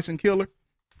nigga Tryson Killer.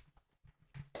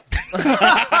 What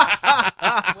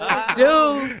it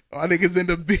do? My niggas in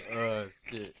the beat.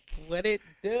 Shit. What it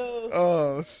do?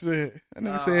 Oh shit! That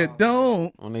nigga said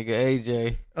don't. My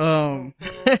nigga AJ.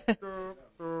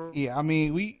 Yeah, I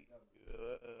mean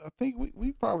I think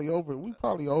we probably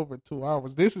over 2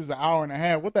 hours. This is an hour and a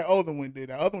half. What that other one did?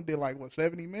 The other one did like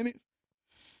 70 minutes.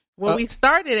 Well, we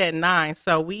started at 9,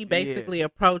 so we basically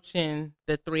approaching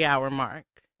the 3 hour mark.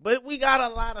 But we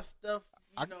got a lot of stuff,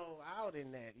 out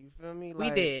in that. You feel me? Like,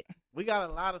 we did. We got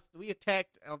a lot of. We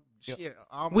attacked shit.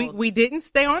 Almost. We didn't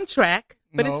stay on track,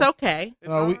 but it's okay. It's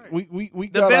right. we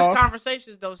the best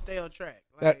conversations don't stay on track.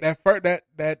 Like, that was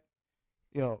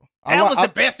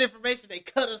the best information. They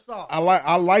cut us off.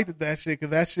 I liked that shit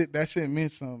because that shit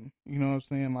meant something. You know what I'm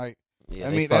saying? Like, yeah,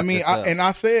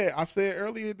 I said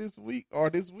earlier this week I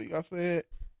said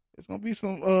it's gonna be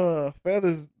some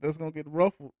feathers that's gonna get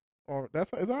ruffled. Or is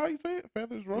that how you say it?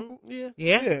 Feathers ruffled?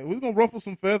 Yeah. We're gonna ruffle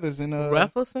some feathers and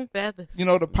ruffle some feathers. You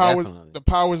know, the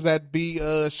powers that be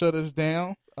shut us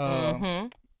down. I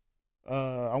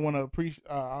wanna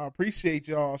I appreciate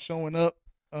y'all showing up.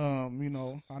 You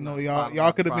know, I know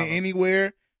y'all could have been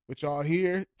anywhere, but y'all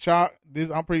here.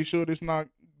 I'm pretty sure this not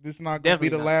gonna be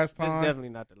the last time. It's definitely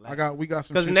not the last. We got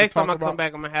some. Because the next time I come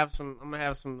back, I'm gonna have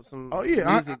some. Oh yeah,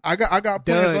 music I got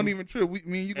plans. Don't even trip. Me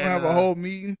and you gonna have a whole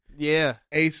meeting. Yeah.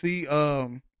 AC.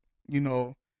 You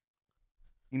know.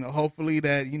 Hopefully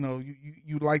that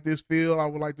you like this field. I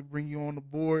would like to bring you on the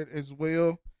board as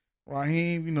well.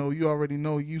 Raheem, you already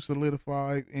know you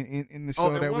solidified in the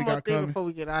show that we got coming. Before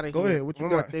we get out of here, go ahead. What you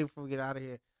got? One more thing before we get out of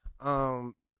here.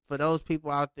 For those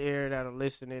people out there that are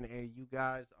listening and you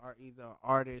guys are either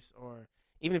artists or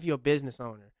even if you're a business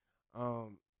owner,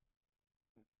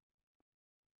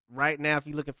 right now, if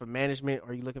you're looking for management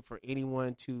or you're looking for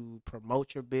anyone to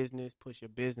promote your business, push your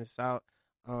business out,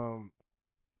 talk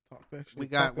that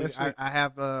shit. I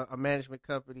have a management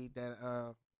company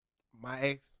that my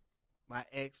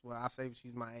ex, well, I'll say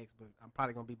she's my ex, but I'm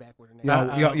probably going to be back with her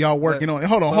next. Y'all working on it.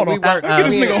 Hold on. Get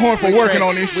this nigga horn for working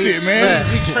on this shit, man.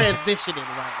 We transitioning right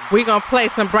now. We going to play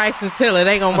some Bryson Tiller.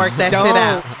 They going to work that shit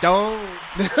out. Don't.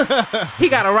 He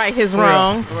got to right his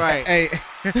wrongs. Right. Hey.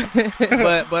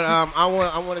 but I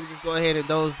want to just go ahead and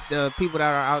those people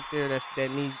that are out there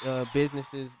that need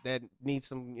businesses that need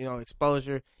some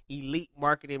exposure. Elite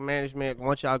Marketing Management. I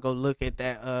want y'all to go look at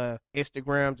that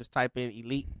Instagram. Just type in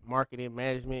Elite Marketing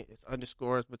Management. It's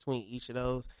underscores between each of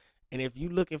those. And if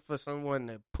you're looking for someone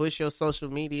to push your social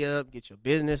media up, get your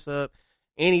business up,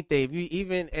 anything. If you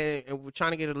even and we're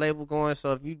trying to get a label going.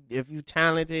 So if you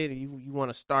talented and you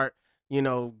want to start,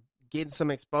 getting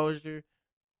some exposure,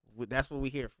 that's what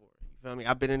we're here for. You feel me?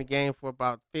 I've been in the game for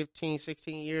about 15,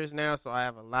 16 years now, so I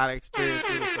have a lot of experience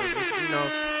with it. So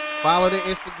just, follow the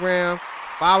Instagram.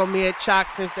 Follow me at Chalk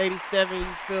since 87. You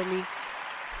feel me?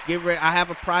 Get ready. I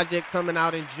have a project coming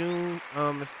out in June.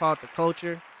 It's called The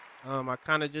Culture. I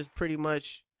kind of just pretty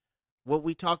much what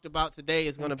we talked about today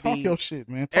is going to be talk your shit,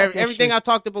 man. Everything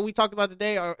we talked about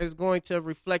today is going to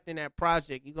reflect in that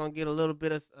project. You're going to get a little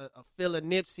bit of a feel of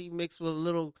Nipsey mixed with a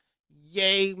little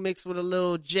Ye mixed with a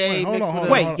little J. Ye? Hold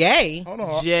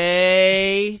on.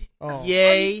 J. Ye. Are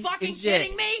you fucking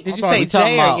kidding me? Did you say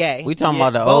J or Ye? We talking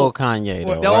about the old Kanye,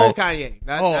 though, the old Kanye.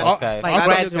 Okay. Like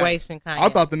graduation Kanye. I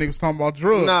thought the nigga was talking about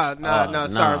drugs. No,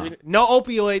 sorry. No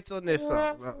opioids on this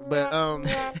song. But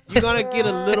you're going to get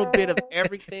a little bit of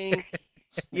everything.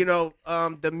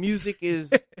 The music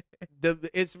is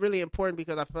it's really important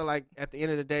because I feel like at the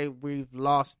end of the day, we've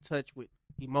lost touch with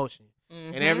emotion.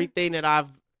 Mm-hmm. And everything that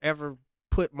I've ever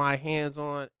put my hands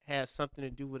on has something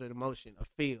to do with an emotion, a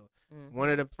feel. Mm-hmm. One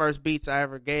of the first beats I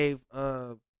ever gave,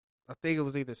 I think it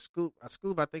was either Scoop.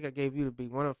 I think I gave you the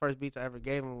beat. One of the first beats I ever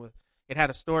gave him it had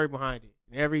a story behind it.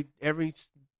 And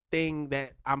everything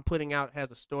that I'm putting out has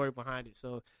a story behind it.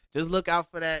 So just look out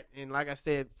for that. And like I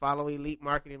said, follow Elite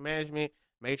Marketing Management.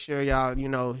 Make sure y'all,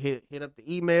 hit up the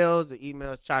emails. The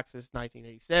email Chalk since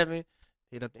 1987.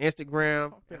 Hit up the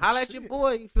Instagram. Holla at your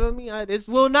boy. You feel me? This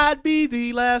will not be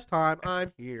the last time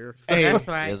I'm here. So that's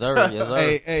right. Yes,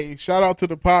 sir. Hey, shout out to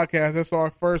the podcast. That's our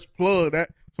first plug. That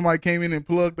somebody came in and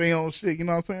plugged their own shit. You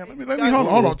know what I'm saying? Let me hold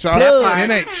on, Chalk.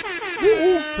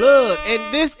 NH. Plug.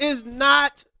 And this is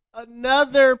not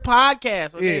another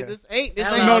podcast. Okay, yeah. This ain't. No.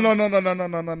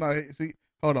 See,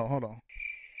 hold on.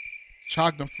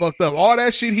 Chalk done fucked up. All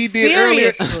that shit he did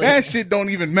earlier, that shit don't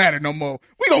even matter no more.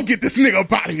 We gonna get this nigga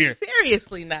up out of here.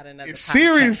 Seriously, not another podcast.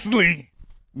 Seriously.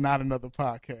 not another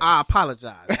podcast. I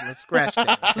apologize. Let's scratch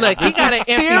that. Look, he got an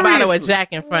empty bottle of Jack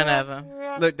in front of him.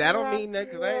 Look, that don't mean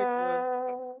that because I ain't.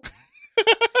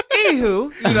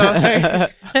 Anywho, you know,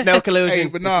 no collusion. Hey,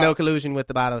 but nah. No collusion with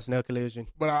the bottles. No collusion.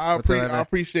 But I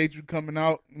appreciate you coming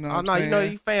out. You know oh no, you know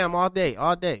you fam all day,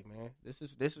 man. This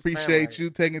is appreciate you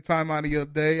taking time out of your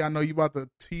day. I know you about to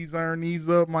tease these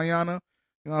up, Mayana.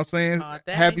 You know what I'm saying?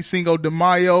 Happy Cinco de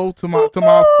Mayo to my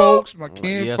folks, my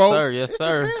kin yes, folks. Yes,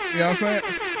 sir. You know what I'm saying?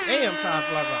 Damn, time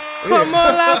fly by. Como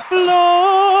la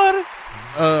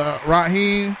flor.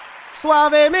 Raheem.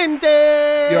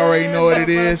 Suavemente. You already know what it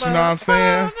is. You know what I'm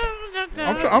saying?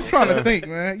 I'm trying to think,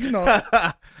 man. You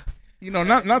know,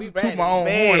 not to toot my own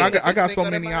horn. I got so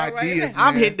many ideas.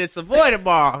 I'm hitting this Savoy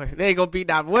tomorrow. They ain't gonna be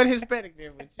not one Hispanic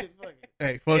there, but shit, fuck it.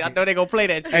 Hey, fuck it. I know they gonna play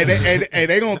that shit. Hey,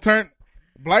 they gonna turn.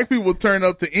 Black people turn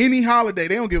up to any holiday.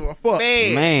 They don't give a fuck.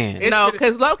 Man. No,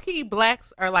 because low-key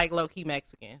blacks are like low-key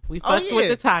Mexican. We fucks with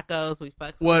the tacos. We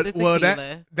fucks with the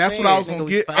tequila. That's what I was going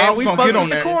to get. I was going to get on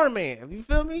that. Corn man. You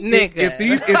feel me? Nigga. If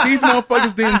these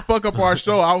motherfuckers didn't fuck up our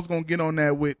show, I was going to get on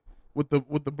that with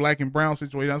the black and brown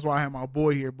situation. That's why I have my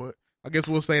boy here. But I guess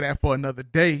we'll say that for another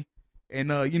day. And,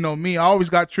 you know me, I always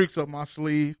got tricks up my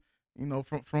sleeve, you know,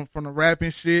 from the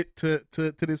rapping shit to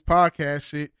this podcast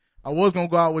shit. I was going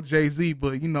to go out with Jay-Z,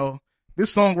 but, you know,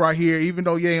 this song right here, even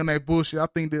though Ye on that bullshit, I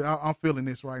think that I'm feeling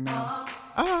this right now.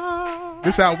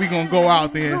 This how we going to go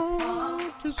out then.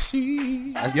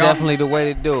 That's definitely the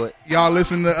way to do it. Y'all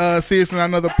listen to Seriously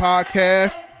Another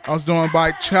Podcast. I was joined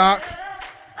by Chalk,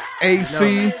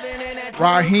 AC,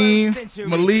 Raheem,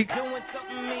 Malik,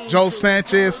 Joe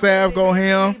Sanchez, Sav Go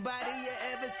Ham.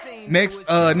 Next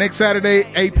Saturday,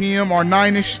 8 p.m. or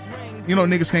 9-ish. You know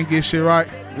niggas can't get shit right.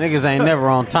 Niggas ain't never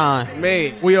on time.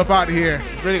 Man. We up out of here.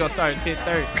 It's really gonna start at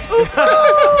 10:30.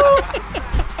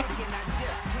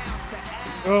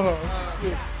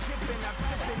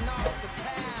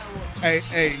 Hey,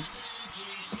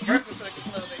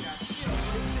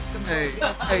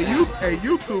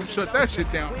 YouTube shut that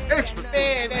shit down extra.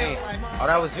 Oh,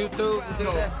 that was YouTube?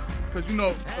 Because you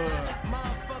know,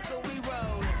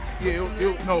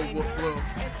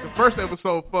 the first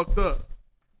episode fucked up.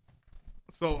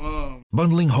 So,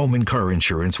 Bundling home and car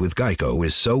insurance with Geico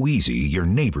is so easy, your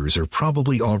neighbors are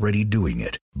probably already doing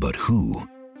it. But who?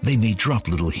 They may drop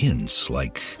little hints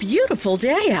like, beautiful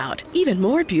day out. Even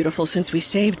more beautiful since we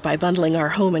saved by bundling our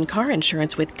home and car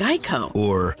insurance with Geico.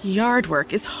 Or, yard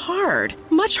work is hard.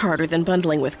 Much harder than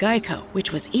bundling with Geico,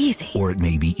 which was easy. Or it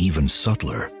may be even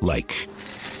subtler, like,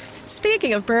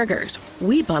 speaking of burgers,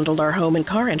 we bundled our home and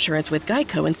car insurance with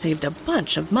Geico and saved a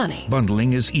bunch of money.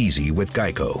 Bundling is easy with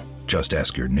Geico. Just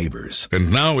ask your neighbors.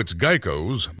 And now it's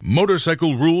Geico's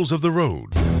Motorcycle Rules of the Road.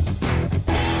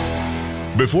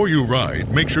 Before you ride,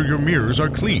 make sure your mirrors are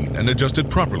clean and adjusted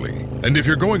properly. And if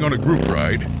you're going on a group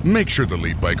ride, make sure the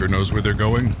lead biker knows where they're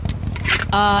going.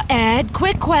 Ed,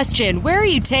 quick question. Where are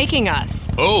you taking us?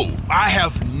 Oh, I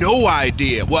have no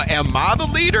idea. Well, am I the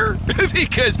leader?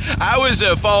 Because I was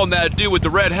following that dude with the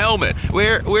red helmet.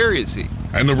 Where is he?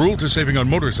 And the rule to saving on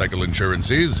motorcycle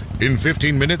insurance is, in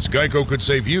 15 minutes, Geico could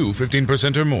save you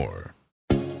 15% or more.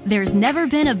 There's never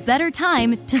been a better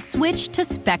time to switch to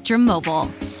Spectrum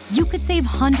Mobile. You could save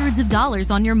hundreds of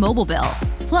dollars on your mobile bill.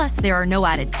 Plus, there are no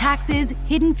added taxes,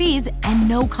 hidden fees, and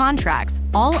no contracts,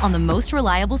 all on the most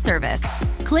reliable service.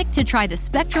 Click to try the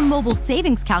Spectrum Mobile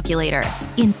Savings Calculator.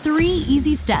 In 3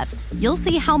 easy steps, you'll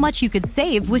see how much you could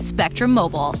save with Spectrum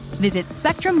Mobile. Visit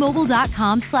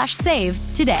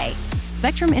spectrummobile.com/save today.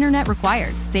 Spectrum Internet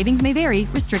required. Savings may vary.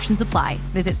 Restrictions apply.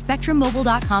 Visit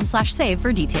spectrummobile.com/save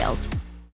for details.